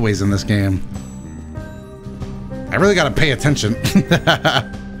pathways in this game? I really gotta pay attention.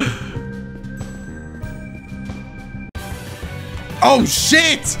 Oh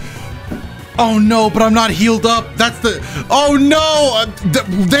shit! Oh no, but I'm not healed up. That's the... Oh no!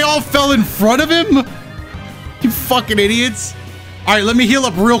 They all fell in front of him? You fucking idiots. Alright, let me heal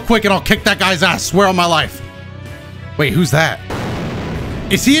up real quick and I'll kick that guy's ass. Swear on my life. Wait, who's that?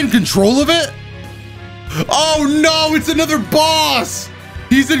 Is he in control of it? Oh no, it's another boss!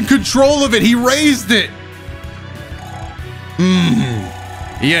 He's in control of it. He raised it.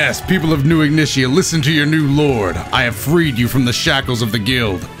 Yes, people of New Ignitia, listen to your new lord. I have freed you from the shackles of the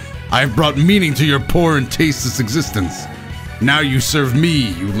guild. I have brought meaning to your poor and tasteless existence. Now you serve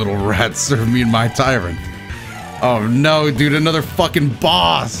me, you little rats. Serve me and my tyrant. Oh no, dude, another fucking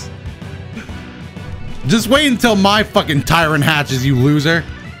boss. Just wait until my fucking tyrant hatches, you loser.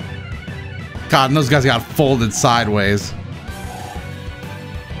 God, and those guys got folded sideways.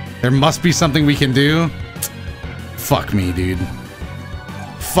 There must be something we can do. Fuck me, dude.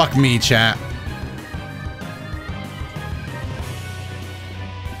 Fuck me, chat.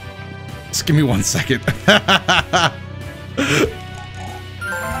 Just give me 1 second.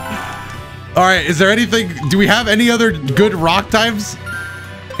 Alright, is there anything... Do we have any other good rock types?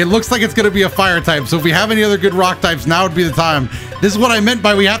 It looks like it's going to be a fire type, so if we have any other good rock types, now would be the time. This is what I meant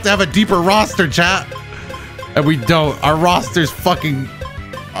by we have to have a deeper roster, chat. And we don't. Our roster's fucking...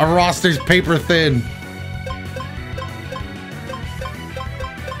 Our roster's paper thin.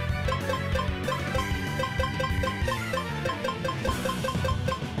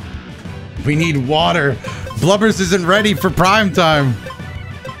 We need water. Blubbers isn't ready for prime time.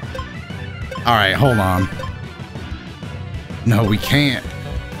 All right, hold on. No, we can't.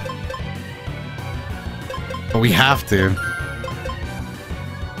 But we have to.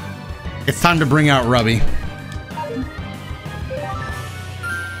 It's time to bring out Rubby.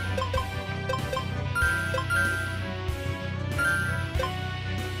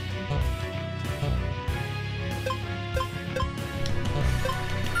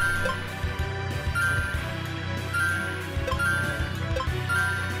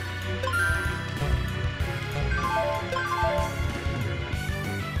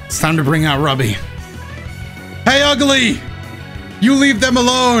 It's time to bring out Rubby. Hey, Ugly! You leave them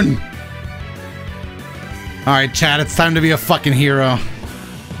alone! Alright, chat, it's time to be a fucking hero.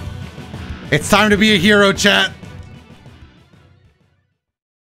 It's time to be a hero, chat.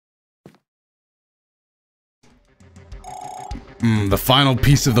 The final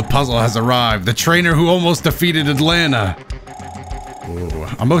piece of the puzzle has arrived. The trainer who almost defeated Atlanta. Ooh,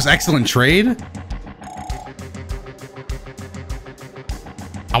 a most excellent trade?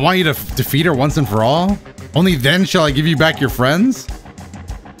 I want you to defeat her once and for all? Only then shall I give you back your friends?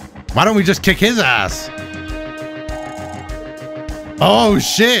 Why don't we just kick his ass? Oh,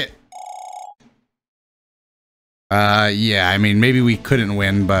 shit. Yeah, I mean, maybe we couldn't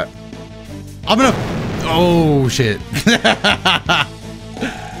win, but... I'm gonna... Oh, shit.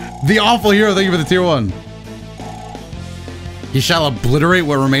 The awful hero, thank you for the tier 1. He shall obliterate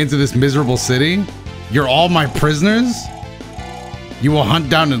what remains of this miserable city? You're all my prisoners? You will hunt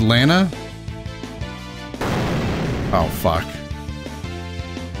down Atlanta? Oh, fuck.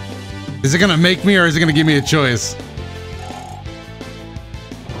 Is it gonna make me or is it gonna give me a choice?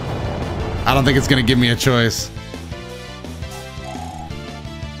 I don't think it's gonna give me a choice.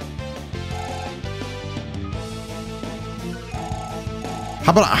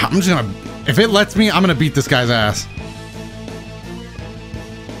 How about I'm just gonna, if it lets me, I'm gonna beat this guy's ass.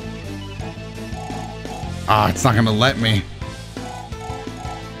 Ah, it's not gonna let me.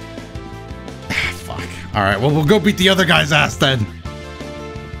 Fuck. All right, well, we'll go beat the other guy's ass then.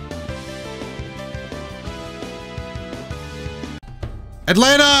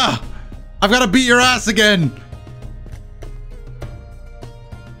 Atlanta! I've got to beat your ass again.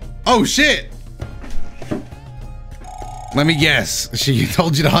 Oh, shit. Let me guess. She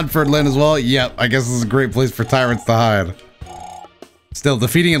told you to hunt for Atlanta as well? Yep, I guess this is a great place for tyrants to hide. Still,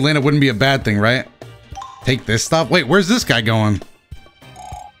 defeating Atlanta wouldn't be a bad thing, right? Take this stuff? Wait, where's this guy going?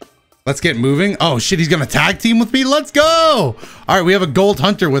 Let's get moving. Oh, shit, he's going to tag team with me? Let's go! All right, we have a gold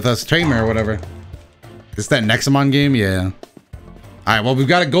hunter with us. Tamer or whatever. Is that Nexomon game? Yeah. All right, well, we've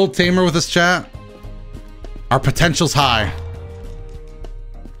got a gold tamer with us, chat. Our potential's high.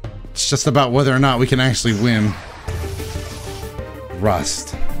 It's just about whether or not we can actually win.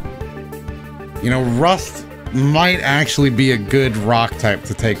 Rust. You know, Rust might actually be a good rock type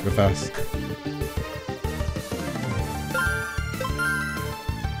to take with us.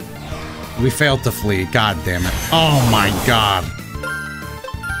 We failed to flee. God damn it. Oh my god.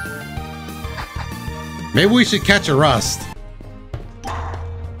 Maybe we should catch a Rust.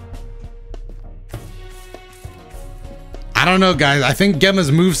 I don't know, guys. I think Gemma's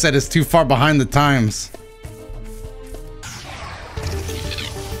moveset is too far behind the times.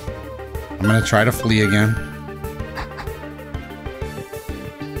 I'm gonna try to flee again.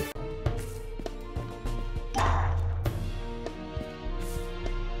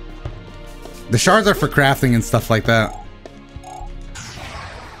 The shards are for crafting and stuff like that.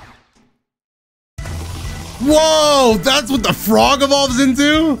 Whoa! That's what the frog evolves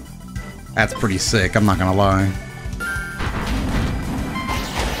into? That's pretty sick, I'm not gonna lie.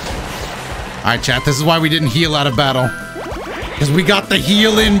 Alright, chat, this is why we didn't heal out of battle. Because we got the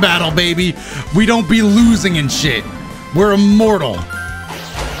heal in battle, baby. We don't be losing and shit. We're immortal.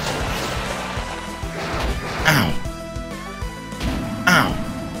 Ow. Ow.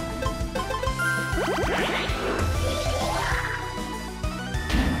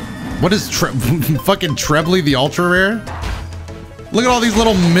 What is fucking Trebly the ultra rare? Look at all these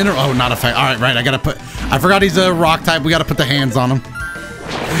little mineral. Oh, not effect. All right, right. I forgot he's a rock type. We got to put the hands on him.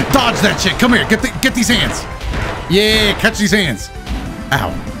 Dodge that shit. Come here. Get these hands. Yeah, catch these hands.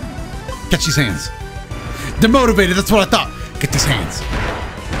 Ow. Catch these hands. Demotivated. That's what I thought. Get these hands.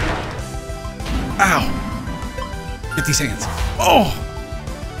 Ow. Get these hands. Oh.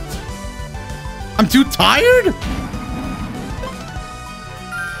 I'm too tired?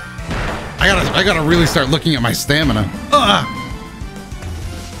 I gotta really start looking at my stamina.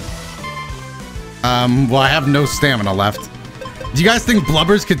 Well, I have no stamina left. Do you guys think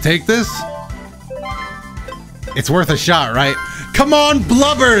Blubbers could take this? It's worth a shot, right? Come on,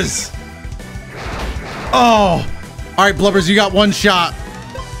 Blubbers! Oh! Alright, Blubbers, you got one shot.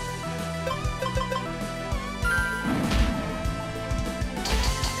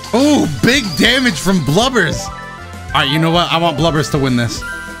 Oh, big damage from Blubbers. Alright, you know what? I want Blubbers to win this.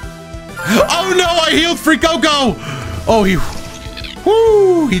 Oh no, I healed Freakoko! Oh,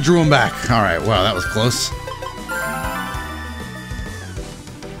 he drew him back. Alright, wow, that was close.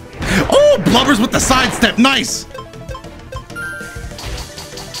 Oh, Blubbers with the sidestep. Nice.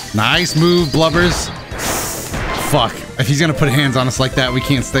 Nice move, Blubbers. Fuck. If he's gonna put hands on us like that, we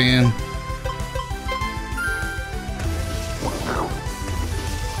can't stay in.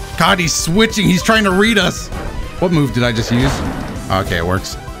 God, he's switching. He's trying to read us. What move did I just use? Okay, it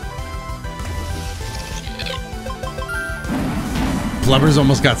works. Blubbers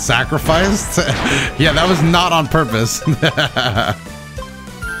almost got sacrificed. Yeah, that was not on purpose.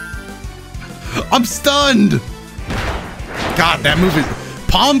 I'm stunned. God, that move is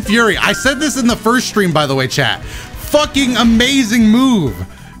Palm Fury. I said this in the first stream, by the way, chat. Fucking amazing move.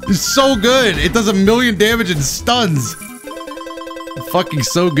 It's so good. It does 1,000,000 damage and stuns. Fucking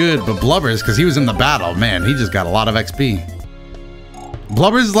so good. But Blubbers, because he was in the battle, man, he just got a lot of XP.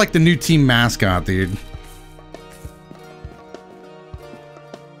 Blubbers is like the new team mascot, dude.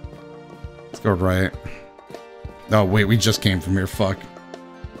 Let's go right. Oh, wait, we just came from here. Fuck.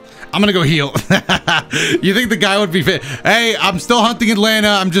 I'm gonna go heal. You think the guy would be fit? Hey, I'm still hunting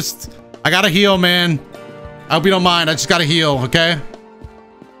Atlanta. I gotta heal, man. I hope you don't mind. I just gotta heal, okay?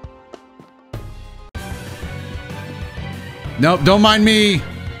 Nope, don't mind me.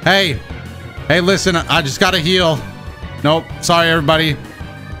 Hey, listen, I just gotta heal. Nope, sorry, everybody.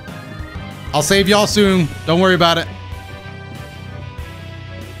 I'll save y'all soon. Don't worry about it.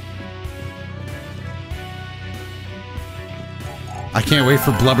 I can't wait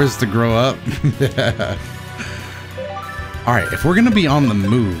for Blubbers to grow up. Alright, if we're gonna be on the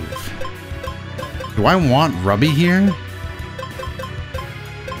move, do I want Rubby here?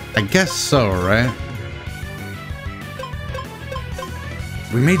 I guess so, right?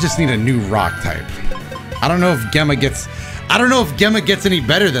 We may just need a new rock type. I don't know if Gemma gets... I don't know if Gemma gets any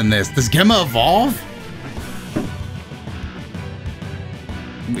better than this. Does Gemma evolve?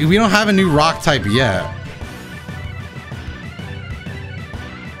 We don't have a new rock type yet.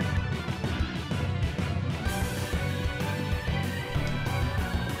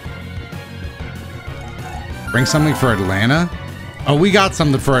 Bring something for Atlanta? Oh, we got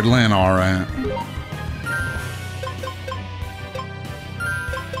something for Atlanta, all right.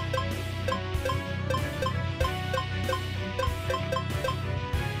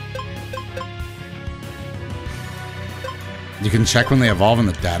 You can check when they evolve in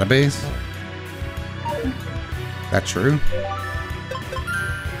the database? That true?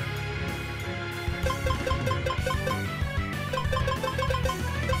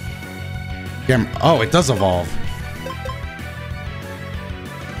 Oh, it does evolve.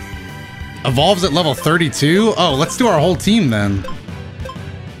 Evolves at level 32? Oh, let's do our whole team then.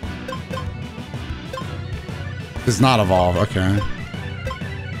 Does not evolve, okay.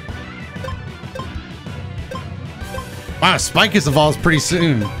 Wow, Spicus evolves pretty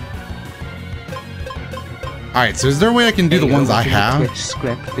soon. Alright, so is there a way I can do the ones I have? Twitch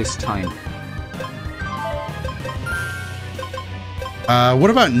script this time. What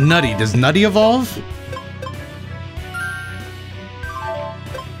about Nutty? Does Nutty evolve?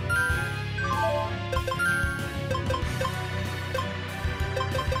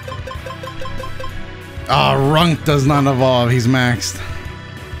 Oh, Runk does not evolve. He's maxed.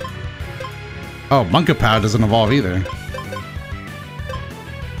 Oh, Bunkapow doesn't evolve either.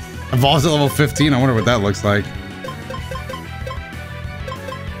 Evolves at level 15. I wonder what that looks like.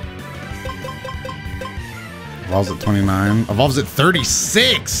 Evolves at 29. Evolves at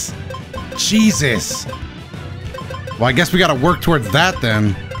 36. Jesus. Well, I guess we gotta work towards that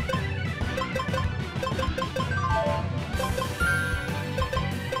then.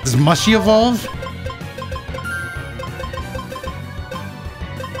 Does Mushy evolve?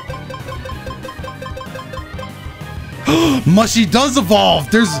 Mushy does evolve.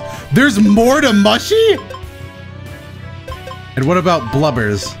 There's more to Mushy? And what about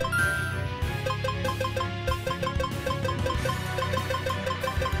Blubbers?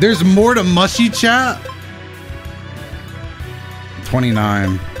 There's more to Mushy, chat?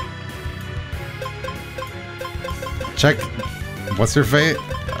 29. Check. What's her fate?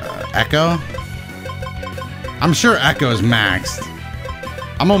 Echo? I'm sure Echo's maxed.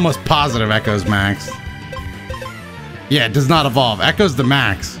 I'm almost positive Echo's maxed. Yeah, it does not evolve. Echo's the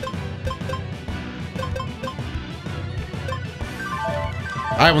max.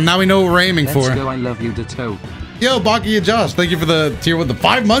 Alright, well now we know what we're aiming for. Let's go, I love you, Doto. Yo, Baki and Josh, thank you for the tier with the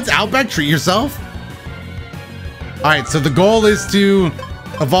 5 months. Outback, treat yourself. Alright, so the goal is to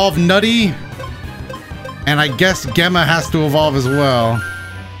evolve Nutty. And I guess Gemma has to evolve as well.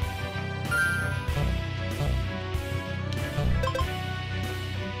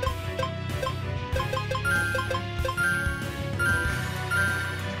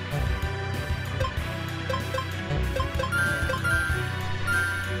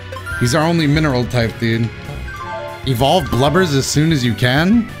 He's our only mineral type, dude. Evolve Blubbers as soon as you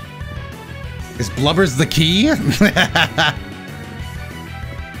can? Is Blubbers the key?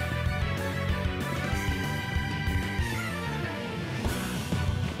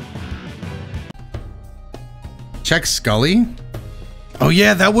 Check Scully? Oh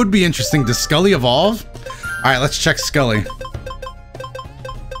yeah, that would be interesting. Does Scully evolve? Alright, let's check Scully.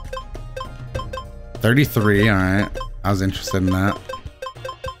 33, alright. I was interested in that.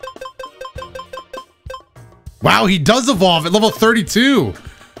 Wow, he does evolve at level 32.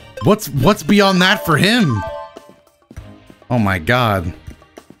 What's beyond that for him? Oh my god.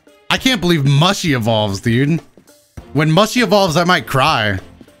 I can't believe Mushy evolves, dude. When Mushy evolves, I might cry.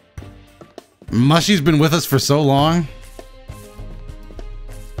 Mushy's been with us for so long.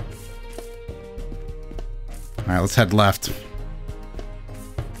 Alright, let's head left.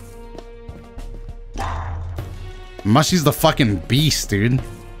 Mushy's the fucking beast, dude.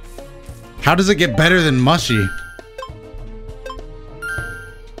 How does it get better than Mushy?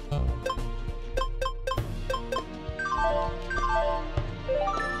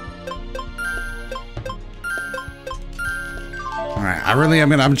 Alright, I'm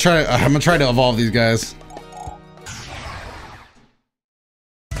gonna try to evolve these guys.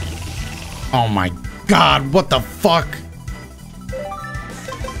 Oh my god, what the fuck?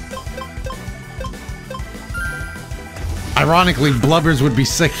 Ironically, Blubbers would be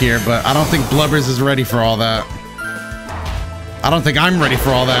sick here, but I don't think Blubbers is ready for all that. I don't think I'm ready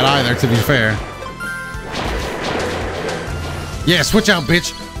for all that either, to be fair. Yeah, switch out,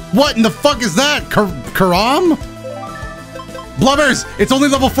 bitch. What in the fuck is that? Karam? Blubbers, it's only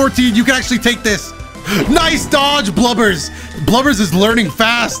level 14. You can actually take this. Nice dodge, Blubbers. Blubbers is learning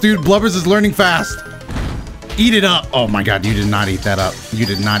fast, dude. Blubbers is learning fast. Eat it up. Oh my god, you did not eat that up. You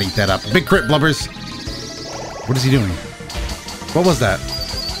did not eat that up. Big crit, Blubbers. What is he doing? What was that?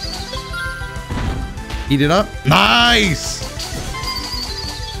 Eat it up. Nice.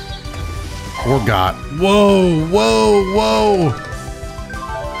 Or God. Whoa, whoa, whoa.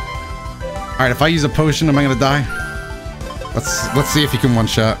 All right, if I use a potion, am I gonna die? Let's see if he can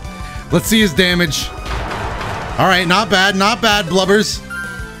one-shot. Let's see his damage. All right, not bad, Blubbers.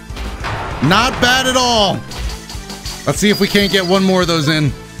 Not bad at all. Let's see if we can't get one more of those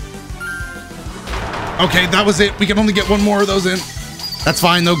in. Okay, that was it. We can only get one more of those in. That's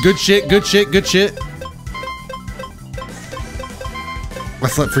fine, though. Good shit, good shit, good shit.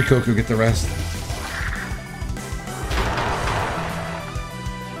 Let's let Free Coco get the rest.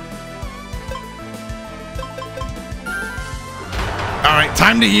 All right,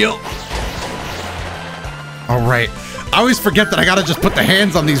 time to heal. All right. I always forget that I gotta just put the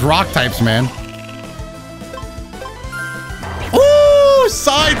hands on these rock types, man. Ooh,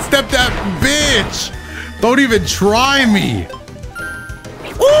 sidestep that bitch. Don't even try me.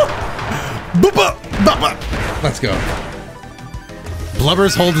 Ooh. Let's go.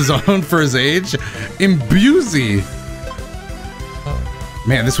 Blubbers hold his own for his age. Imbuzy.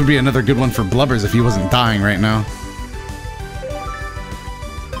 Man, this would be another good one for Blubbers if he wasn't dying right now.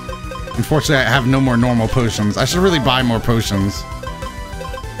 Unfortunately, I have no more normal potions. I should really buy more potions.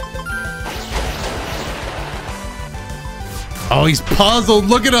 Oh, he's puzzled.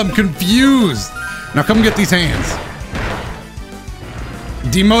 Look at him, confused. Now come get these hands.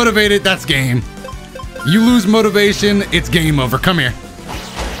 Demotivated, that's game. You lose motivation, it's game over. Come here.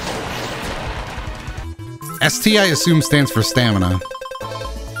 ST, I assume, stands for stamina.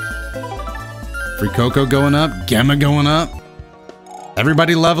 Free Coco going up, Gemma going up.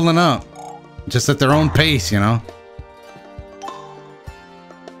 Everybody leveling up. Just at their own pace, you know?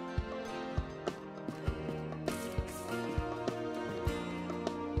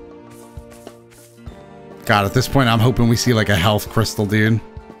 God, at this point, I'm hoping we see like a health crystal, dude.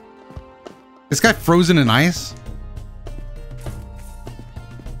 This guy frozen in ice?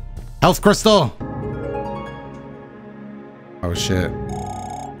 Health crystal! Oh, shit.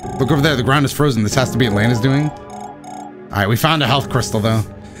 Look over there, the ground is frozen. This has to be Atlanta's doing. Alright, we found a health crystal, though.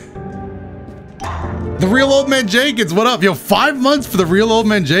 The real old man Jenkins, what up? Yo, 5 months for the real old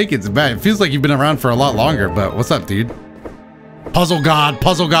man Jenkins. Man, it feels like you've been around for a lot longer, but what's up, dude? Puzzle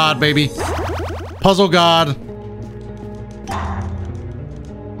God, baby. Puzzle God.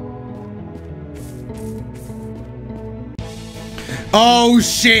 Oh,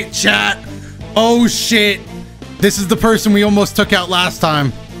 shit, chat. Oh, shit. This is the person we almost took out last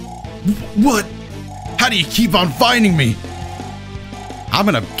time. What? How do you keep on finding me? I'm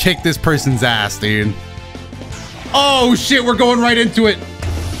gonna kick this person's ass, dude. Oh shit, we're going right into it.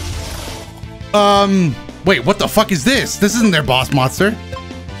 Wait, what the fuck is this? This isn't their boss monster.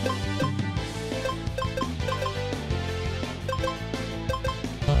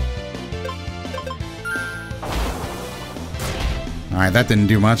 All right, that didn't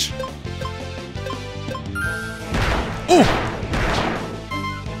do much. Oh!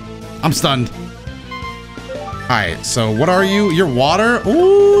 I'm stunned. Alright, so what are you? You're water?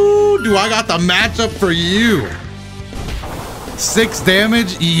 Ooh, do I got the matchup for you? 6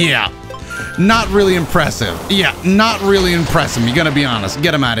 damage? Yeah. Not really impressive. Yeah, not really impressive. You gotta be honest.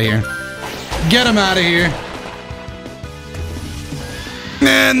 Get him out of here. Get him out of here.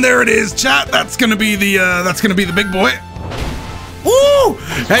 And there it is, chat. That's gonna be the big boy. Woo!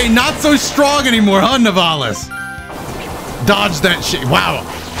 Hey, not so strong anymore, huh, Navalis? Dodge that shit. Wow.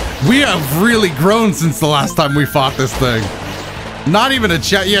 We have really grown since the last time we fought this thing. Not even a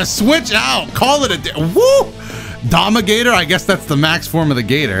chat. Yeah, switch out. Call it a... Woo! Domigator? I guess that's the max form of the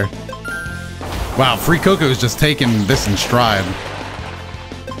gator. Wow, Free Coco is just taking this in stride.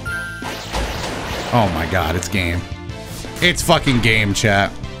 Oh my god, it's game. It's fucking game,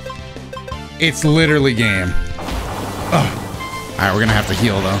 chat. It's literally game. Ugh. Alright, we're gonna have to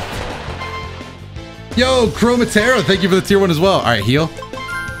heal, though. Yo, Chromatera, thank you for the tier 1 as well. Alright, heal.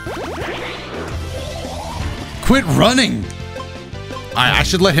 Quit running! I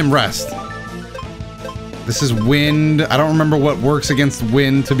should let him rest. This is wind. I don't remember what works against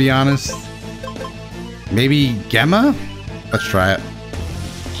wind, to be honest. Maybe Gemma? Let's try it.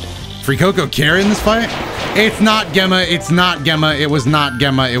 Free Coco carrying this fight? It's not Gemma. It's not Gemma. It was not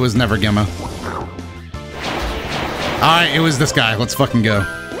Gemma. It was never Gemma. Alright, it was this guy. Let's fucking go.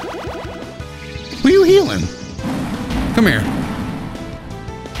 Who are you healing? Come here.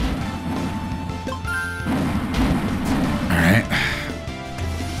 Alright.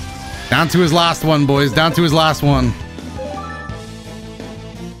 Down to his last one, boys. Down to his last one.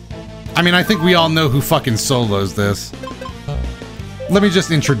 I mean, I think we all know who fucking solos this. Let me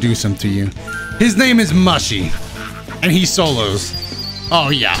just introduce him to you. His name is Mushy, and he solos.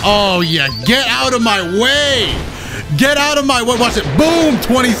 Oh yeah, oh yeah, get out of my way! Get out of my way, watch it, boom,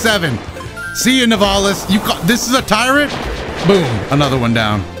 27. See you, Navalis, this is a tyrant? Boom, another one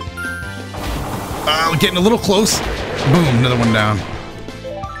down. Getting a little close. Boom, another one down.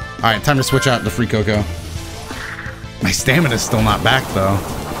 All right, time to switch out the free Coco. My stamina's still not back though.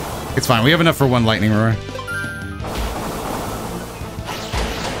 It's fine, we have enough for one lightning roar.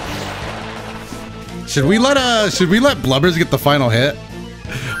 Should we let Blubbers get the final hit?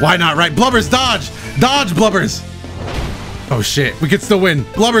 Why not, right? Blubbers, dodge! Dodge, Blubbers! Oh shit, we could still win.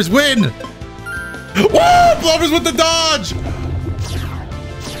 Blubbers, win! Woo! Blubbers with the dodge!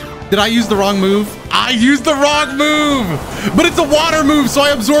 Did I use the wrong move? I used the wrong move! But it's a water move, so I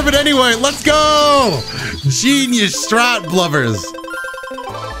absorb it anyway. Let's go! Genius strat, Blubbers.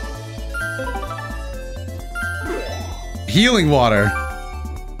 Healing water.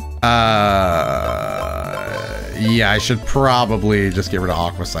 Yeah, I should probably just get rid of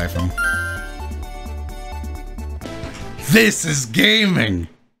Aqua Siphon. This is gaming!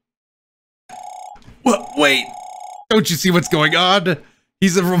 What? Wait! Don't you see what's going on?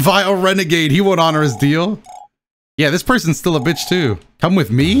 He's a vile renegade. He won't honor his deal. Yeah, this person's still a bitch too. Come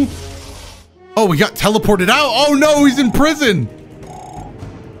with me? Oh, we got teleported out. Oh no, he's in prison.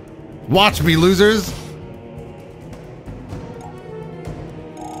 Watch me, losers.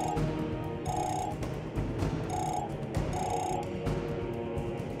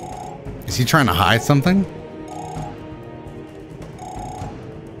 Is he trying to hide something?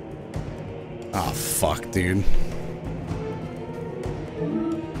 Oh, fuck, dude.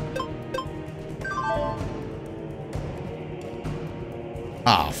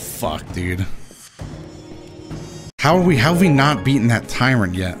 Oh, fuck, dude. How have we not beaten that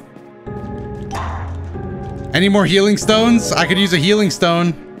tyrant yet? Any more healing stones? I could use a healing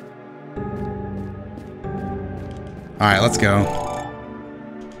stone. All right, let's go.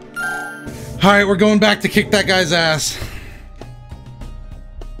 All right, we're going back to kick that guy's ass.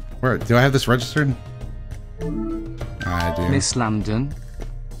 Where do I have this registered? I do. Miss Landon.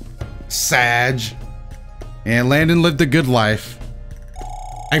 Sag. And Landon lived a good life.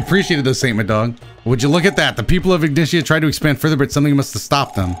 I appreciated those, Saint, my dog. Would you look at that? The people of Ignitia tried to expand further, but something must have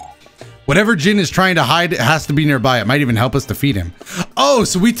stopped them. Whatever Jin is trying to hide, it has to be nearby. It might even help us defeat him. Oh,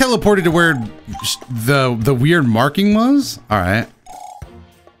 so we teleported to where the weird marking was? All right.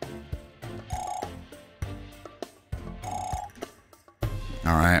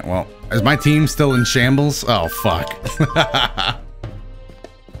 All right, well, is my team still in shambles? Oh, fuck.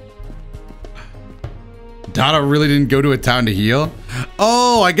 Dada really didn't go to a town to heal?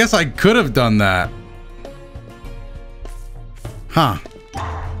 Oh, I guess I could have done that. Huh.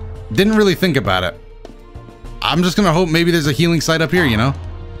 Didn't really think about it. I'm just gonna hope maybe there's a healing site up here, you know?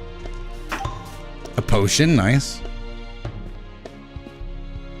 A potion, nice.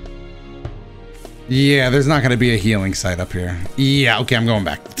 Yeah, there's not gonna be a healing site up here. Yeah, okay, I'm going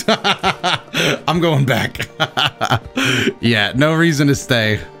back. I'm going back. Yeah, no reason to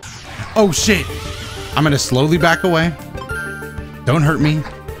stay. Oh shit. I'm gonna slowly back away. Don't hurt me.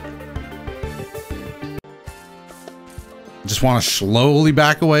 Just want to slowly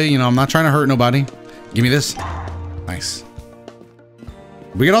back away. You know, I'm not trying to hurt nobody. Give me this. Nice.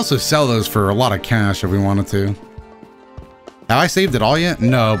 We could also sell those for a lot of cash if we wanted to. Have I saved it all yet?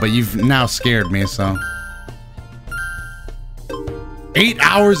 No, but you've now scared me, so. 8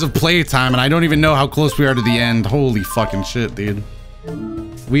 hours of playtime, and I don't even know how close we are to the end. Holy fucking shit, dude.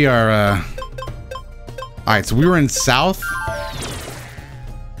 We are, all right, so we were in South.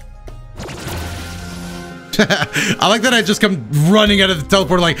 I like that I just come running out of the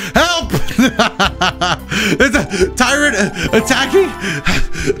teleporter like, help! It's a tyrant attacking!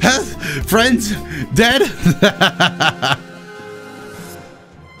 Friends dead?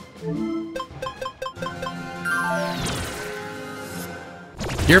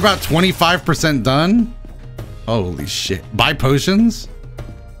 You're about 25% done? Holy shit. Buy potions?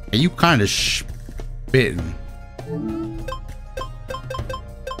 Are you kind of spitting?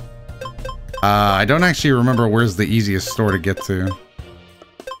 I don't actually remember where's the easiest store to get to.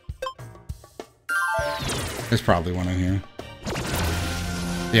 There's probably one in here.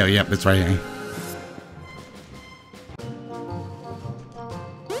 Yeah, yep, it's right here.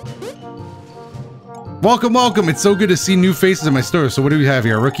 Welcome, welcome. It's so good to see new faces in my store. So what do we have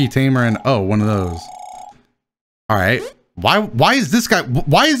here? Rookie, tamer, and oh, one of those. All right. Why is this guy?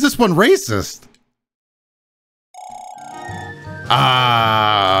 Why is this one racist?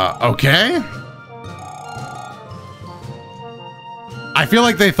 Okay. I feel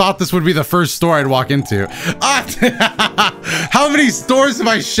like they thought this would be the first store I'd walk into. How many stores have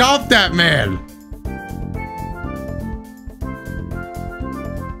I shopped at, man?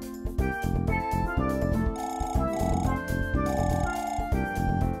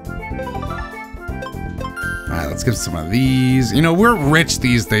 All right, let's get some of these. You know, we're rich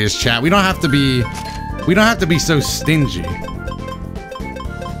these days, chat. We don't have to be so stingy.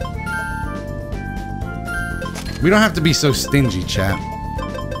 We don't have to be so stingy, chat.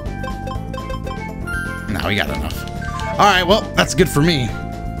 No, we got enough. All right, well, that's good for me.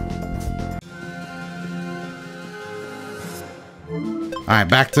 All right,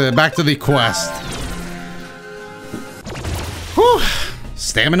 back to the quest. Whew.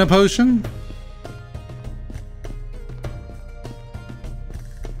 Stamina potion.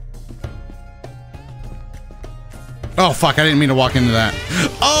 Oh, fuck, I didn't mean to walk into that.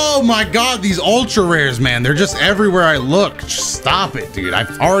 Oh my god, these ultra rares, man. They're just everywhere I look. Just stop it, dude.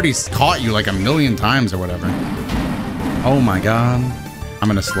 I've already caught you like a million times or whatever. Oh my god. I'm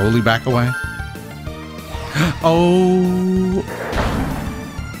gonna slowly back away. Oh.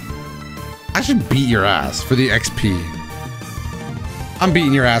 I should beat your ass for the XP. I'm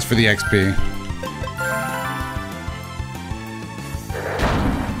beating your ass for the XP.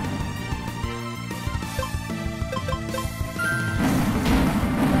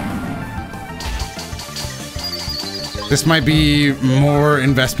 This might be more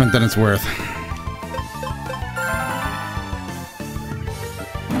investment than it's worth.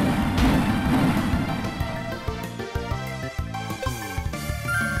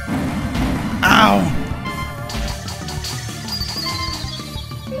 Ow!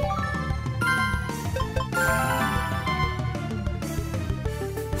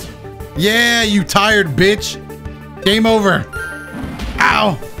 Yeah, you tired bitch. Game over.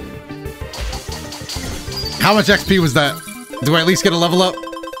 Ow! How much XP was that? Do I at least get a level up?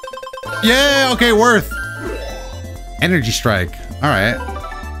 Yeah, okay, worth. Energy strike. All right.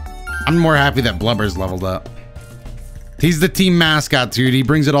 I'm more happy that Blubber's leveled up. He's the team mascot, dude. He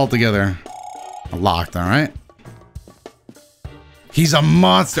brings it all together. Locked, all right. He's a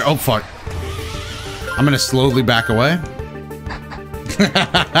monster. Oh, fuck. I'm gonna slowly back away.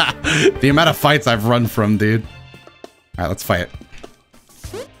 The amount of fights I've run from, dude. All right, let's fight.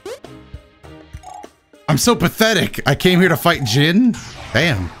 I'm so pathetic. I came here to fight Jin.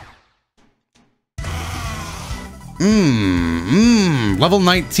 Damn. Level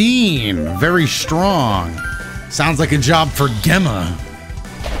 19. Very strong. Sounds like a job for Gemma.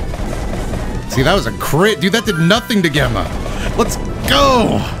 See, that was a crit. Dude, that did nothing to Gemma. Let's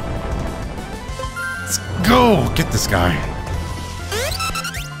go. Let's go. Get this guy.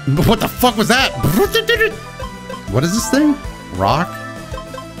 What the fuck was that? What is this thing? Rock?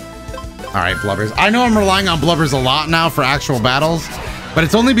 All right, Blubbers. I know I'm relying on Blubbers a lot now for actual battles, but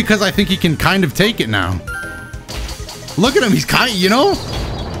it's only because I think he can kind of take it now. Look at him. He's kind of, you know,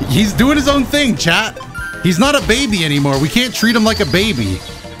 he's doing his own thing, chat. He's not a baby anymore. We can't treat him like a baby.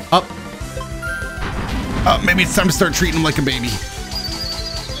 Maybe it's time to start treating him like a baby.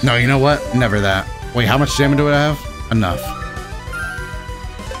 No, you know what? Never that. Wait, how much stamina do I have? Enough.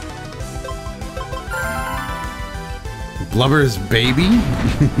 Blubber's baby?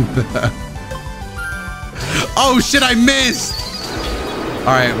 Oh shit, I missed!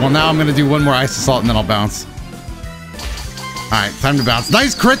 Alright, well now I'm gonna do one more ice assault and then I'll bounce. Alright, time to bounce.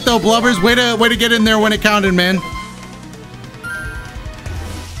 Nice crit though, Blubbers. Way to get in there when it counted, man.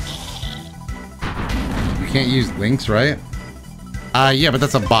 You can't use links, right? Yeah, but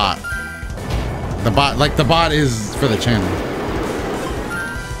that's a bot. The bot is for the channel.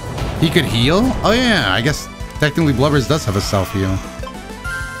 He could heal? Oh yeah, I guess technically Blubbers does have a self-heal.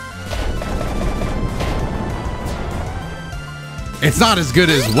 It's not as good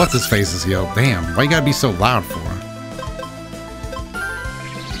as what's-his-face's heal. Damn, why you gotta be so loud for?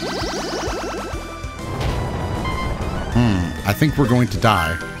 I think we're going to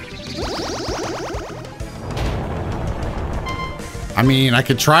die. I mean, I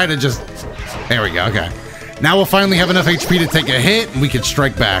could try to just... There we go, okay. Now we'll finally have enough HP to take a hit and we can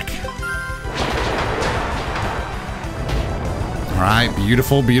strike back. All right,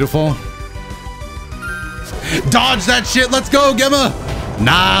 beautiful, beautiful. Dodge that shit, let's go, Gemma!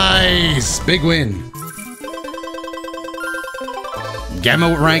 Nice, big win.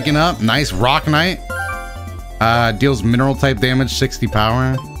 Gemma ranking up, nice. Rock Knight. Deals mineral type damage, 60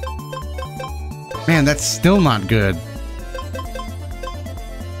 power. Man, that's still not good.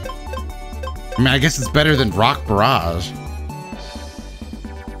 I mean, I guess it's better than Rock Barrage.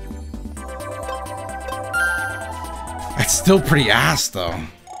 It's still pretty ass, though.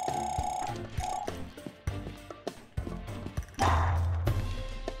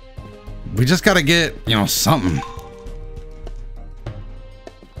 We just gotta get, you know, something.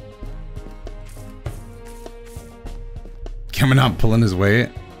 Coming out pulling his weight.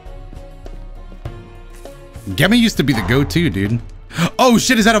 Gemma used to be the go-to, dude. Oh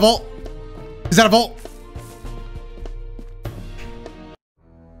shit, is that a vault? Is that a vault?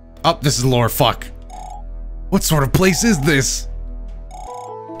 Oh, this is lore, fuck. What sort of place is this?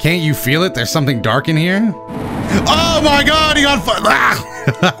 Can't you feel it? There's something dark in here? Oh my god, he got fire!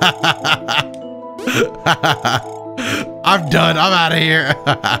 I'm done, I'm out of here.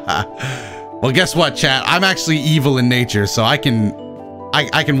 Well, guess what, chat? I'm actually evil in nature, so I can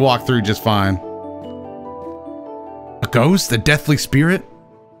walk through just fine. A ghost? A deathly spirit?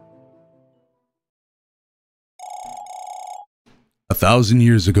 1,000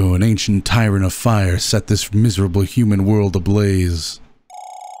 years ago, an ancient tyrant of fire set this miserable human world ablaze.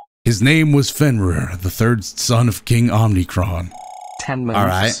 His name was Fenrir, the third son of King Omnicron. 10 months. All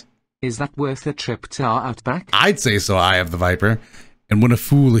right. Is that worth a trip to our outback? I'd say so, Eye of the Viper. And when a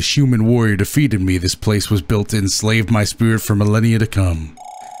foolish human warrior defeated me, this place was built to enslave my spirit for millennia to come.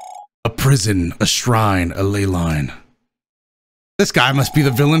 A prison, a shrine, a ley line. This guy must be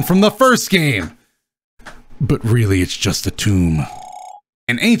the villain from the first game. But really, it's just a tomb.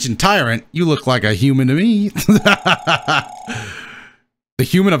 An ancient tyrant? You look like a human to me. The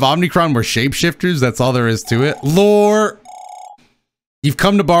human of Omnicron were shapeshifters? That's all there is to it? Lore! You've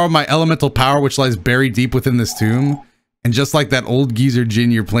come to borrow my elemental power, which lies buried deep within this tomb. And just like that old geezer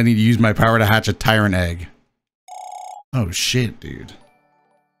Jin, you're planning to use my power to hatch a tyrant egg. Oh shit, dude.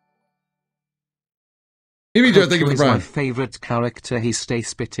 Maybe Joe, thank you for the my favorite character. He stays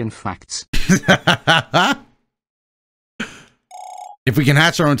spitting facts. If we can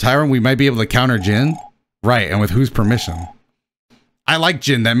hatch our own tyrant, we might be able to counter Jin. Right, and with whose permission? I like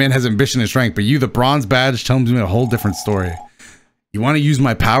Jin. That man has ambition and strength, but you, the bronze badge, tells me a whole different story. You want to use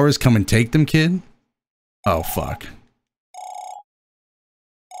my powers? Come and take them, kid? Oh, fuck.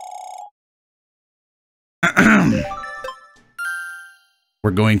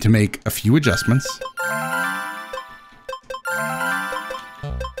 We're going to make a few adjustments.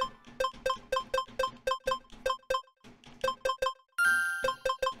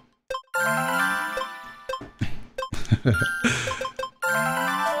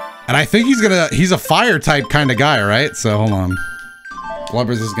 And I think he's a fire type kind of guy, right? So hold on.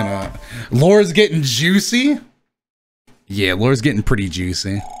 Blubbers is gonna... Lore's getting juicy? Yeah, Lore's getting pretty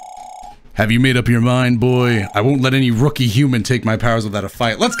juicy. Have you made up your mind, boy? I won't let any rookie human take my powers without a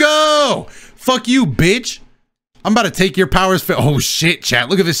fight. Let's go! Fuck you, bitch! I'm about to take your powers for... Oh shit, chat.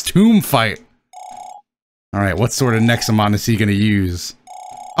 Look at this tomb fight. Alright, what sort of Nexomon is he gonna use?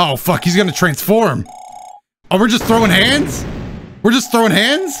 Oh fuck, he's gonna transform! Oh, we're just throwing hands? We're just throwing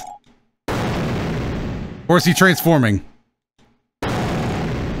hands? Or is he transforming?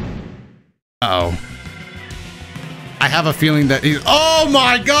 Uh-oh. I have a feeling that he's... Oh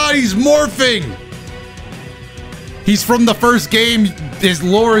my god, he's morphing! He's from the first game. His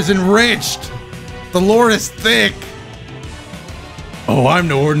lore is enriched. The lore is thick. Oh, I'm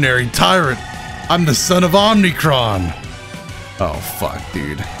no ordinary tyrant. I'm the son of Omnicron. Oh, fuck,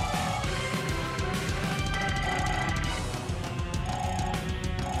 dude.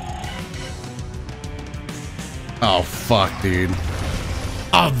 Oh, fuck, dude.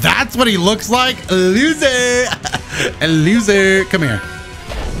 Oh, that's what he looks like? A loser! A loser! Come here.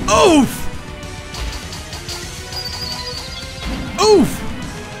 Oof! Oof!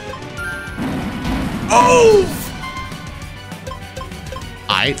 Oof!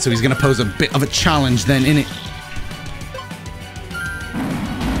 Alright, so he's gonna pose a bit of a challenge then, innit?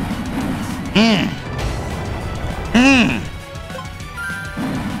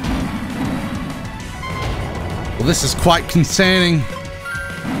 Well, this is quite concerning.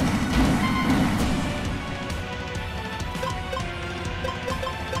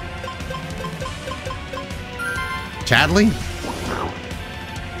 Chadley?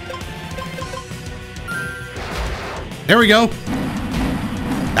 There we go.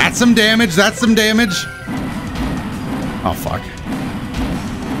 That's some damage. That's some damage. Oh, fuck.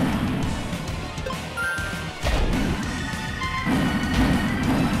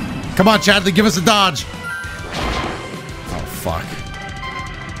 Come on, Chadley, give us a dodge. Oh, fuck.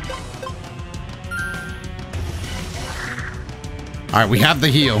 All right, we have the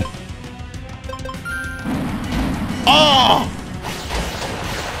heal. Oh!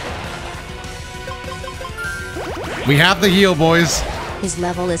 We have the heal, boys. His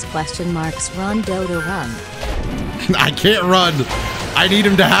level is question marks. Run, Dodo, run. I can't run. I need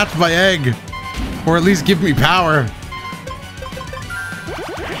him to hatch my egg. Or at least give me power.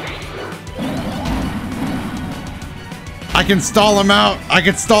 I can stall him out. I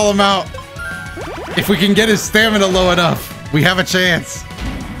can stall him out. If we can get his stamina low enough, we have a chance.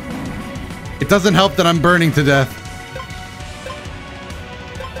 It doesn't help that I'm burning to death.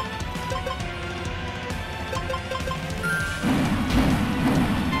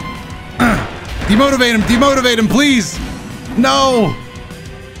 Demotivate him, please. No.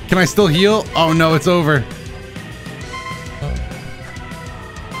 Can I still heal? Oh no, it's over.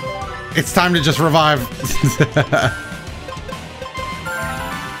 It's time to just revive.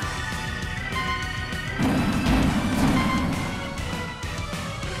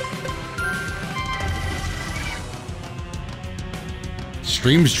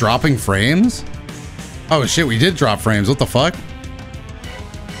 Stream's dropping frames? Oh shit, we did drop frames. What the fuck?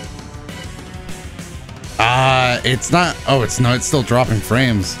 It's not. Oh, it's still dropping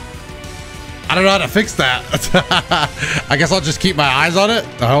frames. I don't know how to fix that. I guess I'll just keep my eyes on it.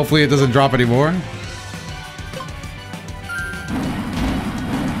 Hopefully it doesn't drop anymore.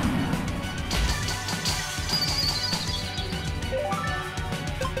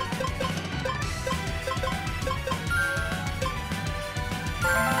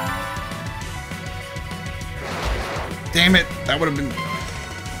 Damn it. That would have been...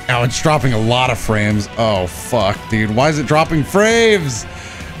 Oh, it's dropping a lot of frames. Oh, fuck, dude. Why is it dropping frames?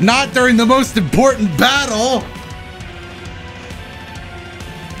 Not during the most important battle.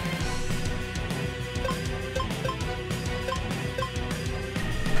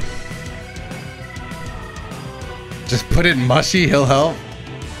 Just put it in mushy, he'll help.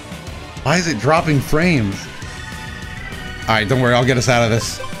 Why is it dropping frames? All right, don't worry. I'll get us out of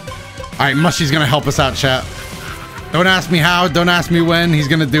this. All right, mushy's gonna help us out, chat. Don't ask me how, don't ask me when, he's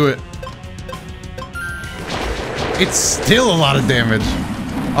gonna do it. It's still a lot of damage.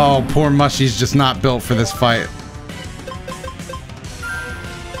 Oh, poor Mushy's just not built for this fight.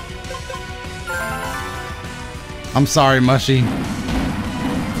 I'm sorry, Mushy.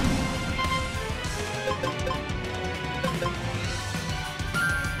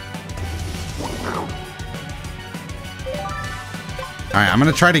 Alright, I'm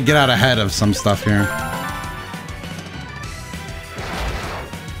gonna try to get out ahead of some stuff here.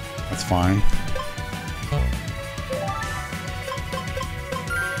 That's fine.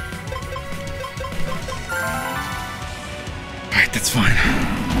 Alright, that's fine.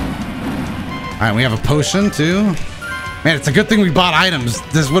 Alright, we have a potion too. Man, it's a good thing we bought items.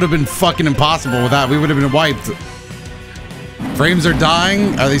 This would have been fucking impossible without. We would have been wiped. Frames are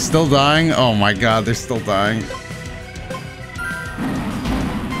dying. Are they still dying? Oh my god, they're still dying.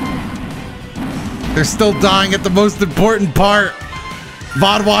 They're still dying at the most important part.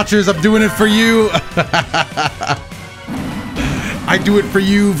 VOD watchers, I'm doing it for you. I do it for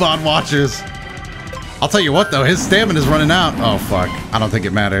you, VOD watchers. I'll tell you what though, his stamina's running out. Oh fuck, I don't think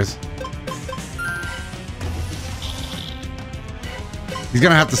it matters. He's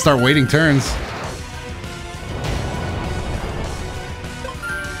gonna have to start waiting turns.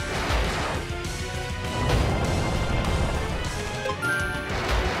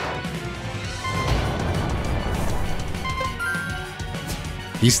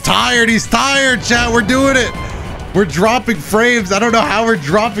 He's tired, chat. We're doing it. We're dropping frames. I don't know how we're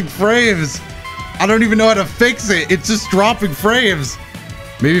dropping frames. I don't even know how to fix it. It's just dropping frames.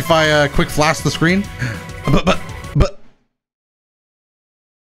 Maybe if I quick flash the screen. But.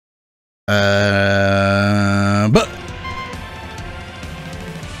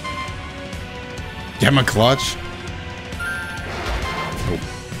 Gamma clutch. Oh.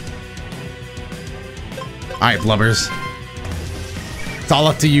 All right, blubbers. It's all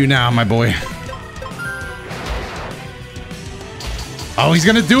up to you now, my boy. Oh, he's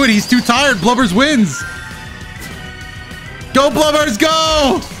gonna do it. He's too tired. Blubbers wins. Go, Blubbers,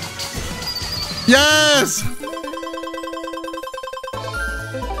 go! Yes!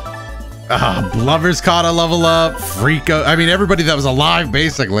 Ah, Blubbers caught a level up. Freako. I mean, everybody that was alive,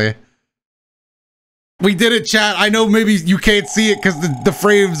 basically. We did it, chat. I know maybe you can't see it because the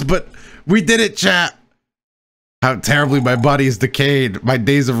frames, but we did it, chat. How terribly my body is decayed. My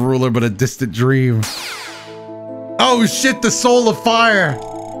days of ruler but a distant dream. Oh shit, the soul of fire.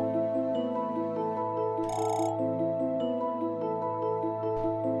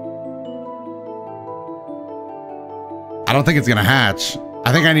 I don't think it's gonna hatch.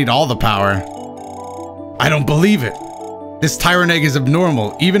 I think I need all the power. I don't believe it. This tyrant egg is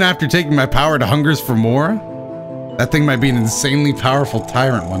abnormal. Even after taking my power, it hungers for more. That thing might be an insanely powerful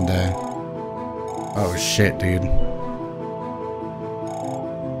tyrant one day. Oh shit, dude.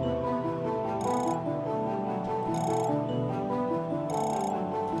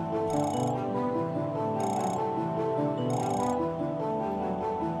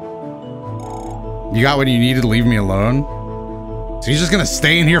 You got what you needed to leave me alone? So he's just gonna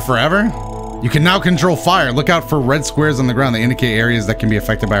stay in here forever? You can now control fire. Look out for red squares on the ground that indicate areas that can be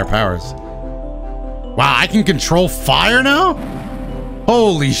affected by our powers. Wow, I can control fire now?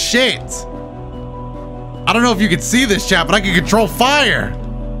 Holy shit. I don't know if you can see this, chat, but I can control fire.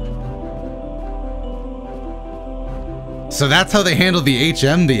 So that's how they handle the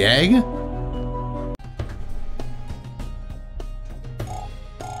HM, the egg?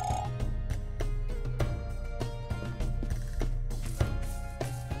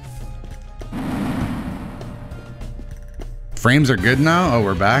 Frames are good now? Oh,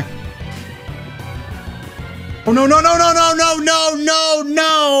 we're back. Oh, no, no, no, no, no, no, no, no,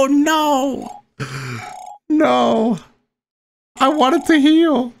 no, no. No. I wanted to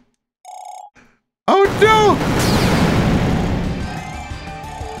heal. Oh, no.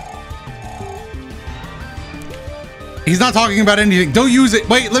 He's not talking about anything. Don't use it.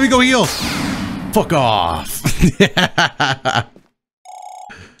 Wait, let me go heal. Fuck off.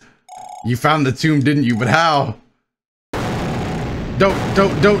 You found the tomb, didn't you? But how? Don't,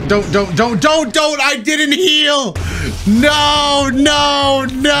 I didn't heal. No, no,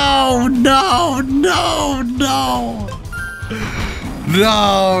 no, no, no, no.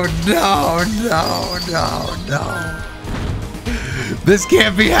 No, no, no, no, no. This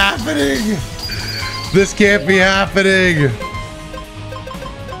can't be happening. This can't be happening.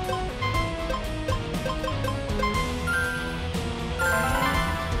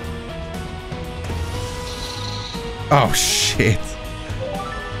 Oh, shit.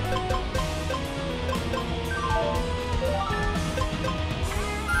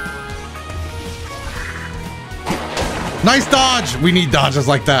 Nice dodge! We need dodges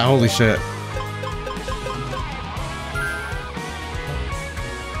like that. Holy shit.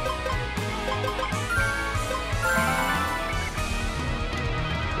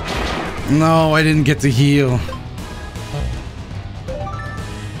 No, I didn't get to heal.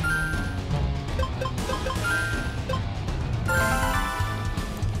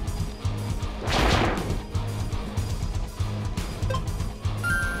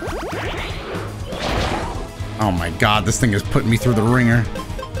 Oh my god, this thing is putting me through the ringer.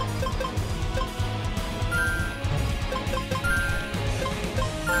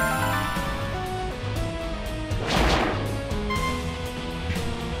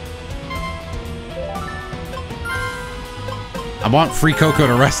 I want Free Coco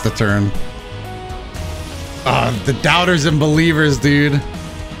to rest the turn. The doubters and believers, dude.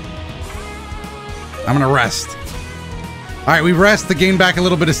 I'm gonna rest. Alright, we rest to gain back a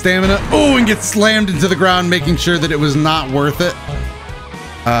little bit of stamina. Oh, and get slammed into the ground, making sure that it was not worth it.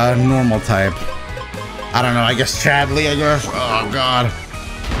 Normal type. I don't know, I guess Chadley, I guess. Oh, God.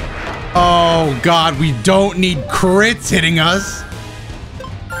 Oh, God, we don't need crits hitting us.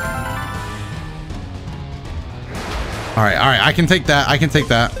 Alright, I can take that. I can take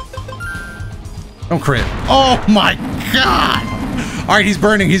that. Don't crit. Oh, my God. Alright, he's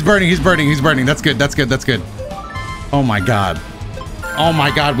burning. He's burning. He's burning. He's burning. That's good. That's good. That's good. Oh my god. Oh my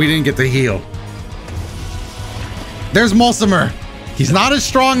god, we didn't get to heal. There's Mulsimer. He's not as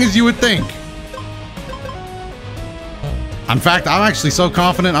strong as you would think. In fact, I'm actually so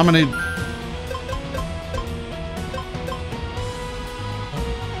confident I'm gonna...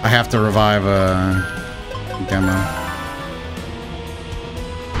 I have to revive Gemma.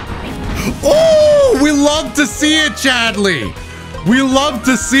 Oh, we love to see it, Chadley. We love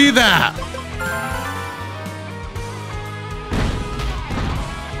to see that.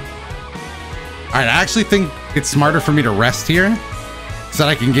 All right, I actually think it's smarter for me to rest here so that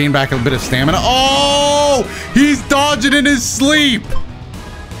I can gain back a bit of stamina. Oh, he's dodging in his sleep.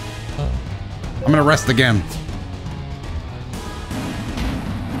 I'm gonna rest again.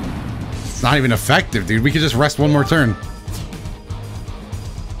 It's not even effective, dude. We could just rest one more turn.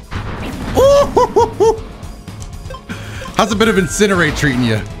 Ooh, how's a bit of Incinerate treating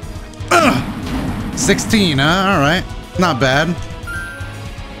you? 16, huh? All right, not bad.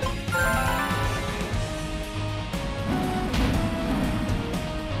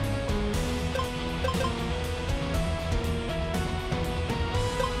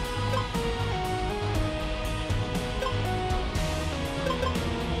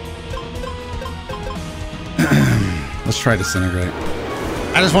 Let's try Disintegrate.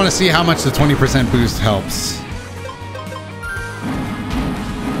 I just want to see how much the 20% boost helps.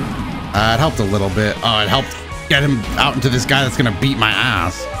 It helped a little bit. Oh, it helped get him out into this guy that's going to beat my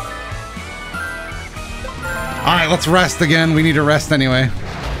ass. All right, let's rest again. We need to rest anyway.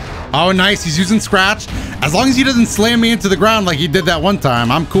 Oh, nice. He's using Scratch. As long as he doesn't slam me into the ground like he did that one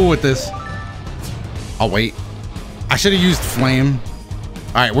time, I'm cool with this. Oh, wait. I should have used Flame.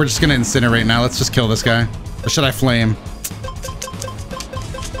 All right, we're just gonna incinerate now. Let's just kill this guy. Or should I flame?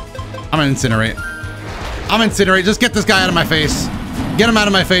 I'm gonna incinerate. I'm gonna incinerate. Just get this guy out of my face. Get him out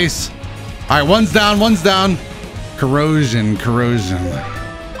of my face. All right, one's down, one's down. Corrosion, corrosion.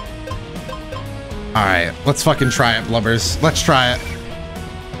 All right, let's fucking try it, blubbers. Let's try it.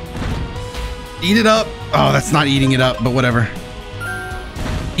 Eat it up. Oh, that's not eating it up, but whatever.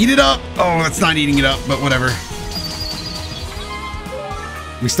 Eat it up. Oh, that's not eating it up, but whatever.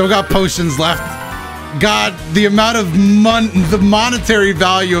 We still got potions left. God, the amount of the monetary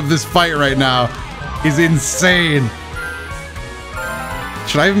value of this fight right now is insane.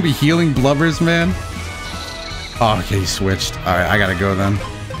 Should I even be healing blubbers, man? Oh, okay, he switched. All right, I gotta go then.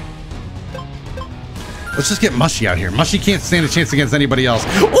 Let's just get Mushy out here. Mushy can't stand a chance against anybody else.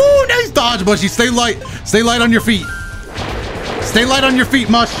 Ooh, nice dodge, Mushy. Stay light. Stay light on your feet. Stay light on your feet,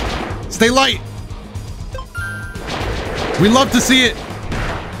 Mush. Stay light. We love to see it.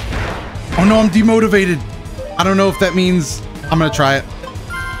 Oh no, I'm demotivated. I don't know if that means I'm gonna try it.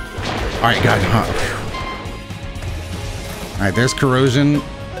 All right, God. All right, there's corrosion. Do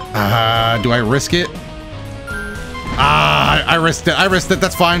I risk it? I risked it. I risked it.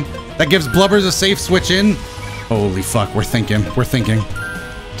 That's fine. That gives blubbers a safe switch in. Holy fuck, we're thinking. We're thinking.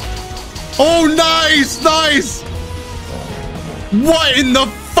 Oh, nice, nice. What in the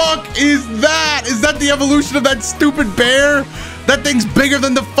fuck is that? Is that the evolution of that stupid bear? That thing's bigger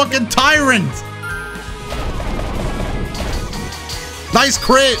than the fucking tyrant. Nice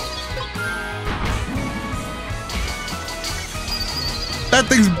crit. That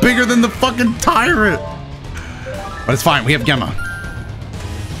thing's bigger than the fucking tyrant. But it's fine. We have Gemma.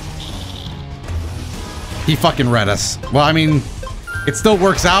 He fucking read us. Well, I mean, it still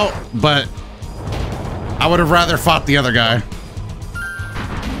works out, but I would have rather fought the other guy.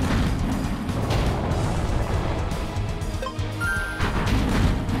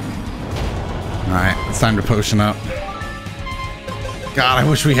 All right, it's time to potion up. God, I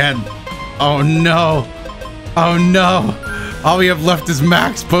wish we had... Oh, no. Oh, no. All we have left is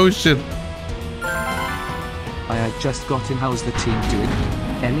max potion. I had just gotten. How's the team doing?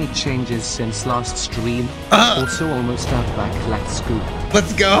 Any changes since last stream? Also almost out back. Let's go.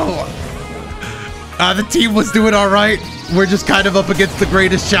 Let's go. The team was doing all right. We're just kind of up against the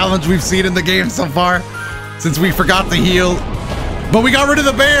greatest challenge we've seen in the game so far, since we forgot to heal. But we got rid of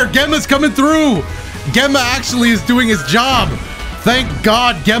the bear. Gemma's coming through. Gemma actually is doing his job. Thank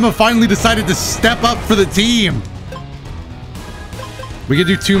God Gemma finally decided to step up for the team. We could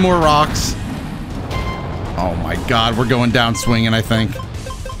do 2 more rocks. Oh my God, we're going down swinging, I think.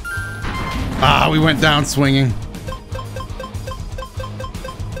 Ah, we went down swinging.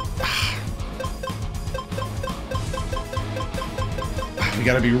 We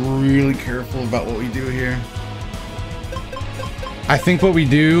gotta be really careful about what we do here. I think what we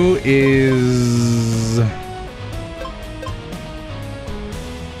do is...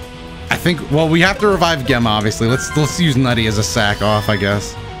 well, we have to revive Gemma, obviously. Let's use Nutty as a sack off, I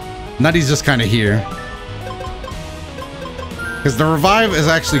guess. Nutty's just kind of here. Because the revive is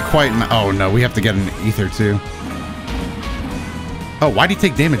actually quite... Oh, no, we have to get an ether, too. Oh, why'd he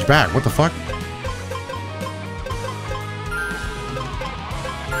take damage back? What the fuck?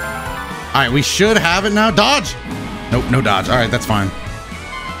 All right, we should have it now. Dodge! Nope, no dodge. All right, that's fine.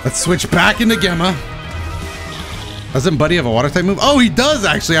 Let's switch back into Gemma. Doesn't Buddy have a water type move? Oh, he does,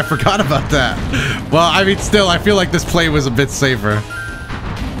 actually. I forgot about that. Well, I mean, still, I feel like this play was a bit safer.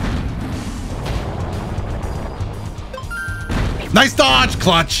 Nice dodge,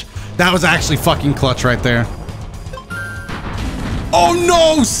 clutch. That was actually fucking clutch right there. Oh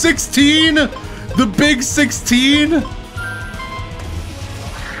no, 16? The big 16? All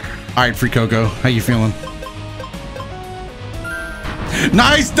right, Free Coco, how you feeling?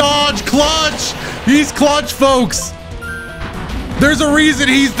 Nice dodge, clutch. He's clutch, folks. There's a reason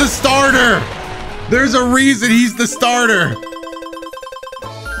he's the starter. There's a reason he's the starter.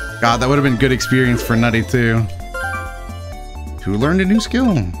 God, that would have been good experience for Nutty too. Who learned a new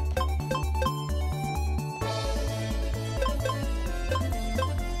skill?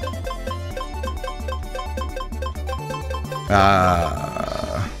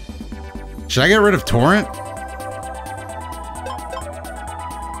 Should I get rid of Torrent?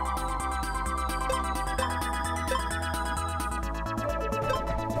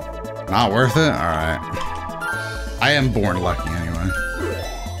 Not worth it? Alright. I am born lucky anyway.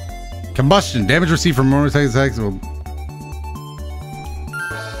 Combustion. Damage received from more attacks will...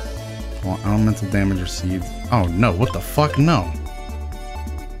 Well, elemental damage received. Oh no, what the fuck? No.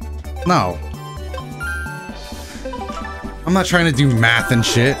 No. I'm not trying to do math and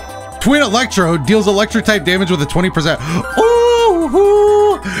shit. Twin Electrode deals electric type damage with a 20%. Ooh!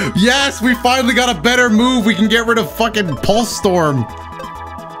 Yes, we finally got a better move. We can get rid of fucking Pulse Storm.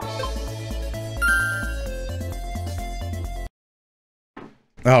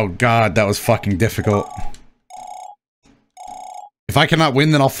 Oh god, that was fucking difficult. If I cannot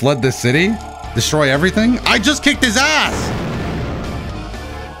win, then I'll flood this city. Destroy everything. I just kicked his ass.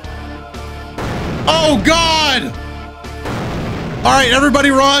 Oh god! All right, everybody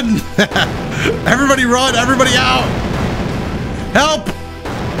run. Everybody run, everybody out. Help!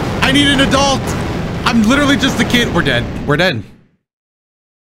 I need an adult. I'm literally just a kid. We're dead. We're dead.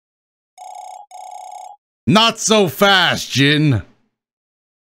 Not so fast, Jin.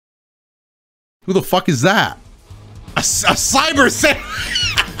 Who the fuck is that? A cyber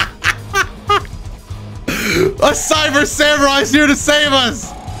A cyber samurai is here to save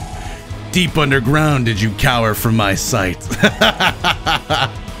us. Deep underground did you cower from my sight?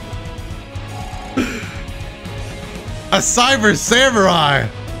 A cyber samurai.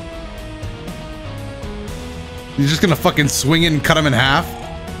 You're just gonna fucking swing it and cut him in half?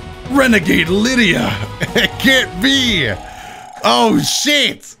 Renegade Lydia. It can't be. Oh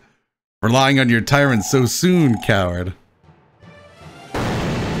shit. Relying on your tyrant so soon, coward.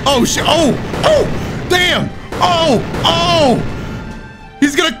 Oh shit! Oh! Oh! Damn! Oh! Oh!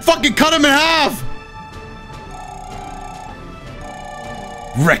 He's gonna fucking cut him in half!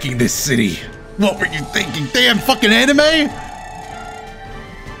 Wrecking this city. What were you thinking? Damn fucking anime?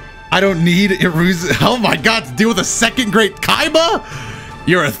 I don't need Iruzu. Oh my god, to deal with a second-rate Kaiba?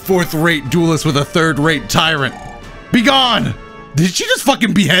 You're a fourth-rate duelist with a third-rate tyrant. Be gone! Did she just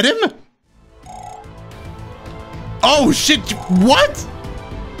fucking behead him? Oh shit, what?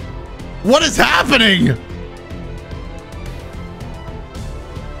 What is happening?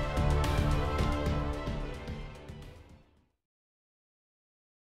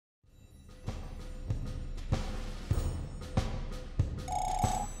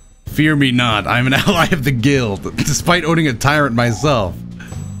 Fear me not, I'm an ally of the guild, despite owning a tyrant myself.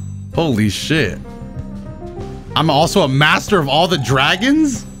 Holy shit. I'm also a master of all the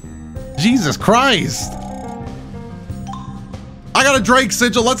dragons? Jesus Christ. I got a Drake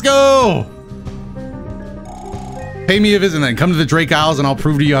sigil, let's go! Pay me a visit then, come to the Drake Isles and I'll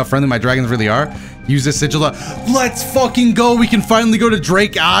prove to you how friendly my dragons really are. Use this sigil to... Let's fucking go, we can finally go to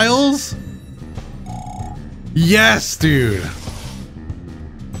Drake Isles? Yes, dude.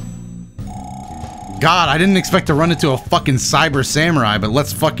 God, I didn't expect to run into a fucking cyber samurai, but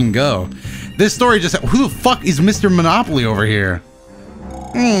let's fucking go. This story just... Who the fuck is Mr. Monopoly over here?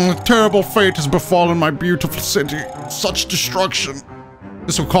 A terrible fate has befallen my beautiful city. Such destruction.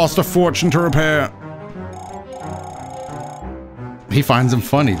 This will cost a fortune to repair. He finds him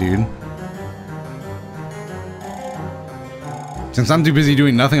funny, dude. Since I'm too busy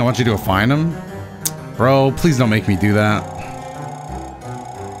doing nothing, I want you to go find him. Bro, please don't make me do that.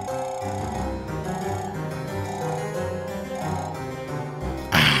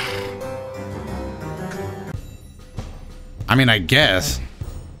 I mean, I guess.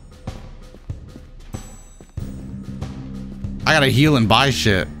 I gotta heal and buy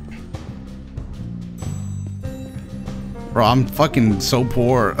shit. Bro, I'm fucking so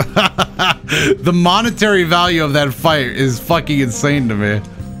poor. The monetary value of that fight is fucking insane to me.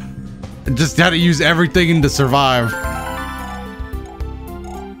 Just had to use everything to survive.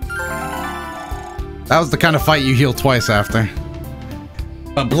 That was the kind of fight you heal twice after.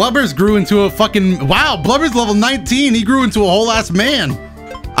 But Blubbers grew into a fucking... Wow, Blubbers level 19. He grew into a whole ass man.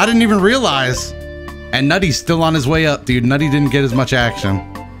 I didn't even realize. And Nutty's still on his way up, dude. Nutty didn't get as much action.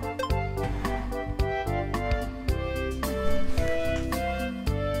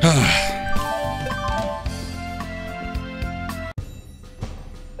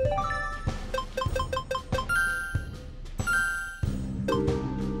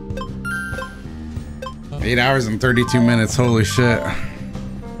 Eight hours and 32 minutes. Holy shit.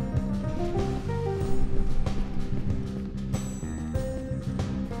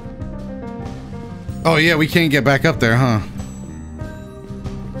 Oh yeah, we can't get back up there, huh?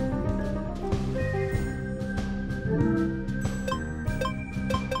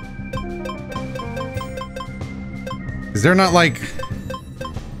 Is there not like...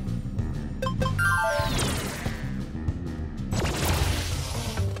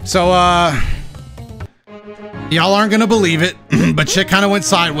 So, y'all aren't gonna believe it, but shit kind of went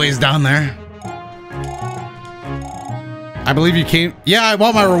sideways down there. I believe you came... Yeah, I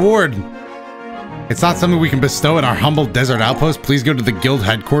want my reward. It's not something we can bestow at our humble desert outpost. Please go to the guild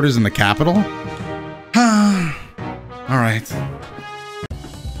headquarters in the capital. All right.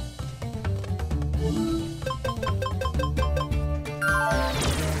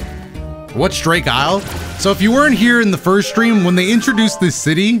 What's Drake Isle? So if you weren't here in the first stream, when they introduced this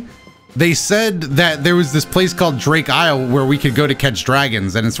city, they said that there was this place called Drake Isle where we could go to catch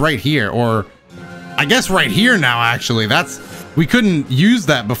dragons, and it's right here, or I guess right here now, actually. We couldn't use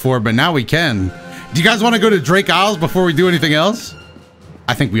that before, but now we can. Do you guys want to go to Drake Isles before we do anything else?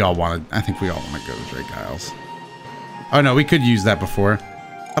 I think we all want to go to Drake Isles. Oh no, we could use that before.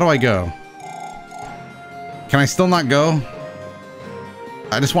 How do I go? Can I still not go?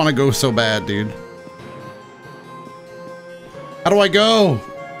 I just want to go so bad, dude. How do I go?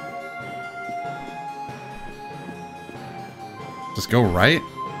 Just go right?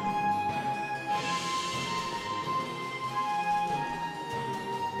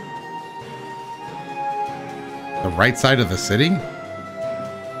 The right side of the city?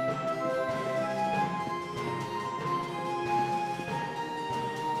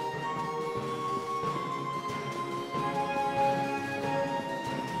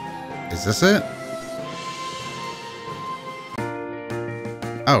 Is this it?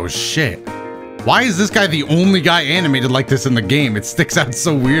 Oh shit. Why is this guy the only guy animated like this in the game? It sticks out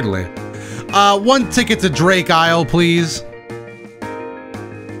so weirdly. 1 ticket to Drake Isle, please.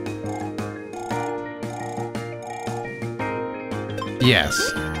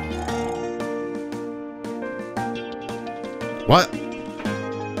 Yes. What?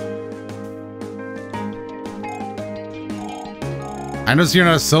 I notice you're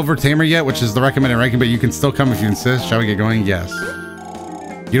not a silver tamer yet, which is the recommended ranking, but you can still come if you insist. Shall we get going? Yes.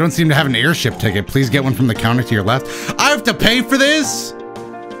 You don't seem to have an airship ticket. Please get one from the counter to your left. I have to pay for this?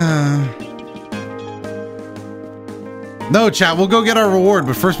 No, chat, we'll go get our reward,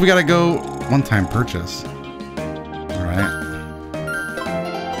 but first we gotta go one-time purchase.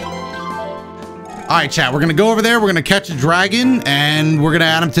 All right, chat, we're gonna go over there, we're gonna catch a dragon, and we're gonna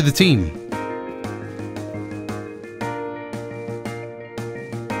add him to the team.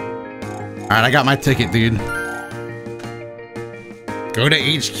 All right, I got my ticket, dude. Go to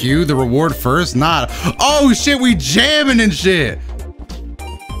HQ, the reward first? Nah. Oh shit, we jamming and shit.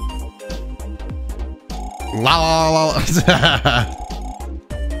 La la la.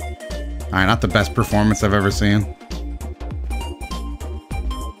 All right, not the best performance I've ever seen.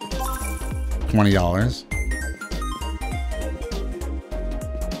 $20.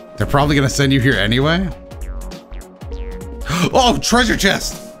 They're probably gonna send you here anyway. Oh, treasure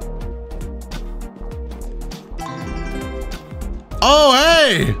chest. Oh,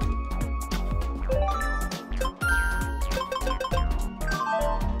 hey!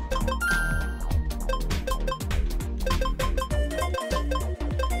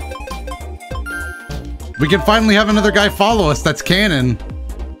 We can finally have another guy follow us that's canon.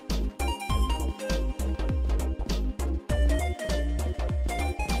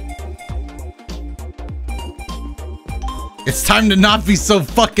 It's time to not be so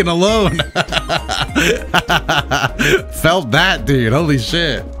fucking alone. Felt that, dude. Holy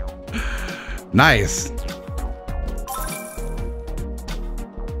shit. Nice.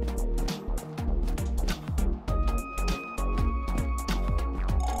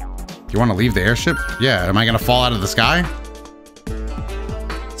 You want to leave the airship? Yeah. Am I going to fall out of the sky?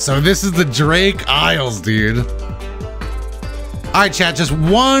 So this is the Drake Isles, dude. All right, chat. Just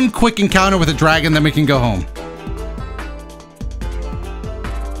one quick encounter with a dragon, then we can go home.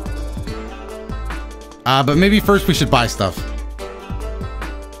 But maybe first we should buy stuff.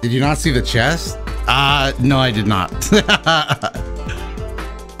 Did you not see the chest? No, I did not.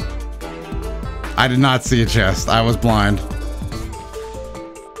 I did not see a chest. I was blind.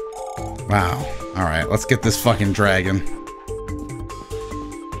 Wow. All right, let's get this fucking dragon.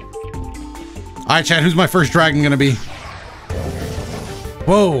 All right, chat, who's my first dragon gonna be?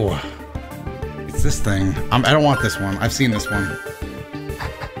 Whoa. It's this thing. I don't want this one. I've seen this one.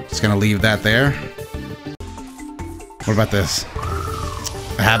 Just gonna leave that there. What about this?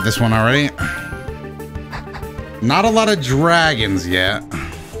 I have this one already. Not a lot of dragons yet.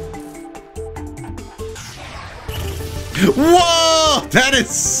 Whoa! That is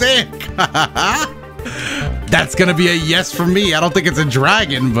sick! That's gonna be a yes for me. I don't think it's a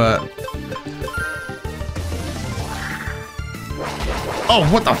dragon, but... Oh,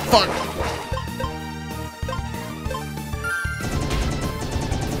 what the fuck?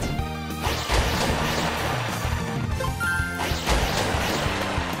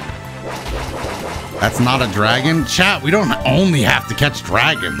 That's not a dragon? Chat, we don't only have to catch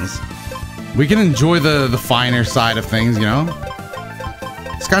dragons. We can enjoy the finer side of things, you know?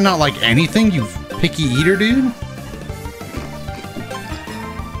 This guy not like anything, you picky eater, dude?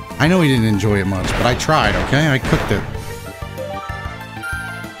 I know he didn't enjoy it much, but I tried, okay? I cooked it.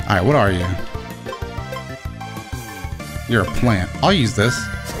 Alright, what are you? You're a plant. I'll use this.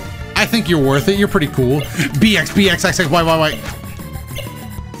 I think you're worth it. You're pretty cool. BX, BX, XX, Y, Y, Y.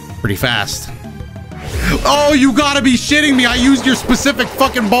 Pretty fast. Oh, you gotta be shitting me. I used your specific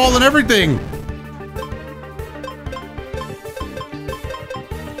fucking ball and everything.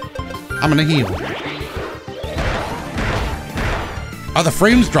 I'm gonna heal. Are the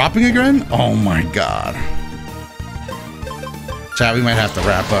frames dropping again? Oh my god. Chat, we might have to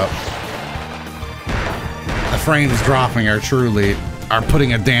wrap up. The frames dropping are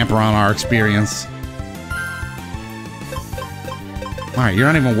putting a damper on our experience. Alright, you're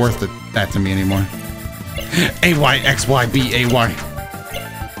not even worth that to me anymore. AY, XY, B, AY.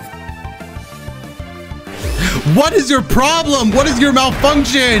 What is your problem? What is your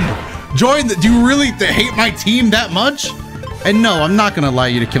malfunction? Join the. Do you really hate my team that much? And no, I'm not gonna allow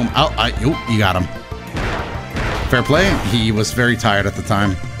you to kill him. Oh, you got him. Fair play. He was very tired at the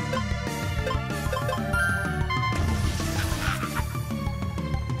time.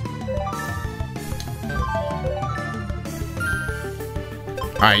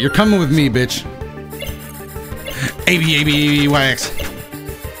 All right, you're coming with me, bitch. ABYX.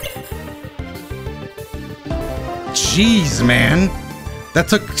 Jeez, man. That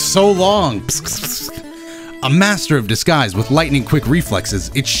took so long. A master of disguise with lightning-quick reflexes,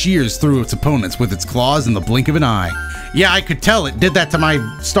 it shears through its opponents with its claws in the blink of an eye. Yeah, I could tell it did that to my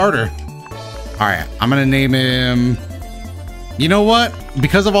starter. All right, I'm gonna name him... You know what?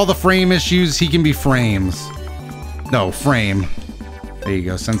 Because of all the frame issues, he can be Frames. No, Frame. There you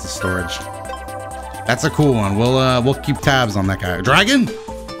go, sense of storage. That's a cool one. We'll keep tabs on that guy. Dragon?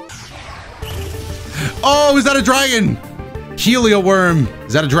 Oh, is that a dragon? Helio worm.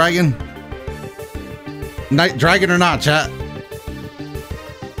 Is that a dragon? Night dragon or not, chat?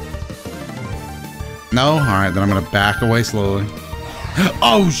 No? Alright, then I'm gonna back away slowly.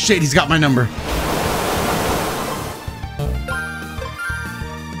 Oh shit, he's got my number.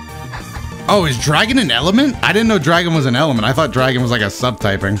 Oh, is dragon an element? I didn't know dragon was an element. I thought dragon was like a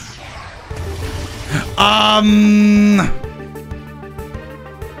subtyping.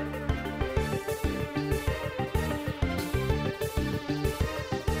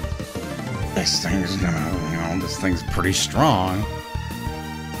 This thing's gonna, this thing's pretty strong.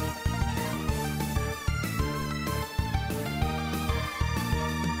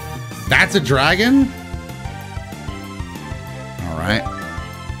 That's a dragon? All right.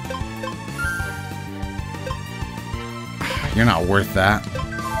 You're not worth that.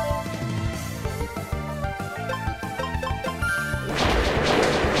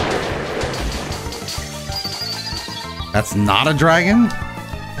 That's not a dragon?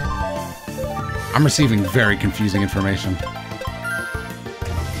 I'm receiving very confusing information.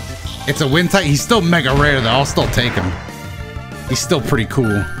 It's a wind type. He's still mega rare though. I'll still take him. He's still pretty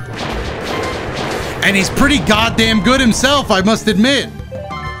cool. And he's pretty goddamn good himself, I must admit.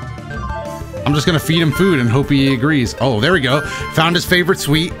 I'm just gonna feed him food and hope he agrees. Oh, there we go. Found his favorite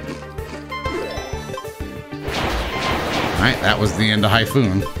sweet. Alright, that was the end of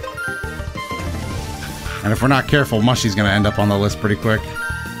Hyphoon. And if we're not careful, Mushy's gonna end up on the list pretty quick.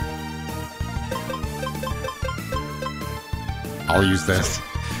 I'll use this.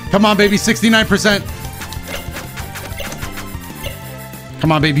 Come on, baby, 69%.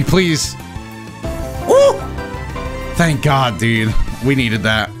 Come on, baby, please. Woo! Thank God, dude. We needed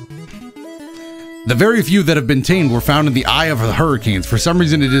that. The very few that have been tamed were found in the eye of the hurricanes. For some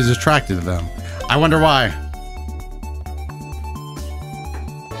reason, it is attracted to them. I wonder why.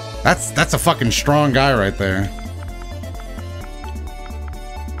 That's a fucking strong guy right there.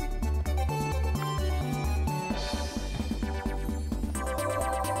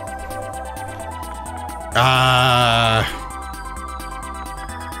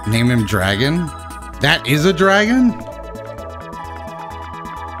 Name him Dragon? That is a dragon?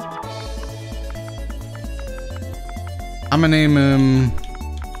 I'm gonna name him...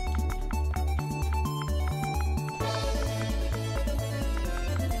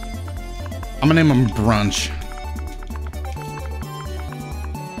 I'm gonna name him Brunch.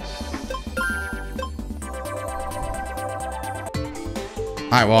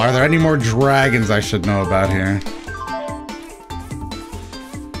 Alright, well, are there any more dragons I should know about here?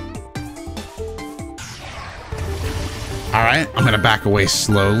 Alright, I'm gonna back away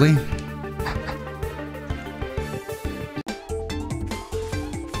slowly.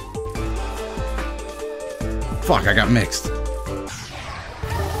 Fuck, I got mixed.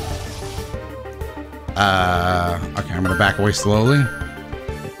 Okay, I'm gonna back away slowly.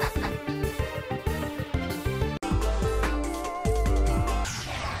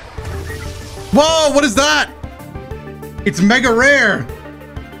 Whoa, what is that? It's mega rare.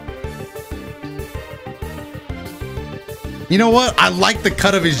 You know what? I like the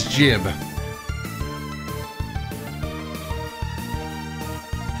cut of his jib.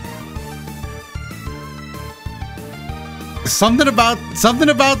 Something about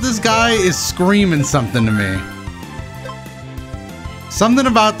this guy is screaming something to me. Something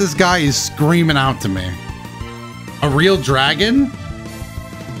about this guy is screaming out to me. A real dragon?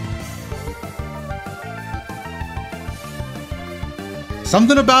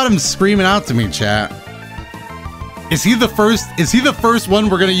 Something about him screaming out to me, chat. Is he the first one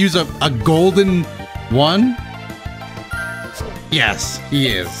we're gonna use a golden one? Yes, he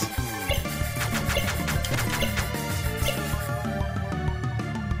is.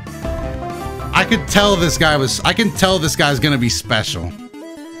 I can tell this guy's gonna be special.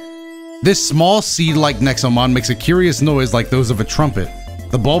 This small seed-like Nexomon makes a curious noise like those of a trumpet.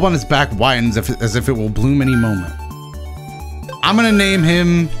 The bulb on his back widens as if it will bloom any moment. I'm gonna name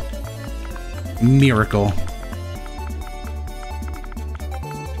him Miracle.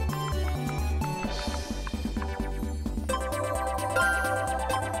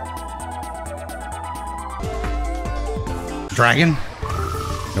 Dragon?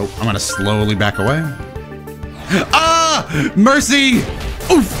 Nope, I'm gonna slowly back away. Ah! Mercy!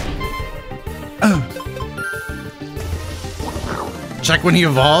 Oof! Check when he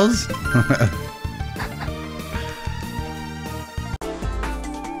evolves.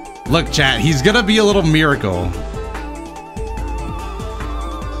 Look, chat, he's gonna be a little miracle.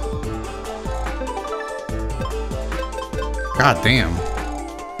 God damn.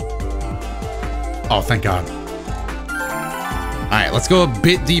 Oh, thank God. Alright, let's go a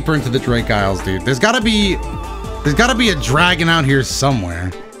bit deeper into the Drake Isles, dude. There's gotta be a dragon out here somewhere.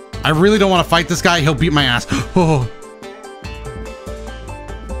 I really don't want to fight this guy. He'll beat my ass. Oh.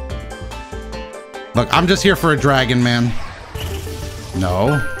 Look, I'm just here for a dragon, man.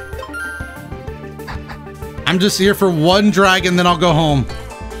 No. I'm just here for one dragon, then I'll go home.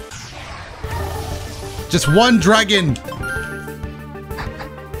 Just one dragon.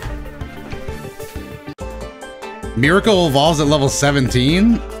 Miracle evolves at level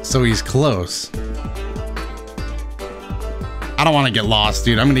 17, so he's close. I don't want to get lost,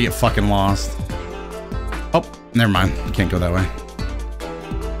 dude. I'm gonna get fucking lost. Oh, never mind. Can't go that way.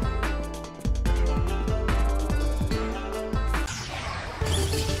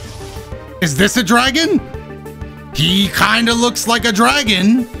 Is this a dragon? He kinda looks like a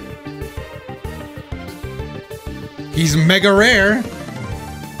dragon. He's mega rare.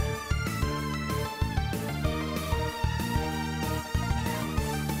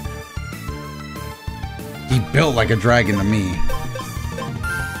 He built like a dragon to me.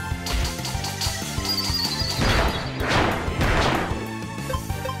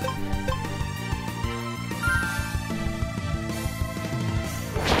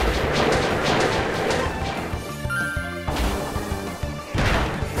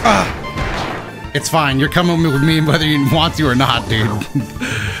 It's fine. You're coming with me whether you want to or not, dude.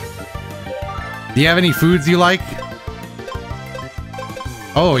 Do you have any foods you like?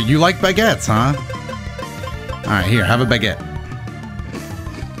 Oh, you like baguettes, huh? Alright, here, have a baguette.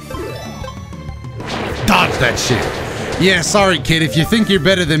 Dodge that shit. Yeah, sorry, kid. If you think you're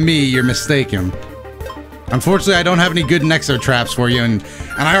better than me, you're mistaken. Unfortunately, I don't have any good Nexo traps for you, and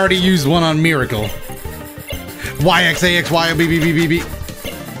I already used one on Miracle. YXAXYOBBBBB.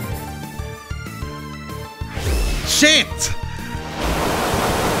 Shit!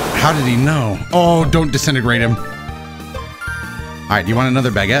 How did he know? Oh, don't disintegrate him. Alright, do you want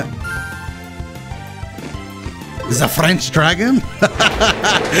another baguette? The French dragon?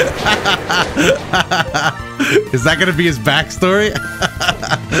 Is that gonna be his backstory?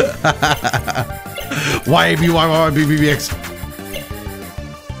 YABYYBBX.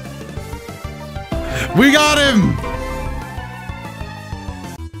 We got him!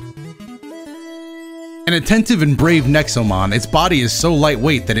 An attentive and brave Nexomon, its body is so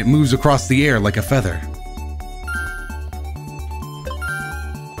lightweight that it moves across the air like a feather.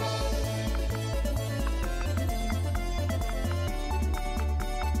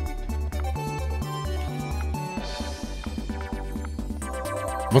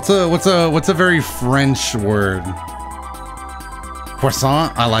 What's a very French word?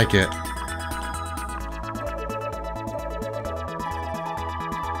 Croissant? I like it.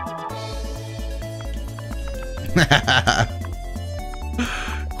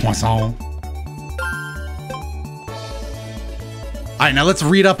 Croissant. Alright, now let's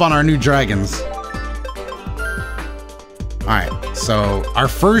read up on our new dragons. Alright, so our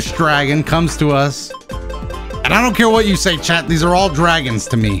first dragon comes to us. And I don't care what you say, chat, these are all dragons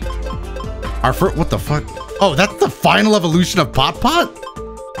to me. Our first, what the fuck? Oh, that's the final evolution of Pot Pot?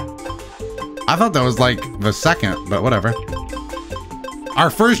 I thought that was like the second, but whatever. Our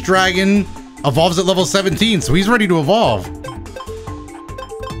first dragon evolves at level 17, so he's ready to evolve.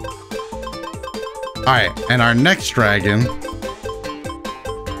 All right, and our next dragon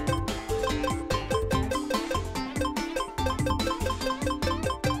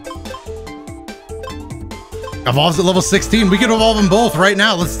evolves at level 16. We can evolve them both right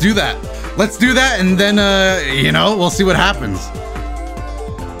now. Let's do that. Let's do that, and then, you know, we'll see what happens.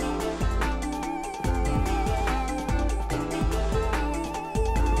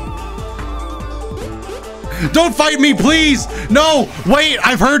 Don't fight me, please! No! Wait,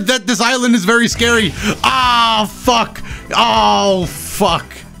 I've heard that this island is very scary. Ah, fuck. Oh, fuck.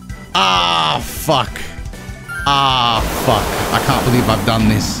 Ah, fuck. Ah, fuck. I can't believe I've done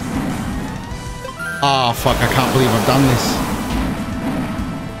this. Oh, fuck, I can't believe I've done this.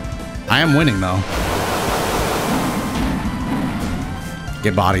 I am winning, though.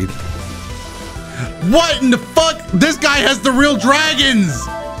 Get bodied. What in the fuck? This guy has the real dragons!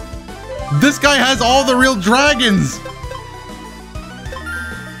 This guy has all the real dragons!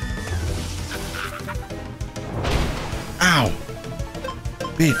 Ow.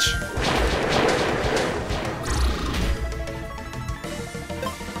 Bitch.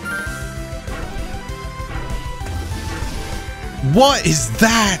 What is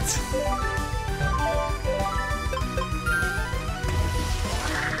that?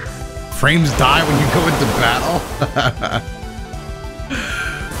 Frames die when you go into battle?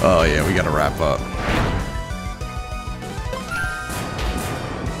 Oh yeah, we gotta wrap up.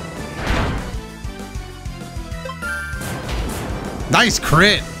 Nice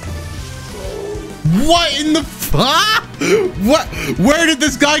crit. What in the fuck? What? Where did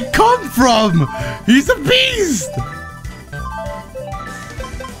this guy come from? He's a beast.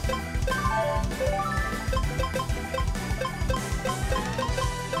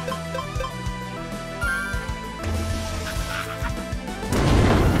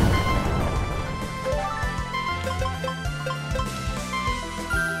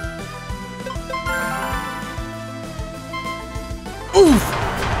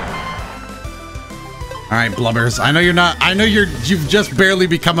 All right, Blubbers. I know you're not. I know you've just barely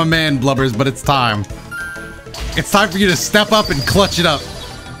become a man, Blubbers, but it's time. It's time for you to step up and clutch it up.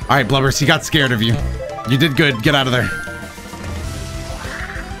 All right, Blubbers. He got scared of you. You did good. Get out of there.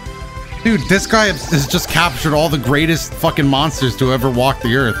 Dude, this guy has just captured all the greatest fucking monsters to ever walk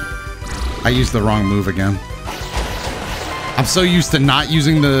the earth. I used the wrong move again. I'm so used to not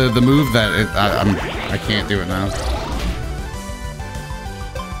using the move that I can't do it now.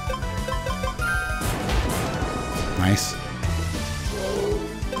 Nice.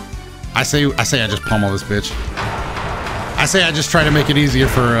 I say I just pummel this bitch. I say I just try to make it easier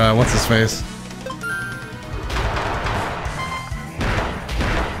for what's his face.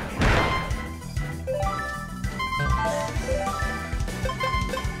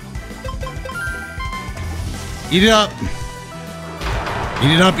 Eat it up.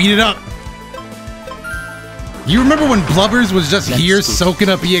 Eat it up. Eat it up. You remember when Blubbers was just here soaking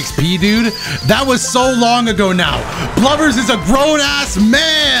up EXP, dude? That was so long ago now. Blubbers is a grown-ass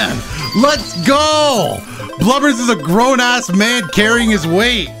man. Let's go. Blubbers is a grown-ass man carrying his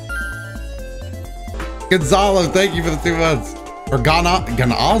weight. Gonzalo, thank you for the 2 months. Or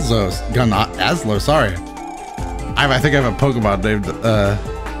Gonazlo, sorry. I think I have a Pokemon named,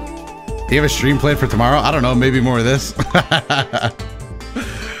 do you have a stream planned for tomorrow? I don't know, maybe more of this.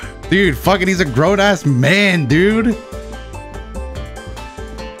 Dude, fucking he's a grown-ass man, dude.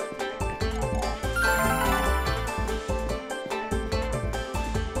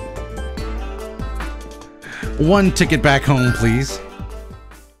 One ticket back home, please.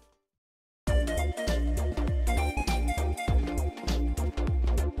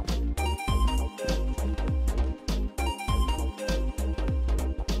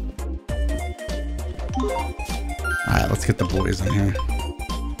 All right, let's get the boys in here.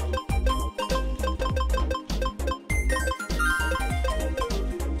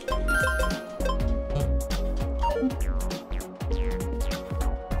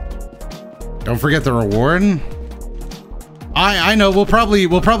 Don't forget the reward. I know we'll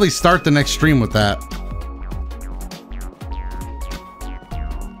probably start the next stream with that.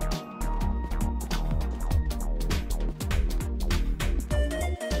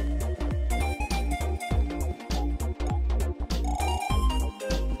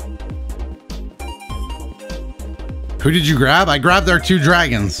 Who did you grab? I grabbed our 2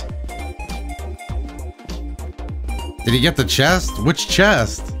 dragons. Did he get the chest? Which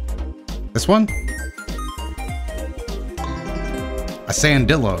chest? This one? A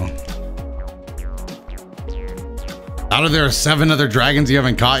Sandillo. Out of there are 7 other dragons you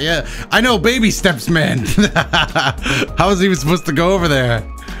haven't caught yet? I know, baby steps, man. How is he even supposed to go over there?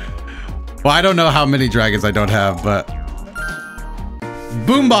 Well, I don't know how many dragons I don't have, but...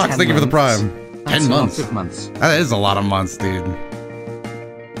 Boombox, thank you for the prime. 10 months. That is a lot of months, dude.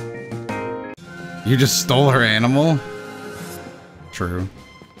 You just stole her animal? True.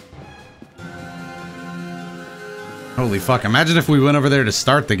 Holy fuck, imagine if we went over there to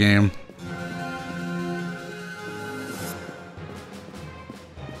start the game.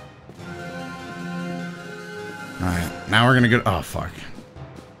 Alright, now we're gonna go... Oh, fuck.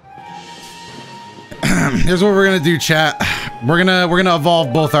 Here's what we're gonna do, chat. We're gonna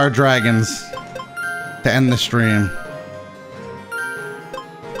evolve both our dragons to end the stream.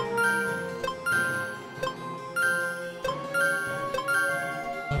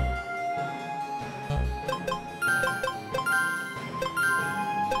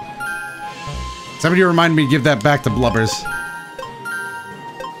 Somebody remind me to give that back to Blubbers.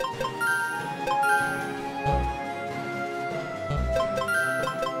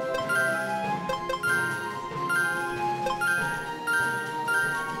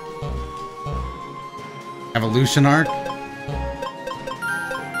 Evolution arc.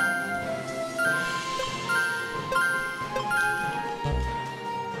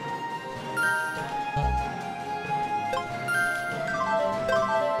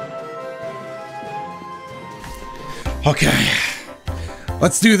 Okay.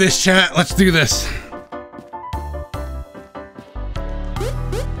 Let's do this, chat. Let's do this.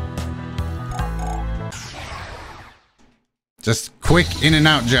 Just quick in and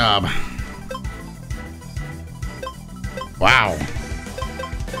out job. Wow.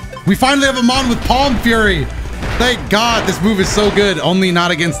 We finally have a Mon with Palm Fury. Thank God, this move is so good. Only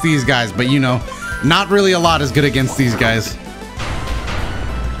not against these guys, but you know, not really a lot is good against these guys.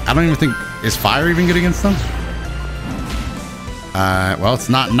 I don't even think, is fire even good against them? Well, it's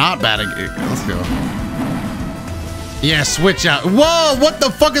not bad. Let's go. Yeah, switch out. Whoa, what the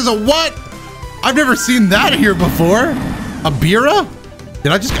fuck is a what? I've never seen that here before. A Bira?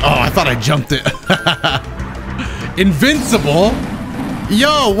 Did I just, oh, I thought I jumped it. Invincible?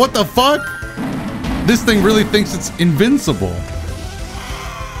 Yo, what the fuck? This thing really thinks it's invincible.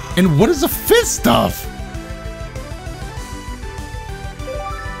 And what is a fist stuff?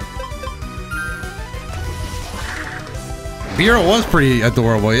 Bira was pretty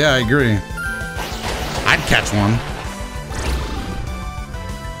adorable. Yeah, I agree. I'd catch one.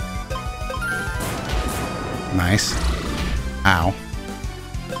 Nice. Ow.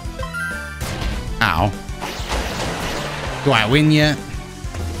 Ow. Do I win yet?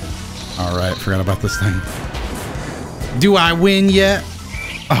 All right, forgot about this thing. Do I win yet?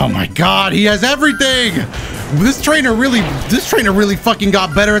 Oh my God, he has everything. This trainer really fucking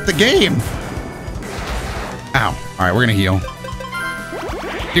got better at the game. Ow. All right, we're gonna heal.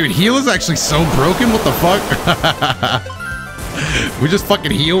 Dude, heal is actually so broken. What the fuck? We just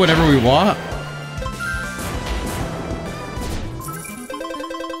fucking heal whenever we want.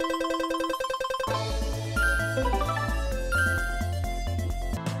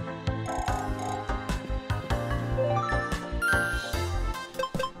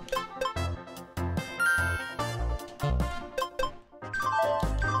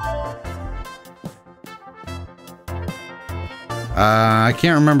 I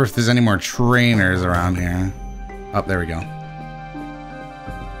can't remember if there's any more trainers around here. Oh, there we go.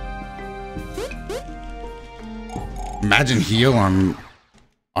 Imagine heal on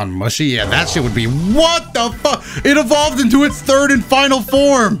Mushy. Yeah, that shit would be, what the fuck? It evolved into its 3rd and final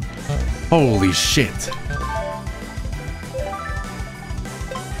form. Holy shit.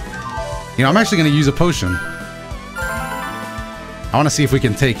 You know, I'm actually gonna use a potion. I wanna see if we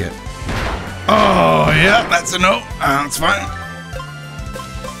can take it. Oh, yeah, that's a no. That's fine.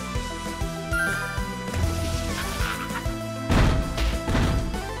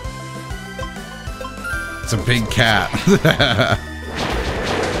 It's a big cat.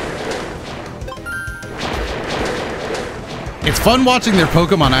 It's fun watching their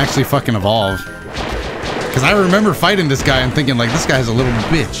Pokemon actually fucking evolve. Because I remember fighting this guy and thinking, like, this guy's a little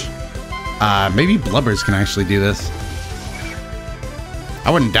bitch. Maybe Blubbers can actually do this.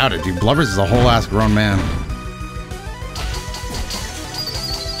 I wouldn't doubt it, dude. Blubbers is a whole ass grown man.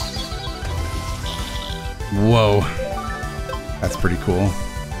 Whoa. That's pretty cool.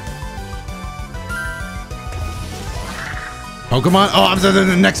 Pokemon? Oh, I'm sorry,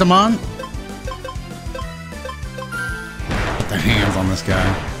 the Nexomon? Put the hands on this guy.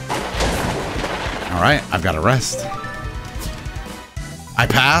 Alright, I've got to rest. I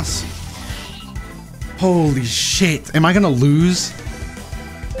pass? Holy shit. Am I gonna lose?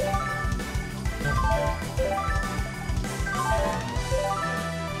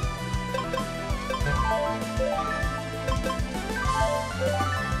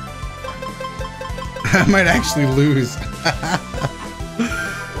 I might actually lose.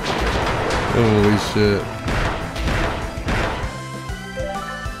 Holy shit.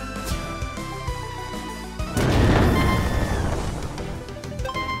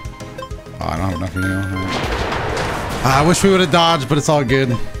 Oh, I don't have enough, you know. I wish we would have dodged, but it's all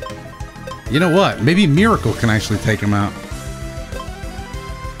good. You know what? Maybe Miracle can actually take him out.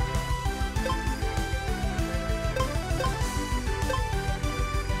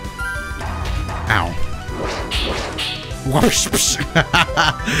 Ow.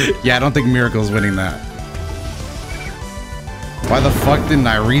 Yeah, I don't think Miracle's winning that. Why the fuck didn't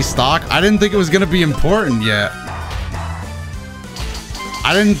I restock? I didn't think it was gonna be important yet.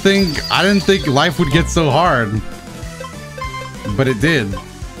 I didn't think life would get so hard. But it did.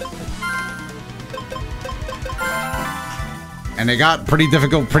 And it got pretty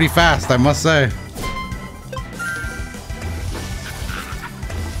difficult pretty fast, I must say.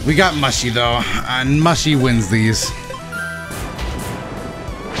 We got Mushy though, and Mushy wins these.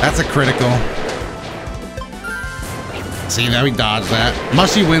 That's a critical. See, now we dodged that.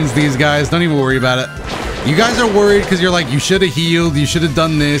 Mushy wins these guys, don't even worry about it. You guys are worried because you're like, you should have healed, you should have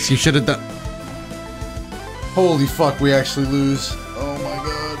done this, you should have done... Holy fuck, we actually lose. Oh my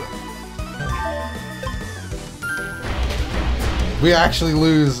god. We actually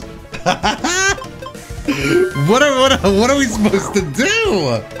lose. What are we supposed to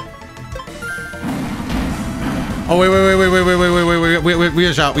do? Oh wait, we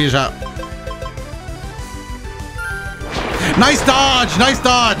a shot. Nice dodge, nice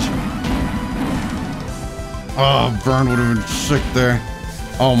dodge. Oh, Burn would have been sick there.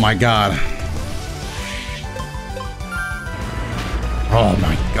 Oh my god. Oh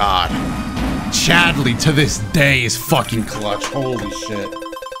my god. Chadley to this day is fucking clutch. Holy shit.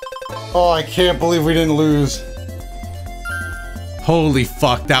 Oh, I can't believe we didn't lose. Holy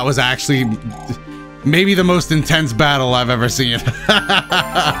fuck, that was actually maybe the most intense battle I've ever seen.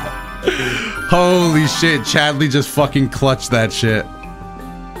 Holy shit, Chadley just fucking clutched that shit.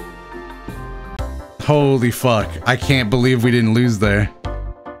 Holy fuck, I can't believe we didn't lose there.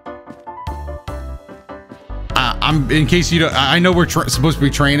 In case you don't, I know we're supposed to be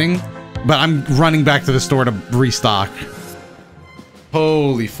training, but I'm running back to the store to restock.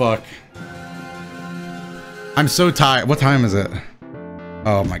 Holy fuck. I'm so tired. What time is it?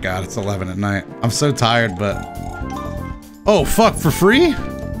 Oh my god, it's 11 at night. I'm so tired, but... Oh, fuck, for free?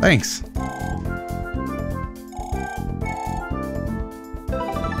 Thanks.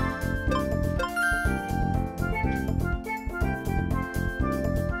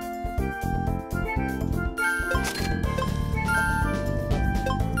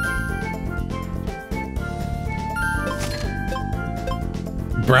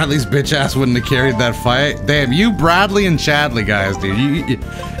 Bradley's bitch ass wouldn't have carried that fight. Damn, you Bradley and Chadley guys, dude.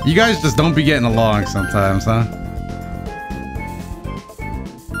 You guys just don't be getting along sometimes, huh?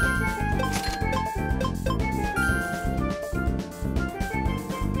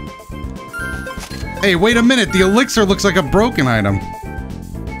 Hey, wait a minute. The elixir looks like a broken item.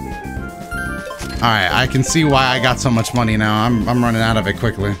 Alright, I can see why I got so much money now. I'm running out of it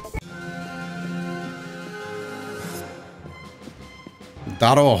quickly.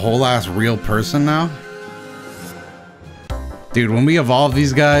 Doto a whole ass real person now? Dude, when we evolve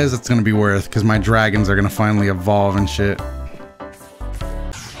these guys, it's gonna be worth, because my dragons are gonna finally evolve and shit.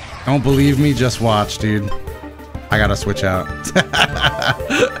 Don't believe me? Just watch, dude. I gotta switch out. Alright,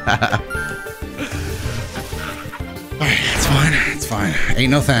 it's fine. It's fine. Ain't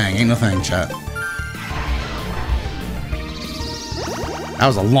no thing, chat. That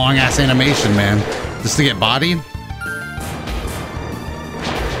was a long ass animation, man. Just to get bodied?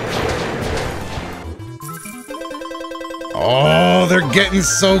 Oh, they're getting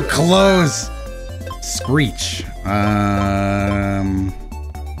so close. Screech. That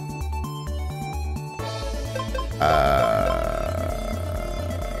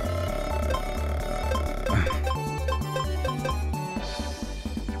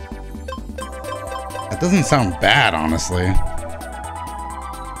doesn't sound bad, honestly.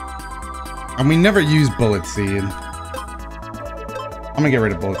 And we never use Bullet Seed. I'm gonna get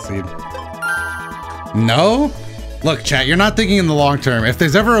rid of Bullet Seed. No? Look, chat, you're not thinking in the long term. If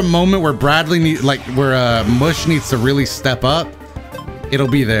there's ever a moment where Bradley where Mush needs to really step up, it'll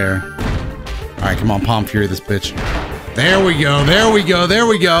be there. All right, come on, Palm Fury this bitch. There we go, there we go, there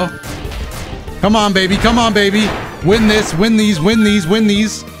we go. Come on, baby, come on, baby. Win this, win these, win these, win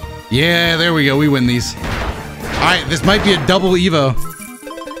these. Yeah, there we go, we win these. All right, this might be a double Evo.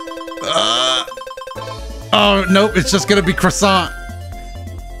 Oh, nope, it's just gonna be Croissant.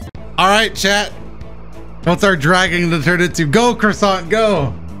 All right, chat. What's our dragon to turn into? Go, Croissant,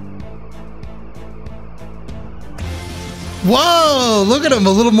 go! Whoa, look at him, a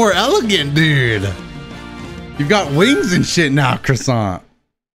little more elegant, dude. You've got wings and shit now, Croissant.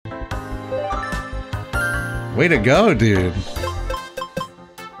 Way to go, dude.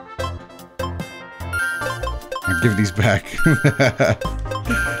 I'll give these back.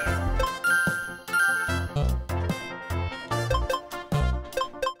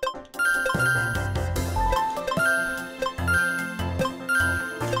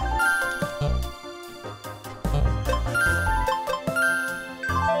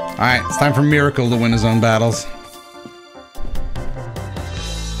 Alright, it's time for Miracle to win his own battles.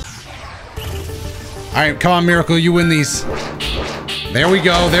 Alright, come on, Miracle, you win these. There we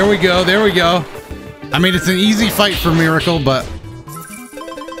go, there we go, there we go. I mean, it's an easy fight for Miracle, but...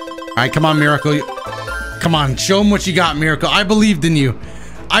 Alright, come on, Miracle. Come on, show him what you got, Miracle. I believed in you.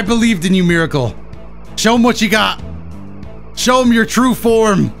 I believed in you, Miracle. Show him what you got. Show him your true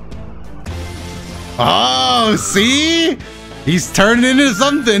form. Oh, see? He's turning into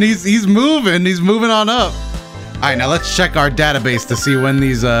something. He's moving. He's moving on up. All right, now let's check our database to see when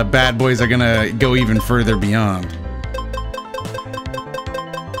these bad boys are gonna go even further beyond.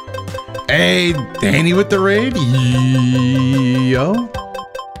 Hey, Danny with the raid. Yo.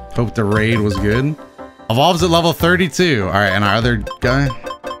 Hope the raid was good. Evolves at level 32. All right, and our other guy.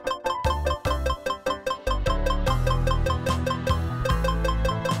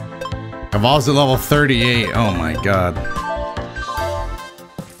 Evolves at level 38. Oh my god.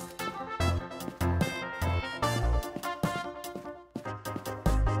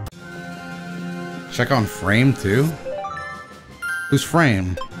 Check on Frame too. Who's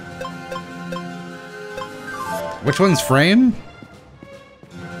Frame? Which one's Frame?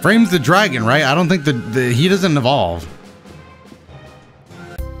 Frame's the dragon, right? I don't think he doesn't evolve.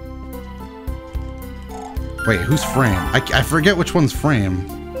 Wait, who's Frame? I forget which one's Frame.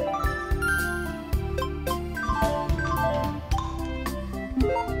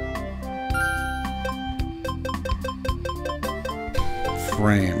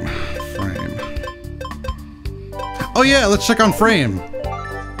 Frame. Oh yeah, let's check on Frame.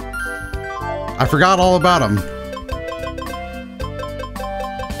 I forgot all about him.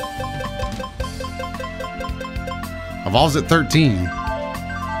 Evolves at 13.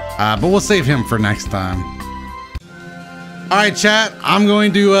 But we'll save him for next time. All right, chat. I'm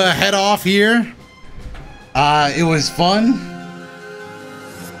going to head off here. It was fun.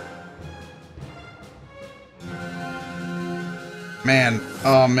 Man,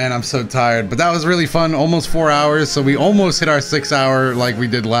 oh man, I'm so tired. But that was really fun. Almost 4 hours. So we almost hit our 6 hour like we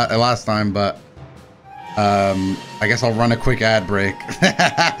did last time. But I guess I'll run a quick ad break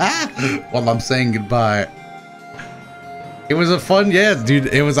while I'm saying goodbye. It was a fun, yeah, dude.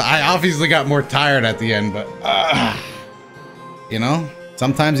 It was. I obviously got more tired at the end, but you know,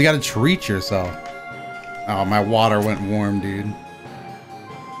 sometimes you gotta treat yourself. Oh, my water went warm, dude.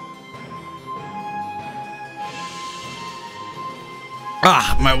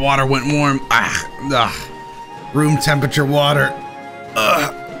 Ah, my water went warm. Room temperature water.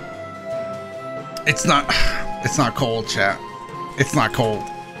 It's not cold, chat. It's not cold.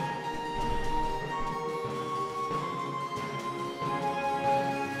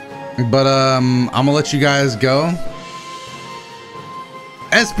 But I'm gonna let you guys go.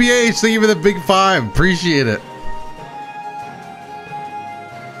 SPH, thank you for the big 5. Appreciate it.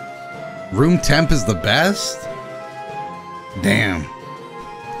 Room temp is the best? Damn.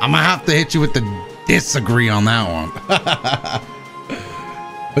 I'm gonna have to hit you with the disagree on that one.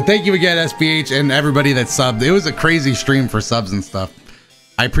 But thank you again, SPH, and everybody that subbed. It was a crazy stream for subs and stuff.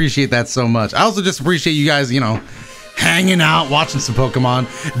 I appreciate that so much. I also just appreciate you guys, you know, hanging out, watching some Pokemon.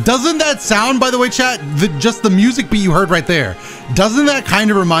 Doesn't that sound, by the way, chat, just the music beat you heard right there, doesn't that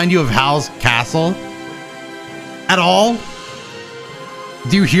kind of remind you of Hal's Castle at all?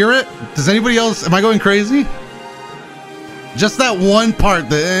 Do you hear it? Does anybody else, am I going crazy? Just that one part,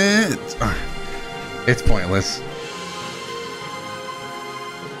 it's pointless.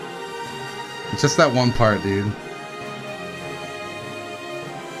 It's just that one part, dude.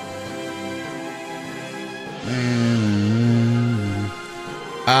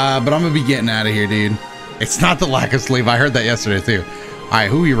 But I'm gonna be getting out of here, dude. It's not the lack of sleep. I heard that yesterday too. All right,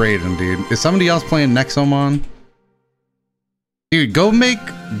 who are you raiding, dude? Is somebody else playing Nexomon? Dude, go make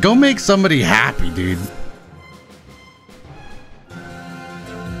somebody happy, dude.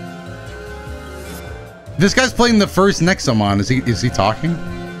 This guy's playing the first Nexomon. Is he talking?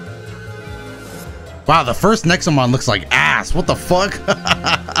 Wow, the first Nexomon looks like ass. What the fuck?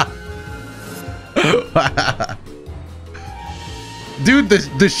 Dude,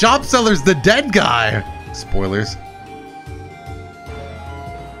 the shop seller's the dead guy. Spoilers.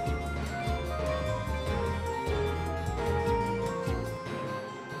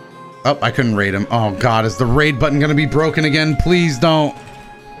 Oh, I couldn't raid him. Oh God, is the raid button gonna be broken again? Please don't.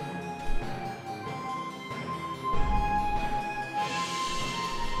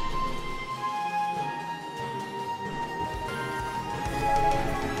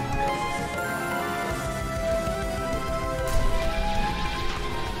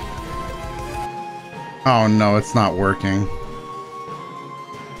 Oh no, it's not working.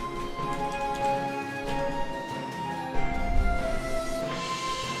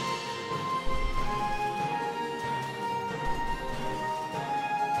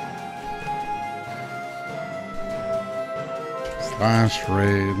 Slash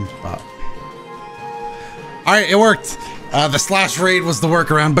raid bot. All right, it worked. The slash raid was the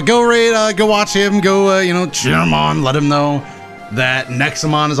workaround, but go raid, go watch him, go, you know, cheer him on, let him know that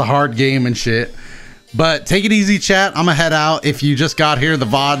Nexomon is a hard game and shit. But take it easy, chat. I'm gonna head out. If you just got here, the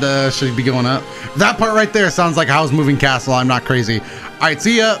VOD should be going up. That part right there sounds like How's Moving Castle. I'm not crazy. All right,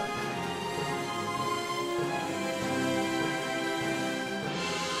 see ya.